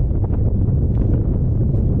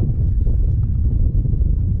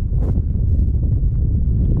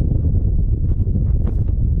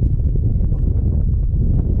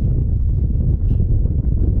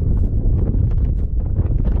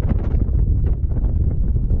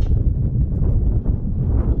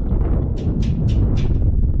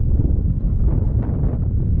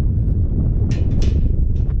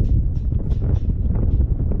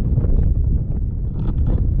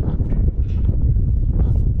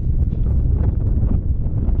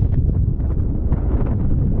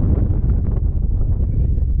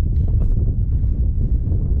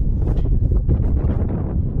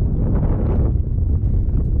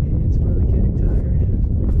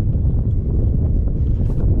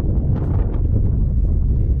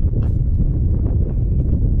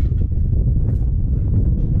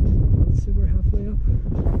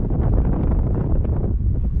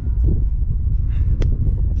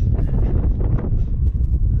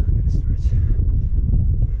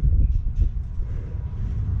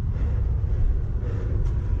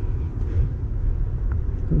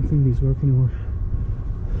 I don't think these work anymore.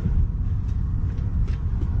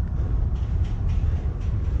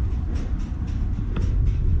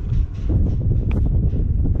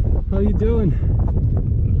 How you doing?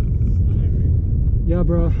 Yeah,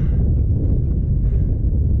 bro.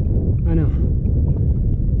 I know.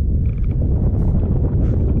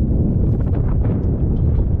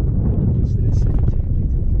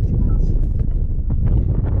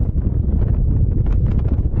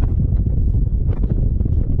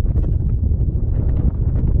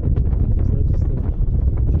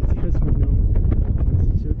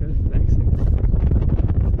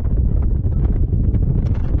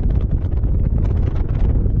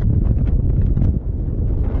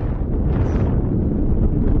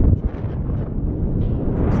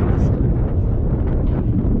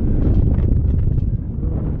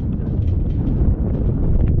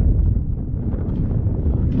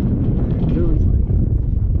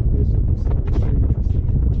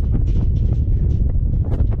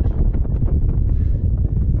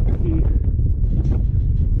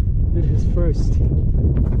 First,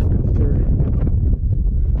 after a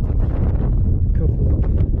couple,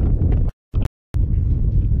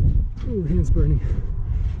 ooh, hands burning,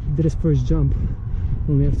 did his first jump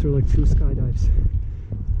only after like 2 skydives.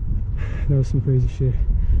 That was some crazy shit.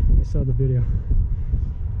 I saw the video.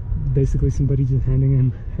 Basically somebody just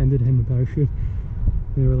handed him a parachute.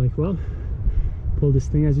 They were like, well, pull this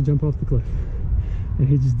thing as you jump off the cliff. And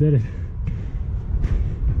he just did it.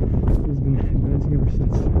 He's been advancing ever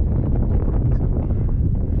since.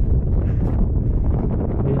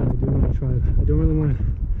 Yeah, I do want to try it. I don't really want to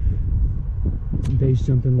base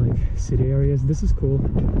jump in like city areas. This is cool.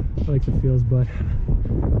 I like the feels, but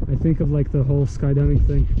I think of like the whole skydiving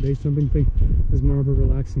thing, base jumping thing, as more of a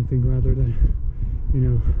relaxing thing rather than, you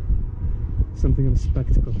know, something of a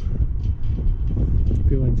spectacle. I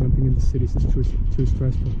feel like jumping in the cities is too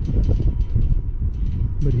stressful.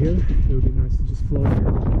 But here, it would be nice to just float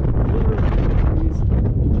here. These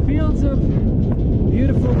fields of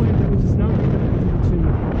beautiful wind, which is not connected to the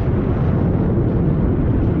chimney.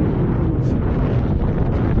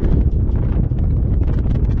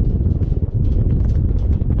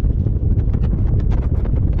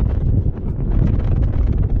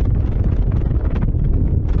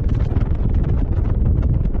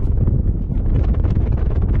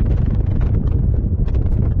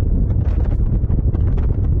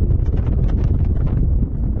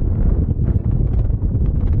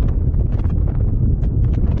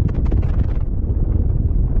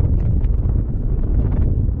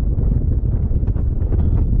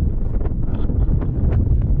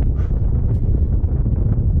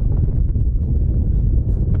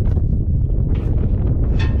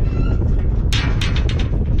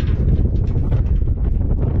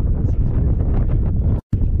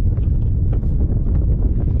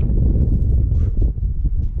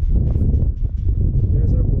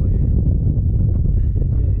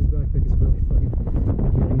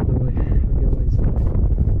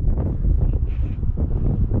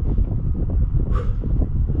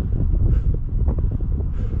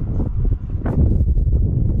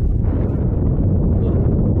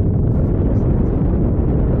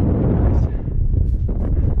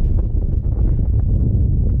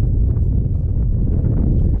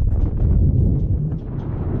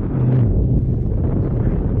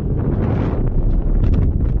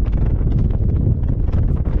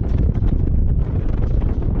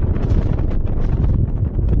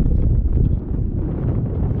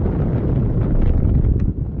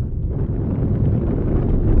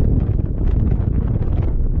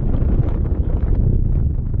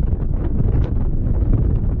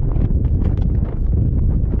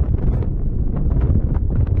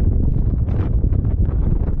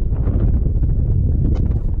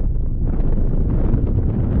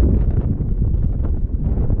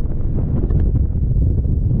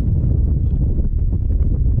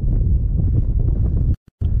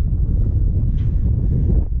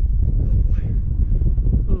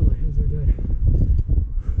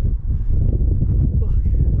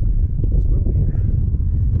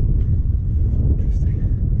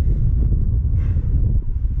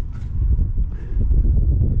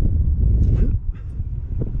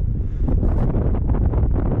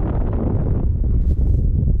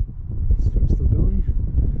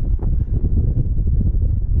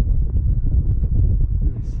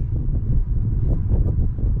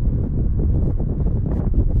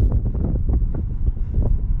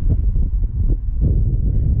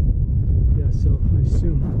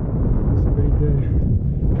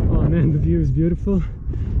 Beautiful,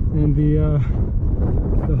 and the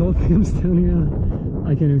whole thing I'm standing on, I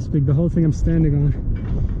can't even speak, the whole thing I'm standing on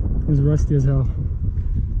is rusty as hell.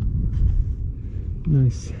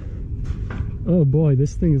 Nice. Oh boy,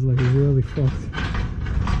 this thing is like really fucked.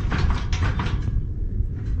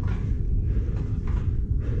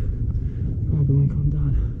 Oh, balloon, calm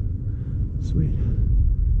down. Sweet.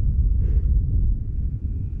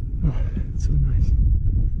 Oh, it's so nice.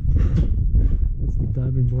 That's the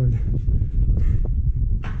diving board.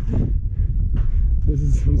 This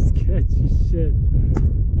is some sketchy shit.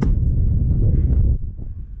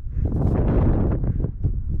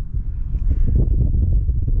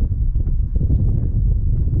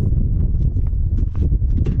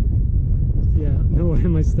 Yeah, no way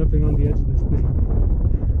am I stepping on the edge of this thing.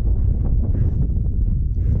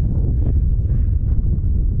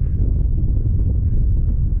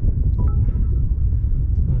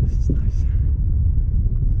 Oh, this is nice.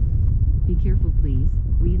 Be careful, please.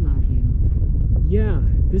 We love you. Yeah,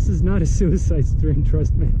 this is not a suicide stream,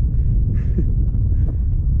 trust me.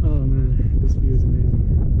 Oh man, this view is amazing.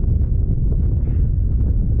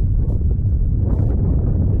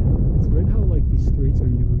 It's weird how like these streets are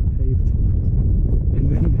newly paved and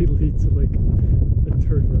then they lead to like a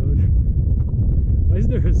dirt road. Why is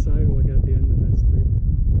there a sidewalk at the end of that street?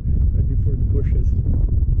 Right before the bushes.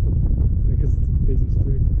 Because it's a busy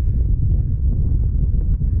street.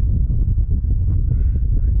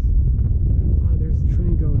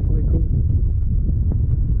 Train going, way cool.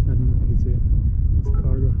 That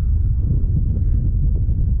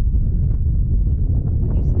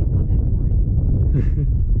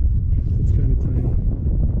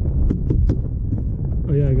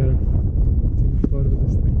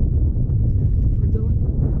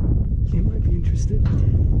interested.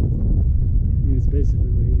 And it's basically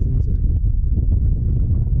what he's into.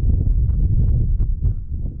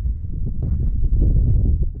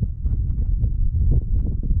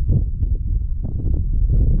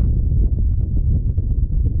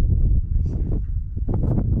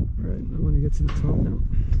 Alright, I want to get to the top now.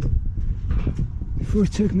 Before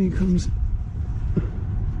chimney comes.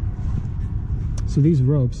 So these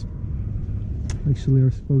ropes actually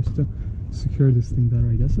are supposed to secure this thing better.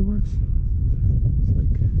 I guess it works. It's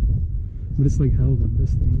like, but it's like held on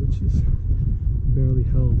this thing, which is barely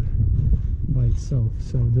held by itself.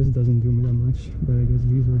 So this doesn't do me that much. But I guess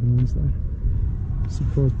these are the ones that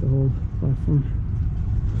support the whole platform.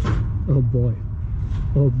 Oh boy.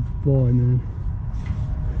 Oh boy, man.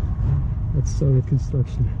 That's solid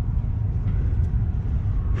construction.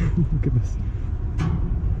 Look at this.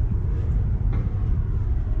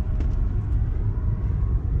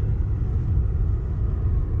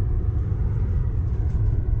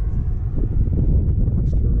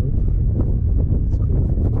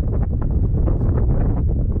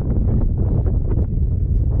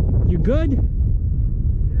 Good?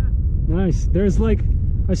 Yeah. Nice. There's like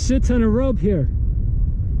a shit ton of rope here.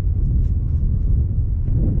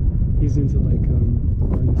 He's into like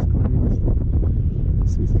harness climbing and stuff.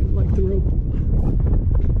 So he's gonna like the rope.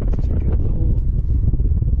 Let's check out the hole.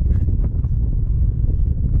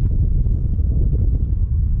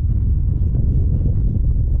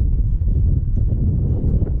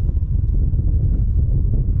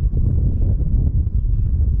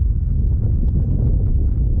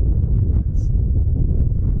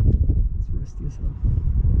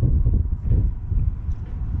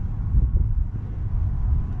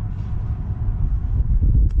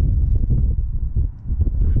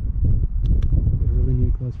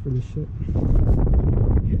 For this shit.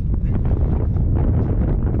 Yeah.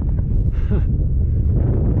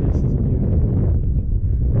 This is a view.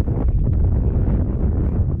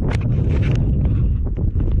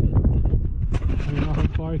 I don't know how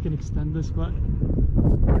far I can extend this, but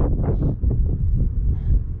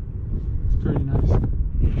it's pretty nice.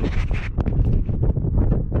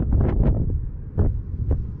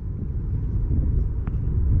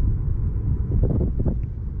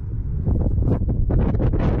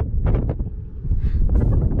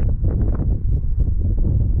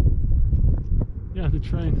 The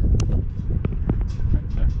train right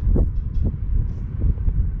there.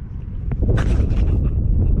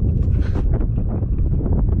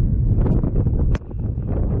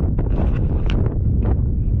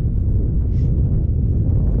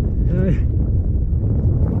 Hey.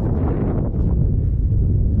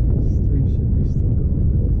 Stream should be still going.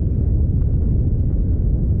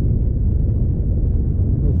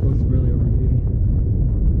 That phone's really overheating.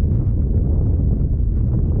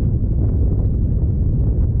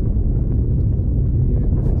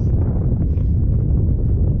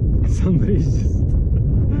 Somebody's just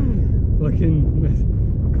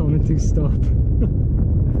fucking commenting stop.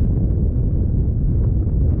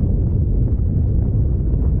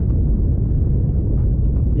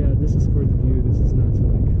 Yeah, this is for the view, this is not to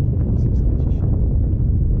like some sketchy shit.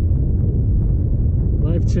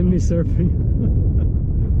 Live chimney surfing.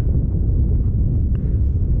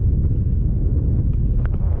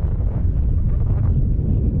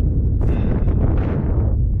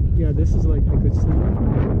 Yeah, this is like I could sleep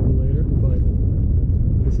later, but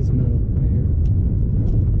this is metal right here.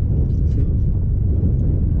 See?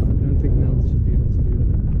 I don't think metal should be able to do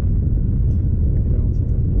that. I can balance it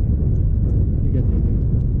out. You get the idea.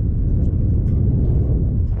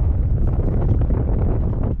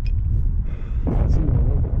 It's in the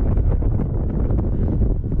hole.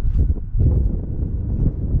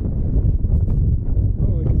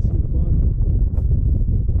 Oh, I can see the bottom.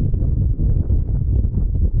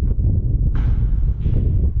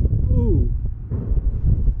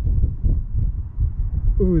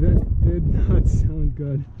 Ooh, that did not sound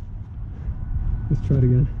good. Let's try it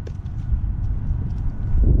again.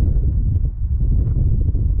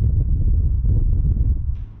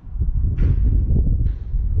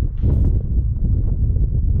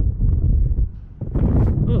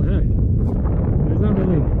 Oh, hey. There's not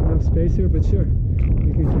really enough space here, but sure.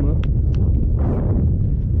 You can come up.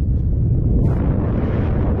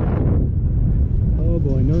 Oh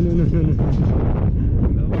boy, no.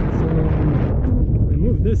 So,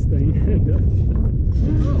 remove this thing.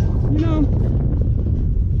 You know,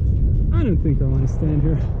 I don't think I want to stand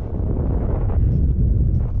here.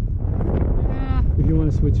 If you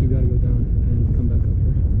want to switch, you gotta go down and come back up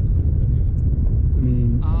here. I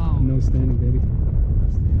mean, no standing, baby.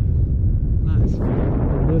 Nice.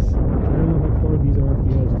 This, I don't know how far these are off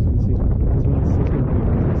the edge, as you can see. This one is 16.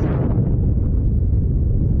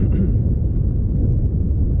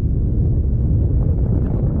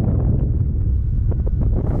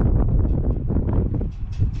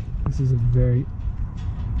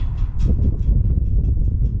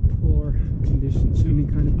 chimney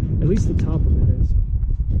kind of, at least the top of it is.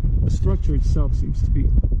 The structure itself seems to be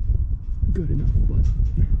good enough, but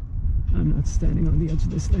I'm not standing on the edge of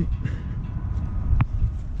this thing.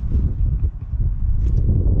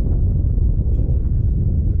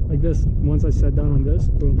 Like this, once I sat down on this,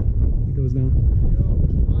 boom, it goes down.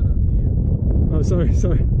 Oh, sorry.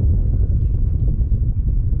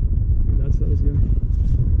 That was good.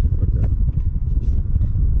 Fuck that.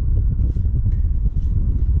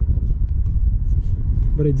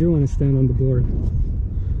 But I do want to stand on the board.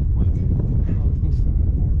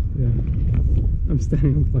 Yeah. I'm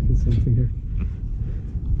standing on fucking something here.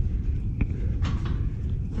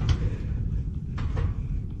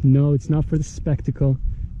 No, it's not for the spectacle.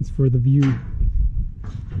 It's for the view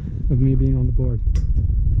of me being on the board.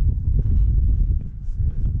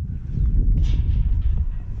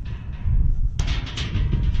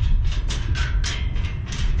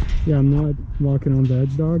 Yeah, I'm not walking on the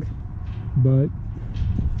edge, dog, but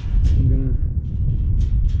I'm gonna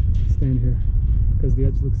stand here because the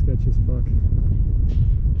edge looks sketchy as fuck.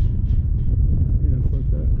 Yeah, fuck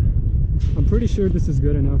that. I'm pretty sure this is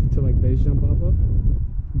good enough to like base jump off of,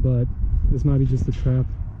 but this might be just a trap.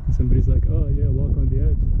 And somebody's like, oh yeah, walk on the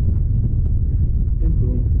edge. And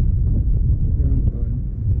boom. Here I'm fine.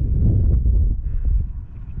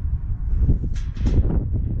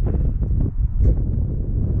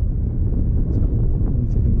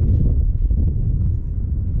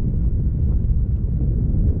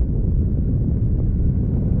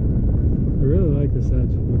 I really like this edge.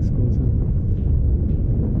 It looks cool too.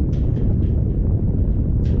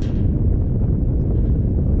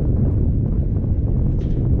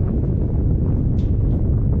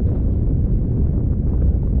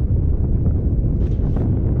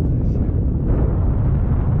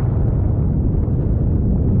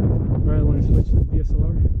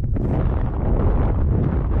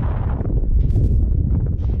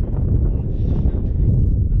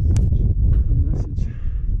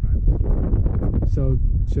 So,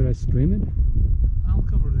 should I stream it? I'll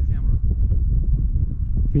cover the camera.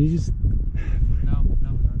 Can you just... No.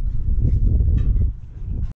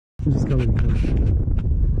 Just cover the camera.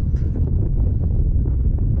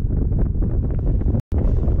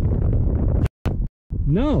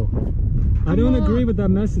 No! I don't agree with that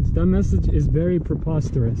message. That message is very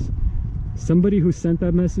preposterous. Somebody who sent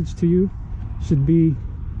that message to you should be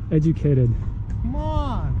educated. Come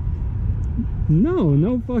on!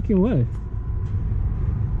 No fucking way.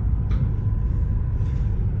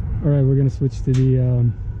 Alright, we're gonna switch to the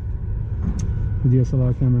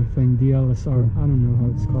DSLR camera thing, DLSR. I don't know how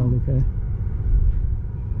it's called, okay?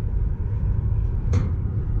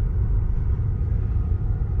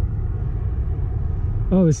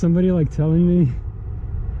 Oh, is somebody like telling me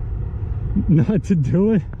not to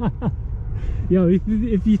do it? Yo,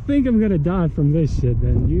 if you think I'm gonna die from this shit,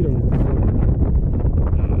 then you don't.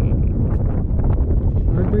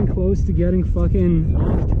 I've been close to getting fucking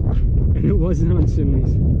offed, and it wasn't on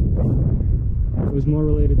chimneys. It was more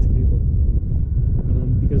related to people.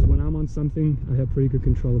 Because when I'm on something, I have pretty good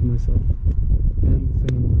control of myself and the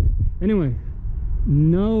thing I'm on. Anyway,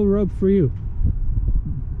 no rope for you.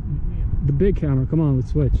 The big camera, come on,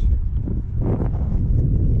 let's switch.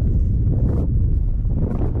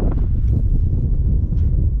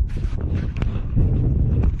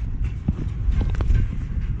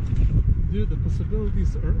 Dude, the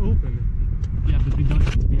possibilities are open. Yeah, but they don't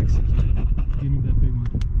have to be executed. Give me that big one.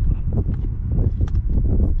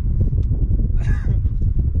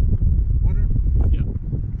 Water? Yeah.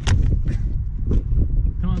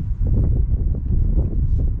 Come on.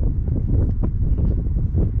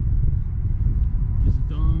 Just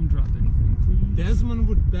don't drop anything, please. Desmond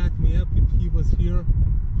would back me up if he was here.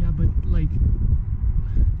 Yeah, but like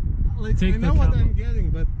take I know the what cap I'm off.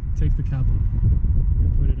 getting, but Take the cap off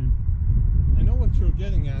and put it in. I know what you're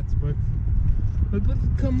getting at, but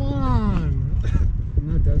come on!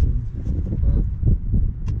 I'm not Desmond.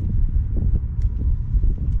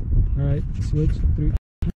 Wow. Alright, switch, 3.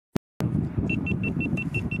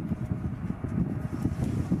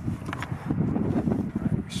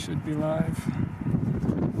 Alright, we should be live.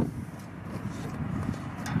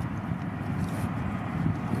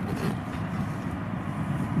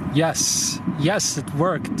 Yes, it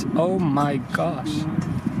worked. Oh my gosh.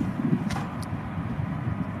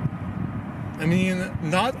 I mean,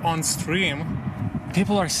 not on stream.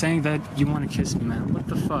 People are saying that you want to kiss me, man. What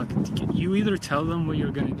the fuck? You either tell them what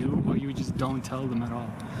you're gonna do, or you just don't tell them at all.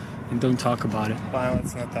 And don't talk about it. Wow,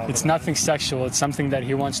 it's not that. It's nothing sexual. It's something that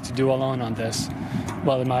he wants to do alone on this.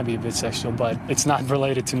 Well, it might be a bit sexual, but it's not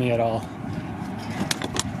related to me at all.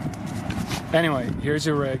 Anyway, here's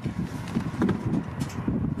your rig.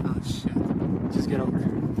 Oh shit. Just get over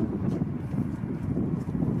here.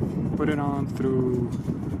 Put it on through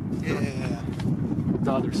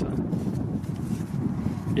the other side.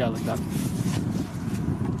 Yeah, like that.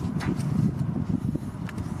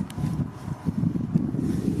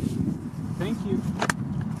 Thank you.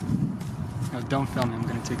 No, don't film me. I'm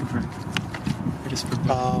gonna take a drink. It is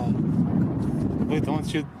forbidden. Wait,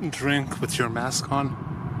 don't you drink with your mask on?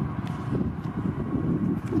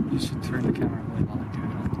 You should turn the camera away while I do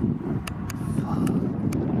that.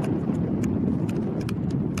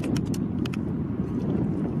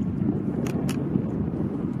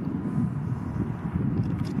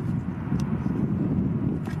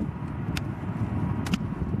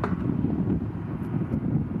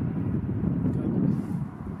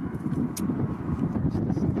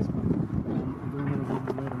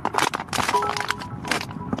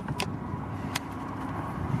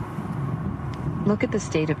 Look at the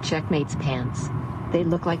state of Checkmate's pants. They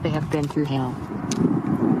look like they have been through hell.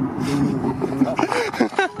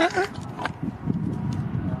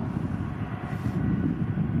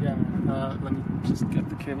 Let me just get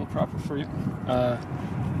the cable proper for you. Yeah,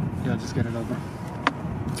 just get it over.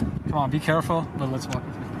 Come on, be careful, but let's walk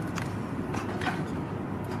with you.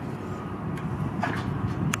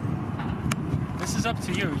 This is up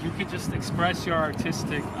to you. You could just express your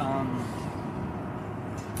artistic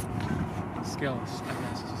skills, I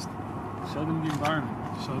guess. Just show them the environment,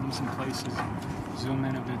 show them some places, zoom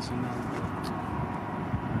in a bit, zoom out a bit.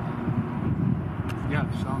 Yeah,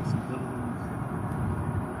 show them some buildings,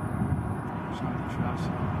 show them the trash.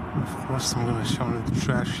 Of course I'm gonna show them the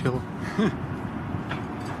trash hill.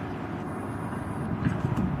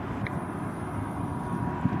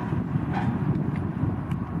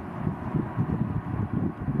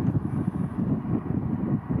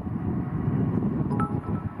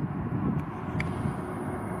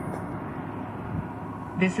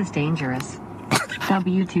 This is dangerous.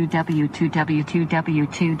 W2, W2, W2,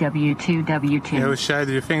 W2, W2, W2. Yeah, Shy,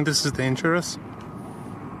 do you think this is dangerous?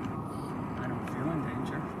 I don't feel in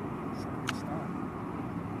danger. So it's not.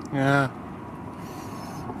 Yeah.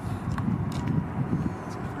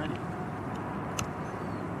 It's pretty.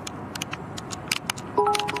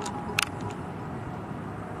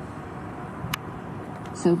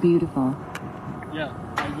 So beautiful. Yeah,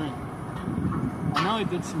 I agree. I know I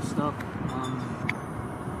did some stuff.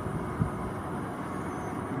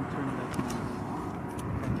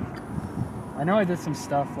 I know I did some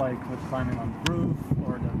stuff like with climbing on the roof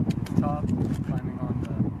or the top, climbing on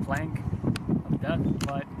the plank of death,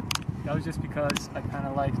 but that was just because I kind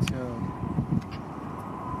of like to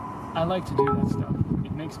do that stuff.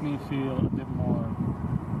 It makes me feel a bit more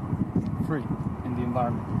free in the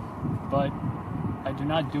environment, but I do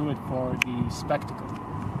not do it for the spectacle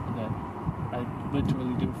that I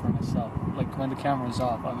literally do for myself. Like when the camera is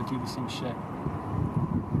off, I would do the same shit.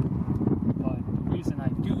 But the reason I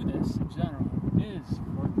do this in general is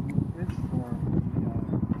for the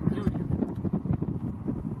beauty of it.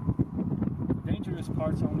 The dangerous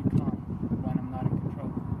parts only come when I'm not in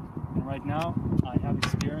control. And right now, I have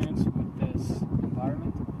experience with this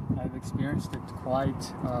environment. I've experienced it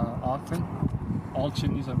quite often. All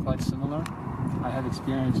chimneys are quite similar. I have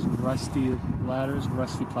experienced rusty ladders,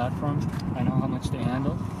 rusty platforms. I know how much they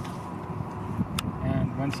handle.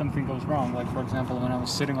 And when something goes wrong, like for example, when I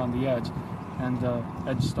was sitting on the edge and the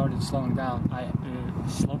edge started sloping down, I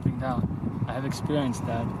have experienced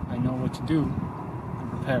that. I know what to do and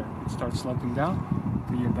prepare. It starts sloping down,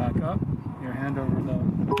 put your back up, your hand over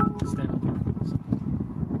the stable part.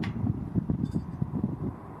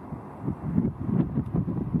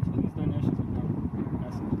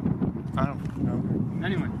 I don't know.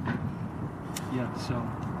 Anyway, yeah, so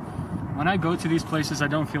when I go to these places, I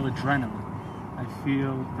don't feel adrenaline. I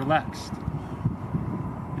feel relaxed.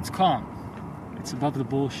 It's calm. It's above the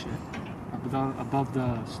bullshit, above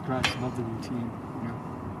the stress, above the routine, you know?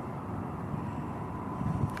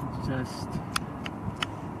 It's just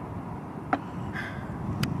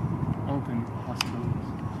open possibilities.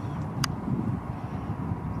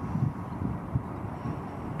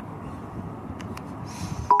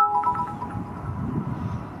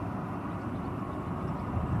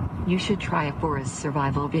 You should try a forest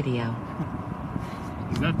survival video.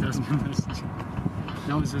 That Desmond message.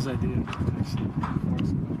 That was his idea.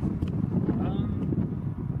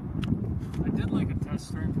 I did like a test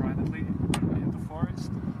stream privately in the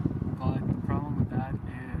forest, but the problem with that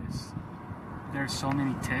is there's so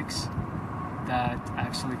many ticks that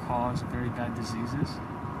actually cause very bad diseases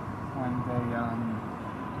when they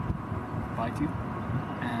bite you.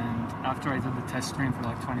 And after I did the test stream for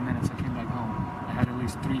like 20 minutes, I came back home. I had at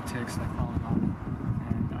least 3 ticks that crawled on me,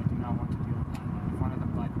 and I do not want to deal with that. If one of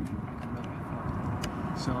them bite me, I can really get fucked.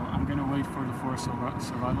 So I'm gonna wait for the 4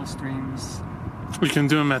 survival streams, We can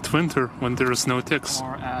do them at winter when there is no ticks.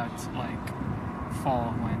 or at like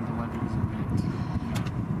fall when the weather is a bit,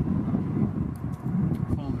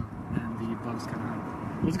 colder and the bugs come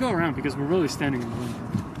out. Let's go around because we're really standing in the wind.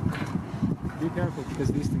 Be careful because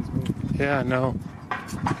these things move. Yeah, no.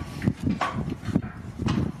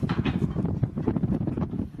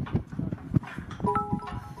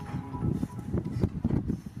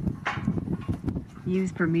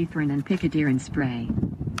 Use permethrin and picadirine spray.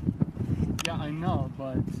 Yeah, I know,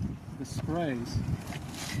 but the sprays.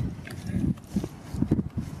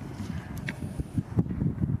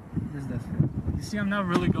 What is that? You see, I'm not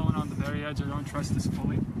really going on the very edge. I don't trust this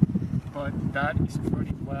fully, but that is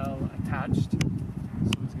pretty well attached, so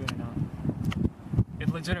it's good enough. It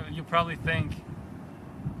legitimately, you probably think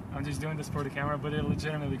I'm just doing this for the camera, but it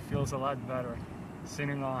legitimately feels a lot better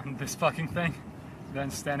sitting on this fucking thing than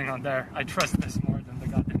standing on there. I trust this more than the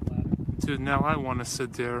goddamn ladder. Dude, now I want to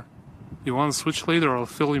sit there. You want to switch later? I'll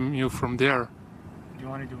film you from there. Do you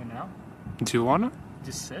want to do it now? Do you want to?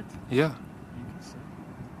 Just sit? Yeah. You can sit.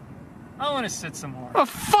 I want to sit some more. Oh,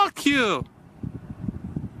 fuck you!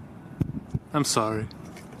 I'm sorry.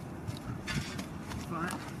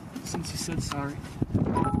 Fine. Since you said sorry.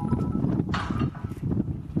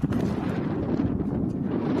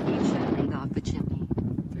 Take off the chimney.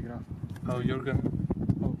 Take it off. Oh, you're gonna...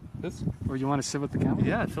 Oh, This? or you want to sit with the camera?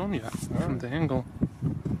 Yeah, film you from the angle.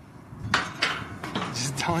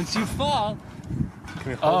 Just don't you fall.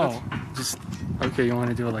 Can you hold it? Just okay. You want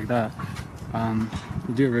to do it like that.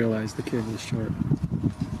 You do realize the cable is short.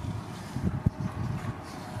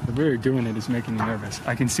 The way you're doing it is making me nervous.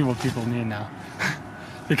 I can see what people mean now.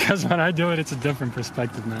 Because when I do it, it's a different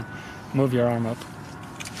perspective, man. Move your arm up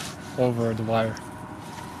over the wire.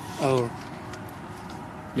 Oh.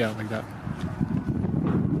 Yeah, like that.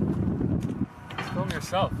 Film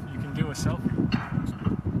yourself. You can do a selfie.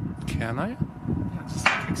 Can I? Yeah, just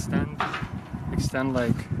extend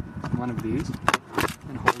like one of these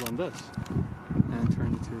and hold on this and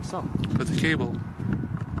turn it to yourself. Put the cable.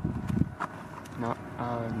 No.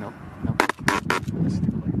 Let's do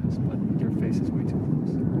it like this, but your face is way too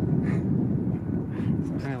close.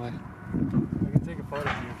 Anyway. I can take a photo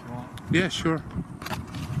of you if you want. Yeah, sure.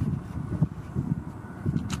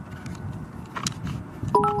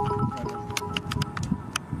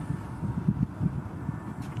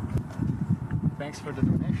 Thanks for the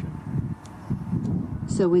donation.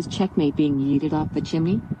 So is checkmate being yeeted off the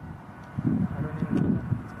chimney? I don't even know.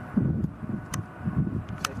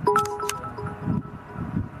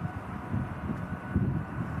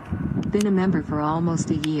 Been a member for almost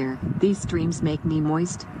a year. These streams make me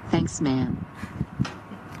moist. Thanks, man.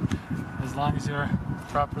 As long as you're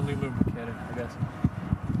properly lubricated, I guess.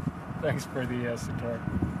 Thanks for the support.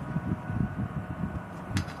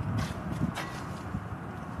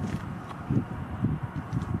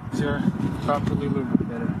 You're properly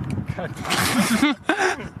lubricated. God.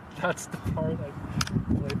 That's the part I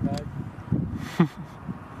played back.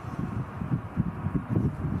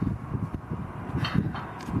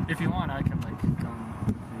 If you want, I can like go on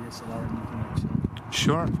the DSLR and you can like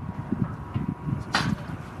chill. Sure.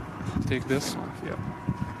 Take this. Yeah.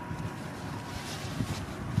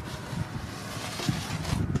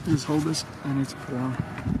 Just hold this. I need to put it on.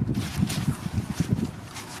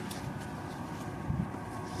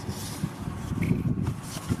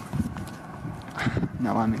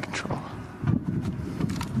 Now I'm in control.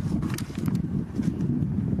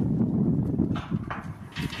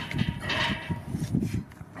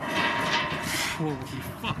 Holy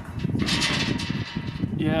fuck.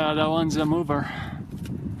 Yeah, that one's a mover.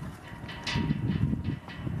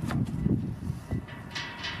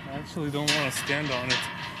 I actually don't want to stand on it.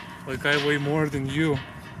 Like, I weigh more than you.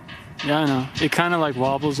 Yeah, I know. It kind of like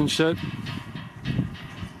wobbles and shit.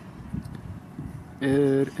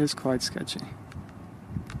 It is quite sketchy.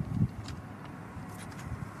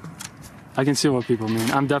 I can see what people mean.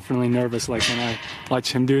 I'm definitely nervous like when I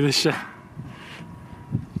watch him do this shit.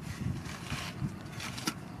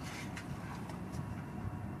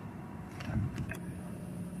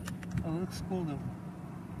 Oh, looks cool though.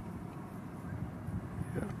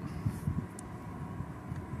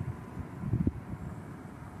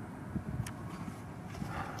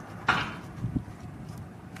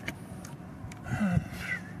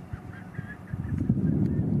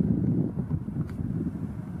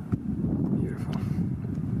 Beautiful.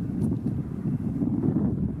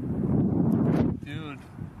 Dude,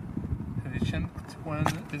 have you checked when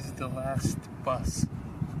is the last bus?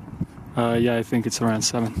 Yeah, I think it's around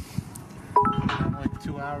 7. Like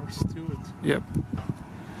 2 hours to it. Yep.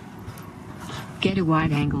 Get a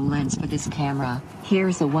wide-angle lens for this camera.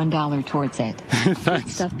 Here's a $1 towards it.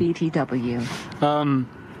 Thanks. Stuff BTW.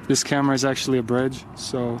 This camera is actually a bridge,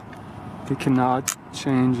 so it cannot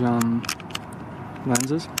change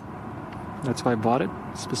lenses. That's why I bought it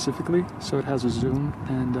specifically, so it has a zoom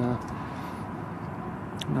and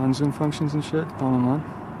non-zoom functions and shit all in one.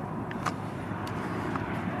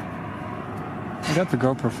 I got the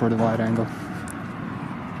GoPro for the wide angle.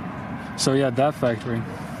 So yeah, that factory.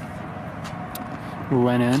 We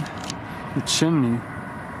went in. The chimney,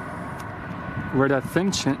 where that thin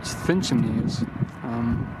chimney is, the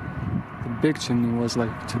big chimney was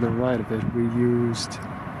like to the right of it. We used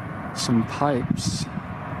some pipes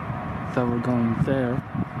that were going there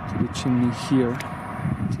to the chimney here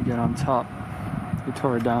to get on top. We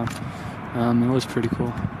tore it down. It was pretty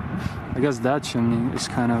cool. I guess that chimney is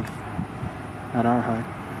kind of at our height.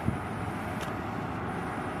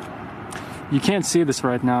 You can't see this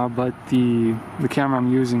right now, but the camera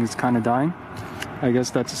I'm using is kind of dying. I guess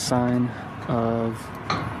that's a sign of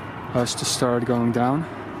us to start going down.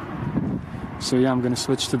 So yeah, I'm gonna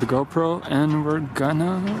switch to the GoPro and we're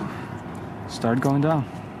gonna start going down.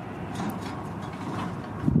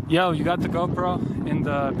 Yo, you got the GoPro in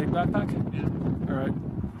the big backpack? Yeah. Alright.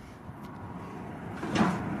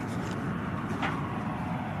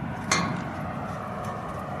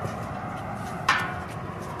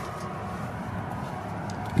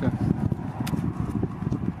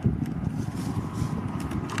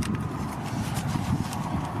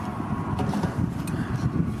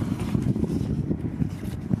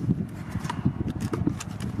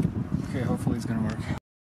 Okay, hopefully it's gonna work.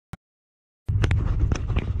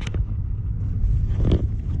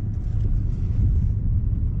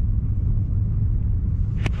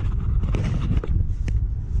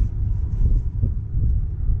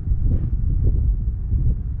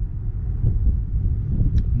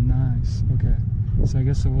 Nice, okay. So I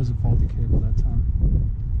guess it was a faulty cable that time.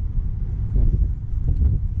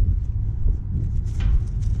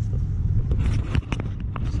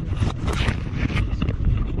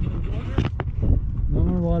 No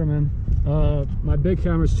more water, man. My big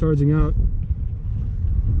camera's charging out.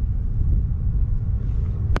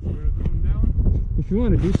 We're going down. If you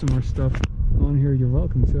want to do some more stuff on here, you're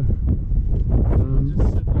welcome to.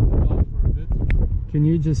 Just sit on the dock for a bit. Can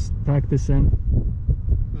you just pack this in?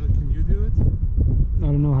 Can you do it? I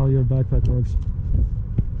don't know how your backpack works.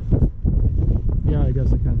 Yeah, I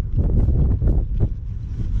guess I can.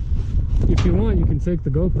 If you want, you can take the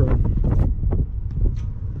GoPro. I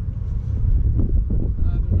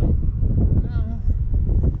don't know.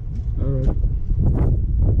 No. Alright.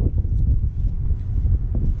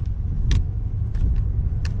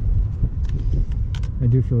 I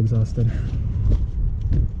do feel exhausted.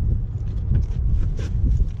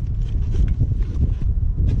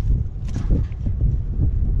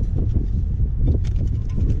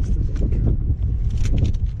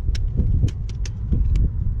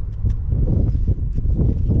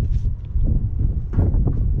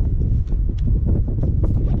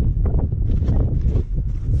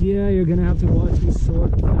 Yeah, you're gonna have to watch me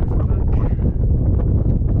sort back.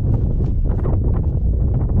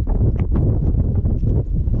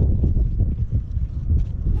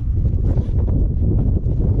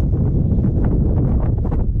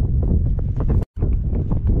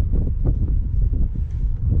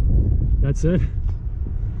 That's it.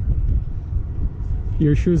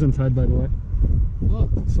 Your shoe's untied, by the way. Look.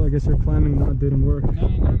 So I guess your climbing knot didn't work. No.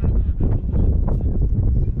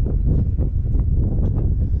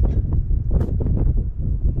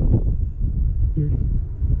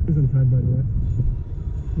 Yours untied, by the way.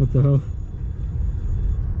 What the hell?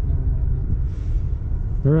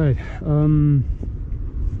 Alright,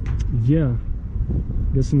 yeah.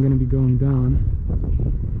 Guess I'm gonna be going down.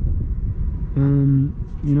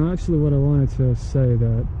 You know, actually what I wanted to say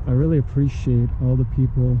that I really appreciate all the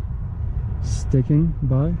people sticking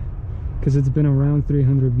by, because it's been around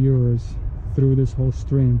 300 viewers through this whole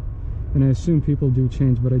stream, and I assume people do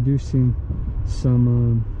change, but I do see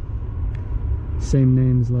some same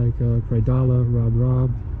names like Krydala,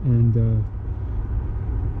 Rob, and a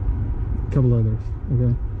couple others,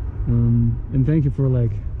 okay? And thank you for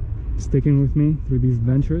like sticking with me through these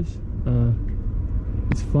ventures.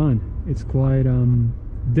 It's fun. It's quite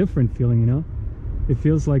different feeling, you know? It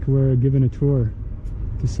feels like we're giving a tour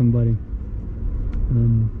to somebody.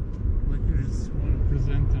 Like you just want to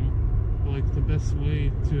present them like the best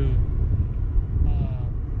way to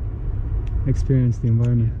experience the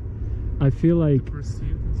environment. I feel like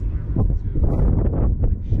perceive this environment, to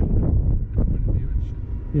like show them a point of view and shit.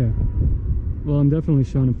 yeah. Well, I'm definitely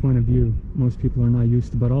showing a point of view most people are not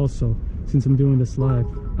used to, but also since I'm doing this live,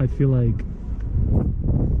 I feel like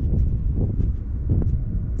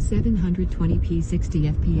 720p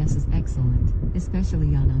 60 FPS is excellent,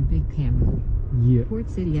 especially on big camera. Yeah. Port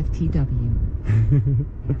City FTW.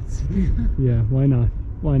 Yeah, why not?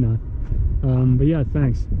 Why not? But yeah,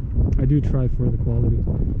 thanks. I do try for the quality.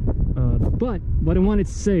 But what I wanted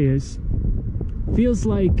to say is, feels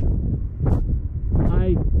like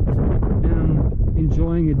I am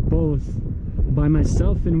enjoying it both by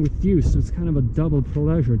myself and with you, so it's kind of a double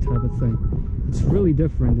pleasure type of thing. It's really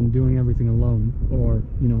different than doing everything alone or,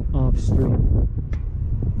 you know, off stream.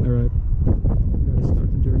 Alright, gotta start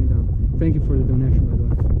the journey down. Thank you for the donation, by the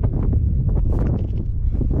way.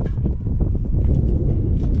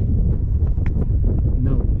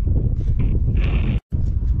 No.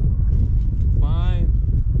 Fine.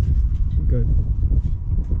 Good.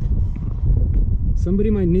 Somebody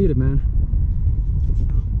might need it, man.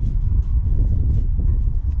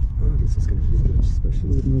 Oh, this is gonna be good,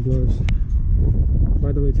 especially with no gloves.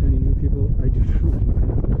 By the way, to any new people, I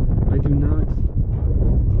do not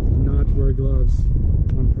wear gloves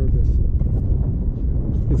on purpose.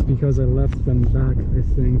 It's because I left them back, I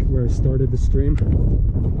think, where I started the stream. And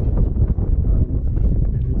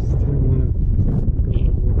I just didn't want to go all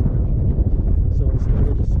the way back. So I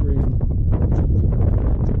started the stream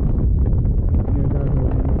near that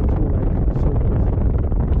one, two like circles.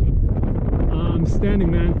 I'm standing,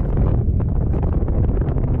 man.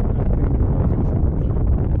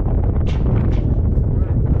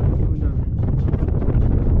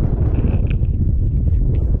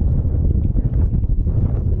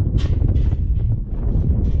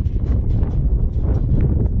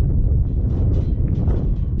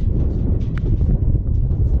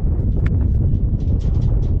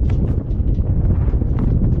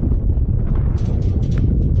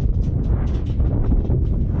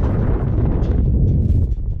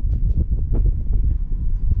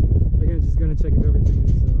 Check if everything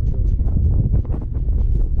is going.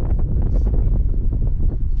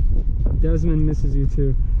 Desmond misses you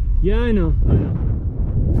too. Yeah, I know.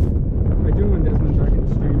 I do want Desmond back in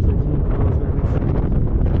the streams. I do want Carlos back in the streams.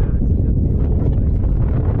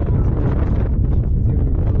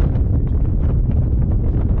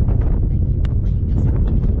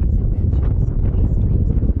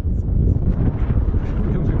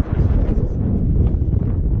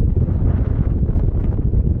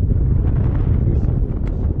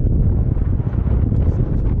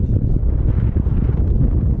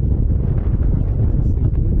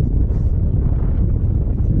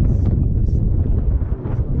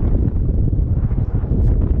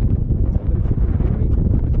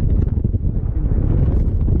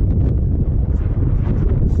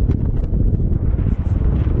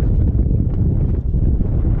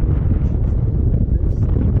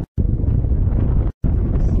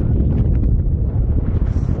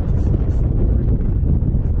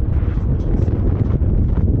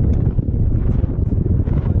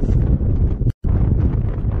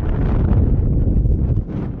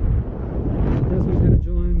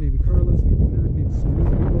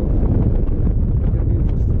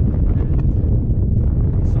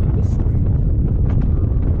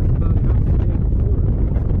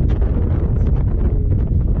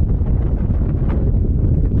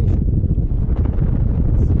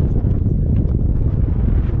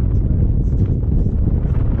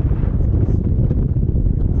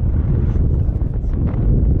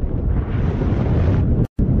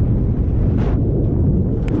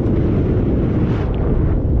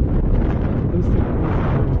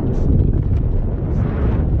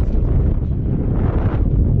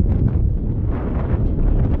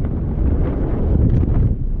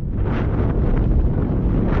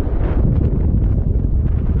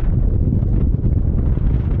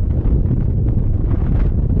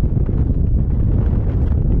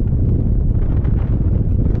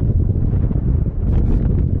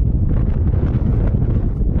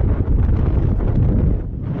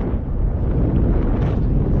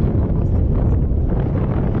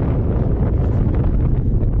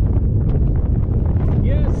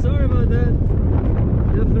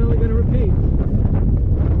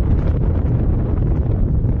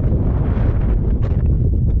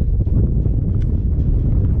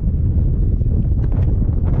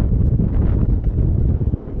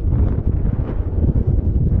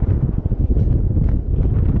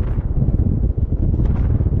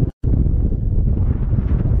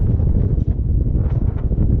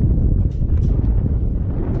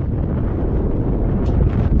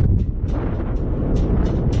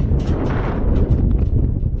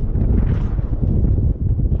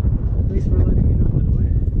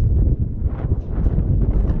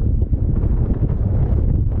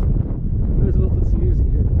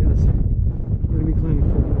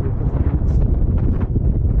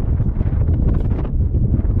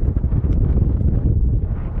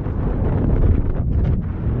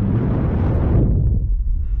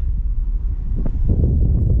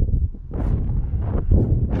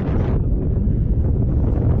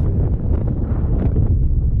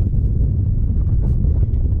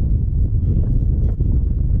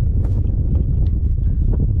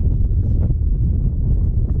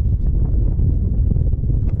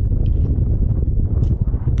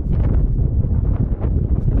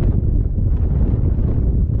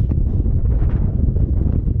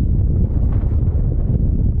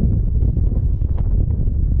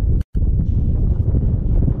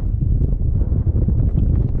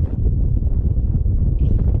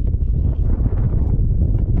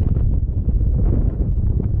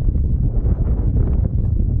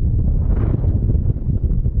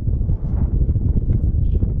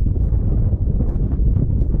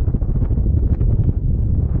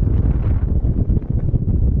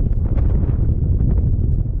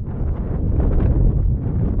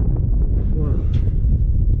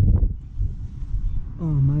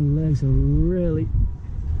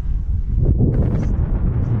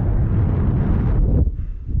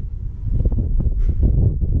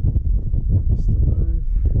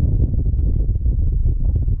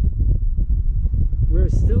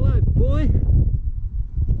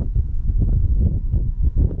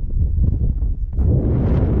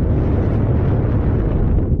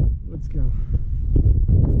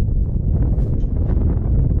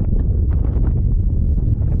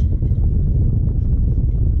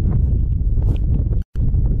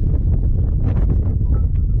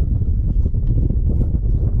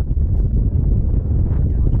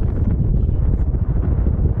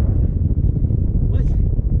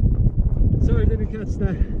 that's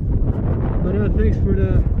that. But thanks for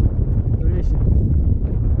the donation.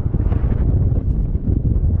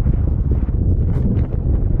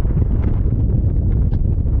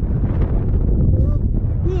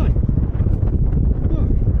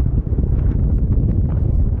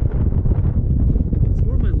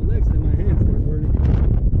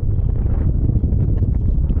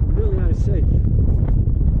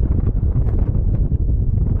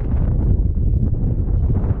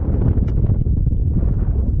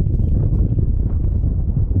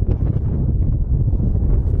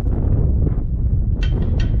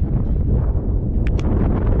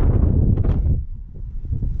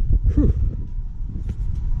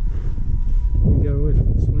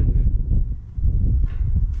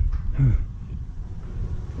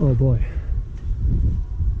 Oh boy.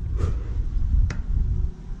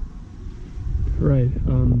 Right,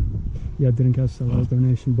 yeah, I didn't catch that last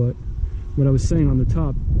donation, but what I was saying on the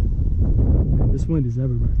top, man, this wind is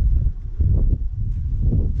everywhere.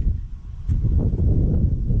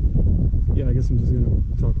 Yeah, I guess I'm just gonna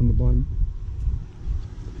talk on the bottom.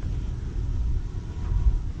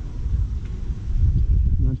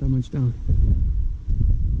 Not that much down.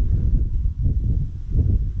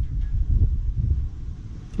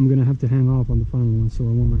 I'm gonna have to hang off on the final one, so I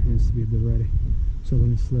want my hands to be a bit ready, so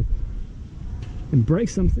when I slip and break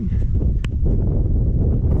something.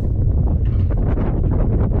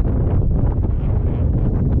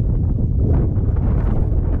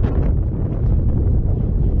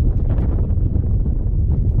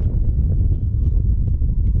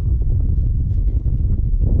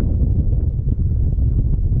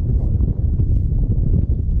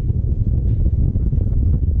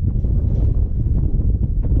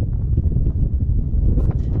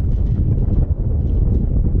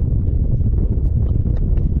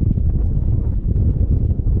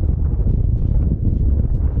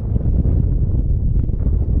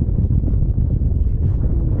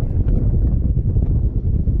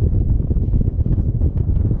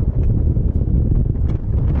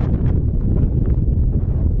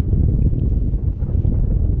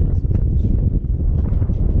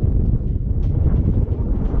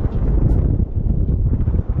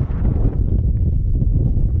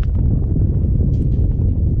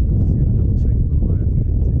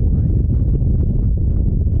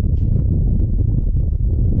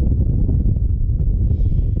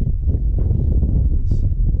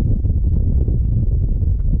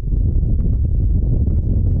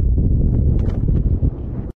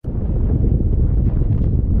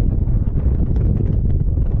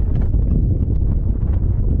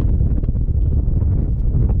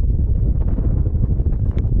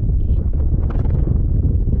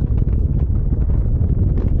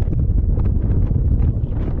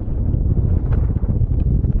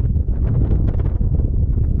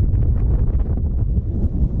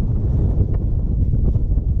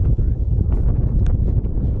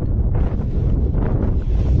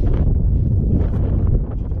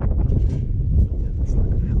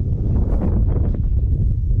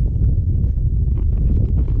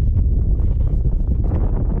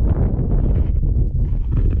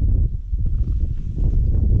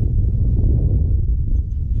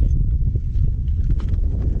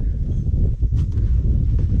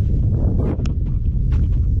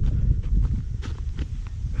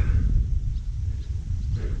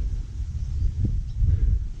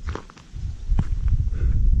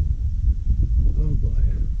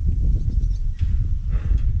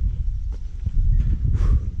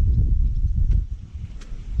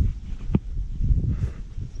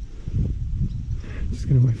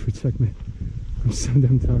 Gonna wait for checkmate. I'm so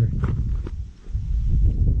damn tired.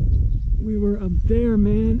 We were up there,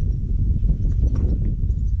 man.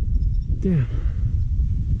 Damn.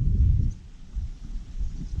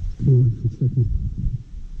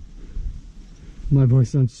 My voice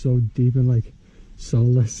sounds so deep and like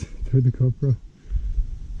soulless through the GoPro.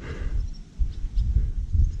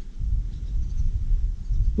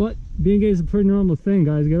 What? Being gay is a pretty normal thing,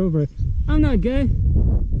 guys. Get over it. I'm not gay.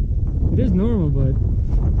 It is normal, but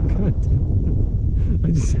God damn.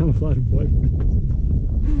 I just have a lot of boyfriends.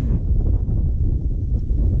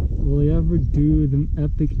 Will he ever do the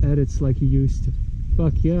epic edits like he used to?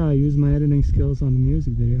 Fuck yeah, I use my editing skills on the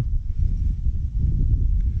music video.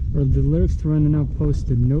 Are the lyrics to Running Out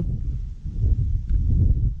posted? Nope.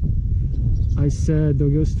 I said they'll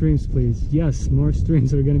go streams, please. Yes, more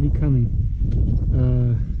streams are going to be coming.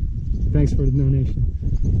 Thanks for the donation.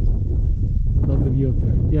 Love the view up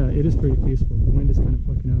there. Yeah, it is pretty peaceful. The wind is kind of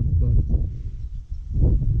fucking up, but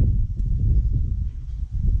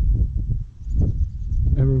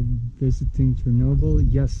ever visiting Chernobyl?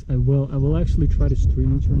 Yes, I will. I will actually try to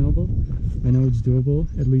stream in Chernobyl. I know it's doable,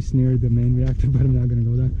 at least near the main reactor, but I'm not going to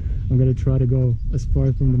go there. I'm going to try to go as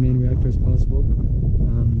far from the main reactor as possible.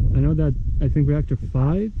 I know that I think reactor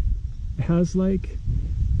 5 has like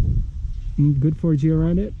good 4G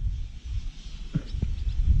around it.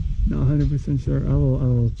 Not 100% sure. I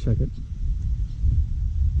will check it.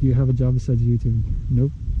 Do you have a job besides YouTube?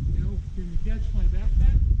 Nope. You know, can you catch my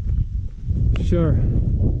backpack? Sure.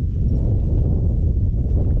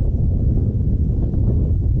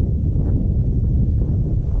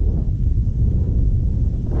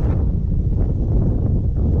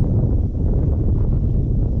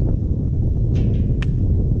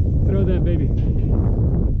 Throw that baby.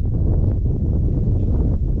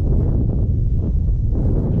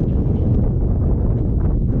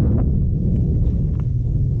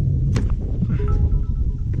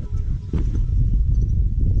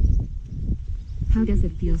 How does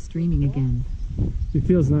it feel streaming again? It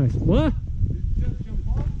feels nice. What? Did you just jump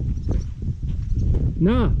off?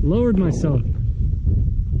 Nah, lowered myself.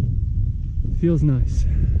 Feels nice.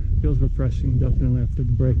 Feels refreshing, definitely after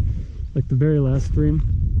the break. Like the very last stream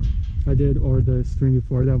I did, or the stream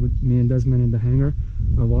before that with me and Desmond in the hangar,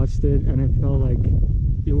 I watched it and I felt like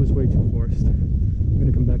it was way too forced. I'm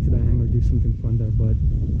gonna come back to that hangar, do something fun there, but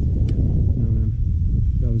no man,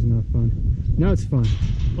 that was not fun. Now it's fun.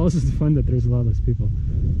 Also it's fun that there's a lot less people.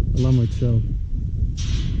 A lot more chill.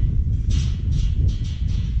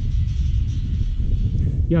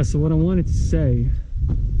 Yeah, so what I wanted to say,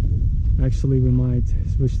 actually we might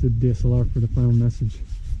switch to DSLR for the final message.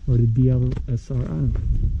 Or the DLSR, I don't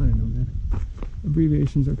know man.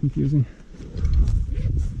 Abbreviations are confusing.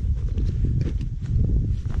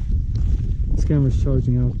 This camera's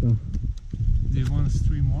charging out though. Do you want to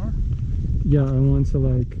stream more? Yeah, I want to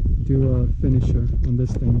like do a finisher on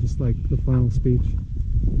this thing, just like the final speech.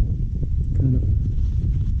 Kind of.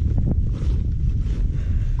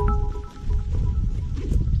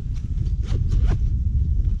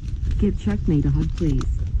 Give Chuckmate a hug, please.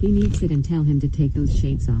 He needs it, and tell him to take those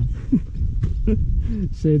shades off.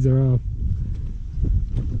 Shades are off.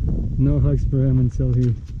 No hugs for him until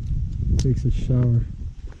he takes a shower.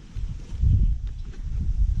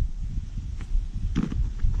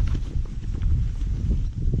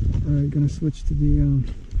 Alright, gonna switch to the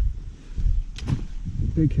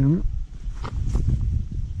big camera.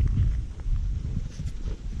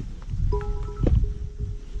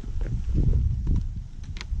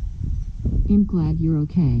 I'm glad you're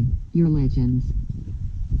okay. You're legends.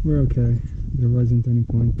 We're okay. There wasn't any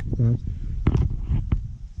point that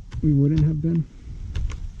we wouldn't have been.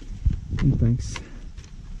 And thanks.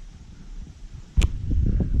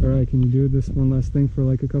 Alright, can you do this one last thing for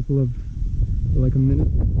like a couple of, for like a minute?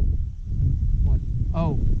 What?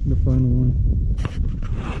 Oh. The final one.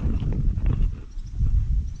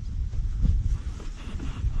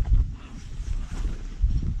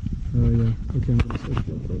 Oh yeah, okay, I'm gonna switch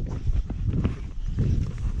real quick.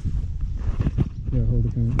 Yeah, hold the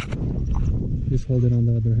camera. Just hold it on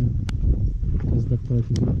the other hand. Because the torch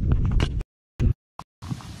is up.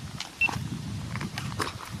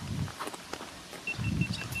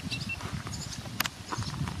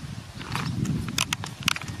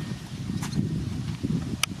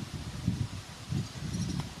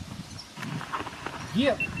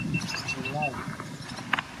 Yep.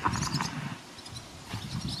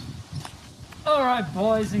 Alright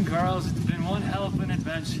boys and girls, it's been one hell of an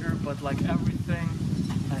adventure, but like everything,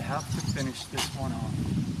 I have to finish this one off.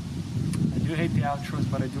 I do hate the outros,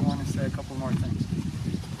 but I do want to say a couple more things.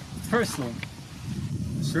 Firstly,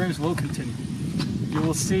 streams will continue. You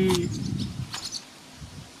will see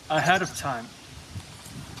ahead of time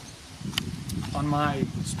on my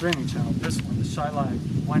streaming channel, this one, the SHIEY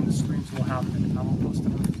Live, when the streams will happen. I will post a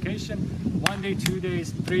notification 1 day, 2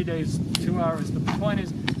 days, 3 days, 2 hours. But the point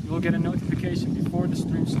is, you will get a notification before the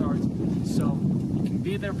stream starts, so you can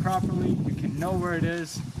be there properly, you can know where it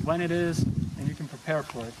is, when it is, and you can prepare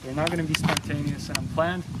for it. They're not going to be spontaneous and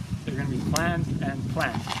unplanned. They're going to be planned and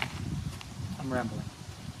planned. I'm rambling.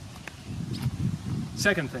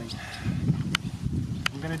 Second thing,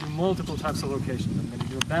 I'm going to do multiple types of locations. I'm going to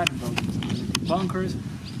do abandoned buildings, I'm going to do bunkers,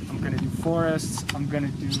 I'm going to do forests, I'm going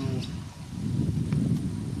to do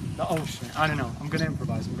the ocean. I don't know. I'm going to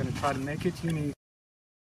improvise. I'm going to try to make it unique.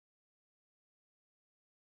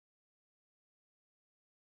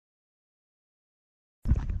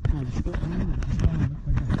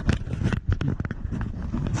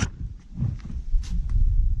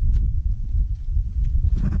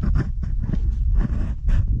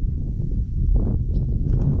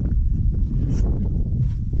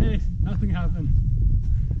 Hey, nothing happened.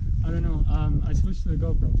 I don't know. I switched to the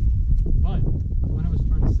GoPro. But what I was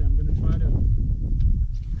trying to say, I'm gonna try to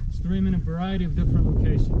stream in a variety of different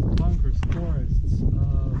locations: bunkers, forests,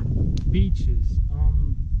 beaches.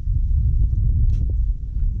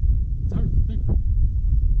 It's hard to think. The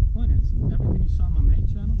point is, everything you saw on my main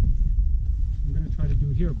channel, I'm gonna try to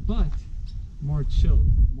do here, but more chilled,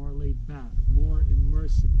 more laid back, more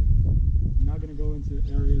immersively. I'm not gonna go into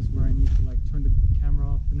areas where I need to like turn the camera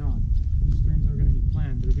off and on. The streams are gonna be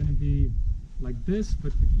planned. They're gonna be like this,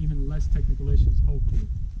 but with even less technical issues, hopefully.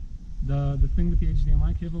 The thing with the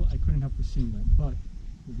HDMI cable, I couldn't have foreseen that, but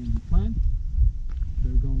they're going to be planned.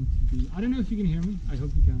 They're going to be, I don't know if you can hear me, I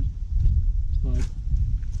hope you can, but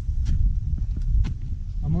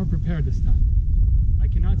I'm more prepared this time. I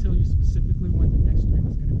cannot tell you specifically when the next stream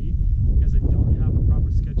is going to be, because I don't have a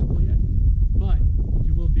proper schedule yet, but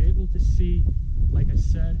you will be able to see, like I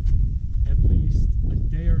said, at least a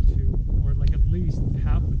day or two, or like at least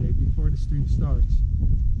half a day before the stream starts,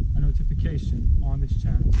 a notification on this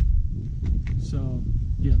channel. So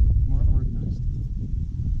yeah, more organized.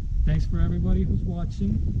 Thanks for everybody who's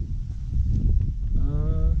watching.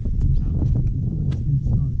 Before the stream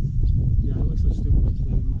starts. Yeah, it looks so stupid like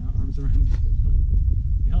flailing my arms around and shit, but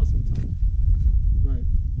it helps me talk. Right.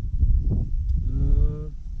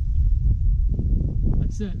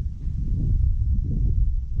 That's it.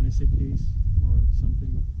 When I say peace or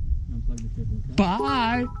something, unplug the cable, okay?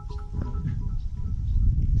 Bye!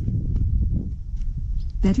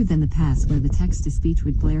 Better than the past where the text-to-speech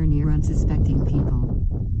would blare near unsuspecting people.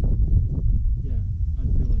 Yeah, I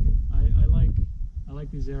feel like it. I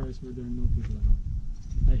like these areas where there are no people at all.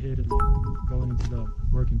 I hated like going into the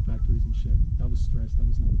working factories and shit. That was stress, that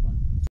was not fun.